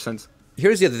didn't make much sense.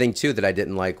 Here's the other thing, too, that I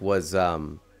didn't like was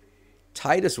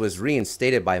Titus was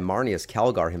reinstated by Marnius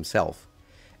Calgar himself.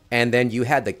 And then you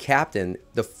had the captain.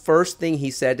 The first thing he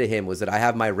said to him was that I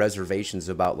have my reservations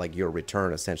about like your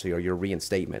return, essentially, or your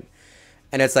reinstatement.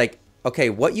 And it's like, okay,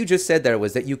 what you just said there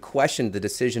was that you questioned the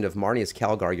decision of Marnius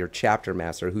Calgar, your chapter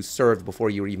master, who served before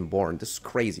you were even born. This is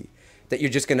crazy. That you're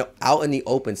just going to, out in the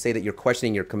open, say that you're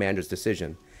questioning your commander's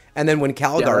decision. And then when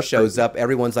Calgar shows up,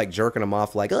 everyone's like jerking him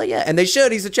off like, oh yeah, and they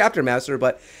should, he's a chapter master.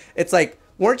 But it's like,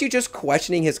 weren't you just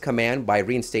questioning his command by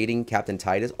reinstating Captain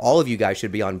Titus? All of you guys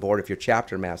should be on board if you're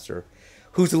chapter master.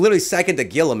 who's literally second to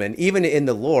Gilliman, even in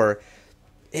the lore,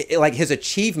 like his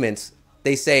achievements,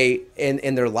 they say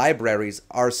in their libraries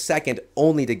are second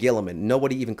only to Gilliman.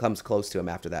 Nobody even comes close to him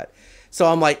after that. So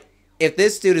I'm like, if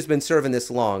this dude has been serving this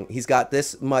long, he's got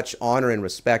this much honor and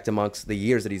respect amongst the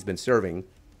years that he's been serving.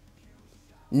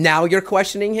 Now you're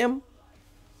questioning him?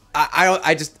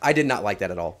 I did not like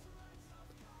that at all.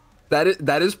 That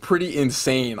is pretty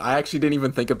insane. I actually didn't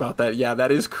even think about that. Yeah,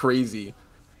 that is crazy.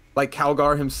 Like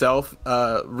Calgar himself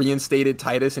reinstated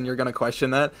Titus, and you're gonna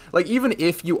question that? Like, even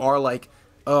if you are like,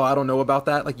 oh, I don't know about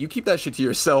that, like, you keep that shit to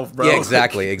yourself, bro. Yeah,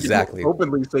 exactly, Like, exactly. You don't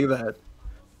openly say that.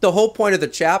 The whole point of the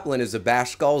chaplain is to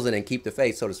bash skulls in and keep the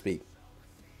faith, so to speak.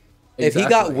 Exactly. If he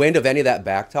got wind of any of that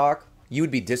back talk, you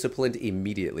would be disciplined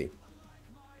immediately.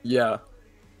 Yeah.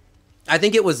 I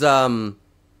think it was the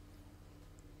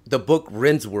book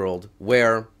Rindsworld,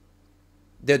 where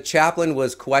the chaplain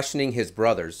was questioning his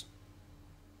brothers.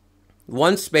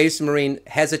 One space marine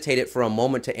hesitated for a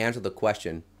moment to answer the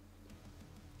question.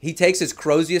 He takes his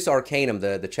Crozius Arcanum,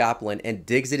 the chaplain, and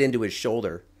digs it into his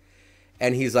shoulder.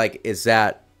 And he's like, is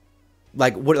that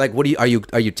what do you,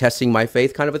 are you testing my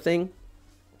faith kind of a thing?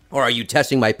 Or are you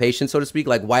testing my patience, so to speak?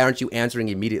 Like, why aren't you answering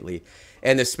immediately?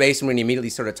 And the space marine immediately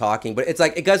started talking. But it's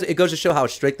like, it goes to show how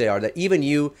strict they are, that even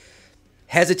you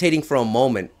hesitating for a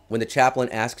moment when the chaplain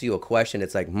asks you a question,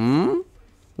 it's like,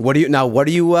 what are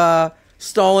you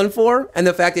stalling for? And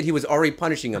the fact that he was already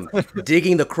punishing him,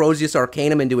 digging the Crozius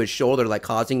Arcanum into his shoulder, like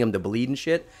causing him to bleed and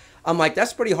shit. I'm like,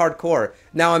 that's pretty hardcore.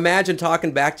 Now imagine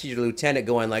talking back to your lieutenant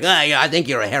going like, yeah, I think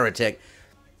you're a heretic.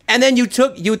 And then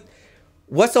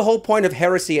what's the whole point of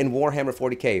heresy in Warhammer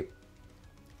 40K?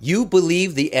 You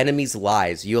believe the enemy's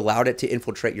lies. You allowed it to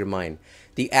infiltrate your mind.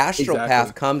 The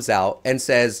astropath comes out and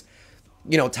says,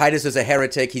 Titus is a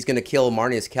heretic. He's going to kill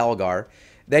Marnius Calgar.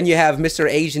 Then you have Mr.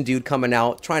 Asian dude coming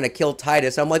out trying to kill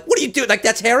Titus. I'm like, what are you doing? Like,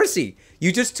 that's heresy.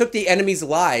 You just took the enemy's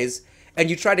lies and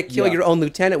you tried to kill your own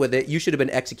lieutenant with it. You should have been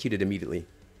executed immediately.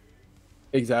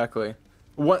 Exactly.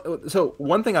 So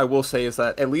one thing I will say is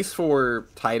that at least for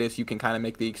Titus, you can kind of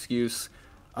make the excuse,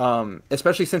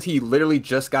 especially since he literally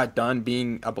just got done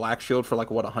being a Black Shield for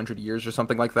 100 years or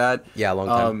something like that. Yeah, a long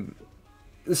time.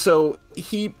 So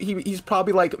he's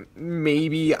probably like,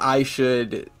 maybe I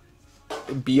should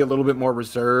be a little bit more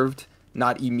reserved,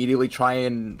 not immediately try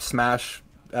and smash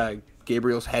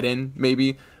Gabriel's head in,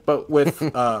 maybe. But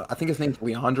with, I think his name's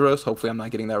Leandros, hopefully I'm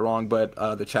not getting that wrong, but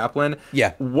the chaplain.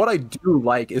 Yeah. What I do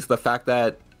like is the fact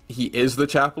that he is the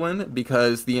chaplain,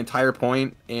 because the entire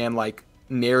point and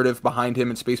narrative behind him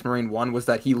in Space Marine 1 was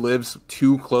that he lives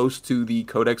too close to the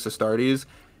Codex Astartes.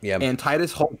 Yeah. And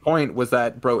Titus' whole point was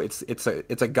that, bro, it's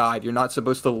a guide. You're not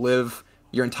supposed to live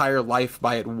your entire life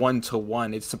by it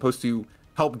 1-to-1. It's supposed to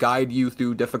help guide you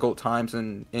through difficult times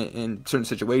and in certain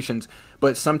situations.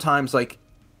 But sometimes,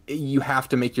 you have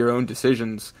to make your own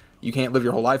decisions. You can't live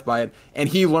your whole life by it. And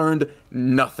he learned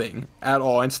nothing at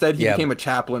all. Instead, he became a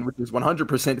chaplain, which is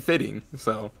 100% fitting.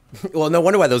 So, well, no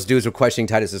wonder why those dudes were questioning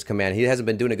Titus's command. He hasn't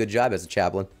been doing a good job as a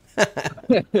chaplain.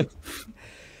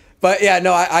 But yeah,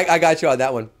 no, I got you on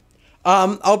that one.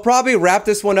 I'll probably wrap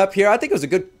this one up here. I think it was a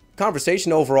good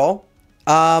conversation overall.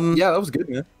 Yeah, that was good,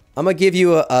 man. I'm gonna give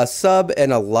you a sub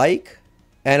and a like,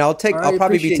 and I'll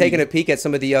probably be taking a peek at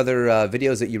some of the other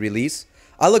videos that you release.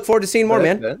 I look forward to seeing more,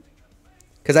 man.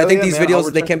 Because I think these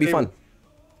videos, they can be fun.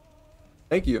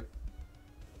 Thank you.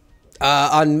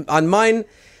 On mine,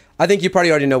 I think you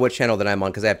probably already know what channel that I'm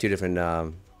on, because I have 2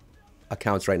 different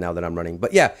accounts right now that I'm running.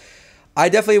 But yeah, I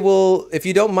definitely will, if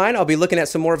you don't mind, I'll be looking at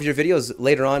some more of your videos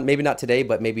later on. Maybe not today,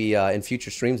 but maybe in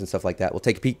future streams and stuff like that. We'll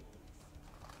take a peek.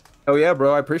 Oh yeah,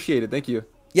 bro, I appreciate it. Thank you.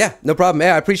 Yeah, no problem.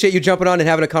 Yeah, I appreciate you jumping on and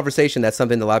having a conversation. That's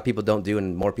something that a lot of people don't do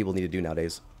and more people need to do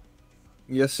nowadays.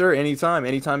 Yes, sir. Anytime.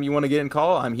 Anytime you want to get in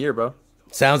call, I'm here, bro.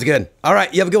 Sounds good. All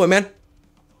right. You have a good one, man.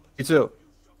 You too.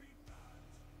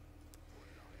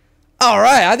 All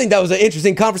right. I think that was an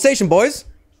interesting conversation, boys.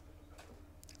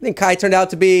 I think Kai turned out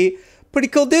to be a pretty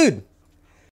cool dude.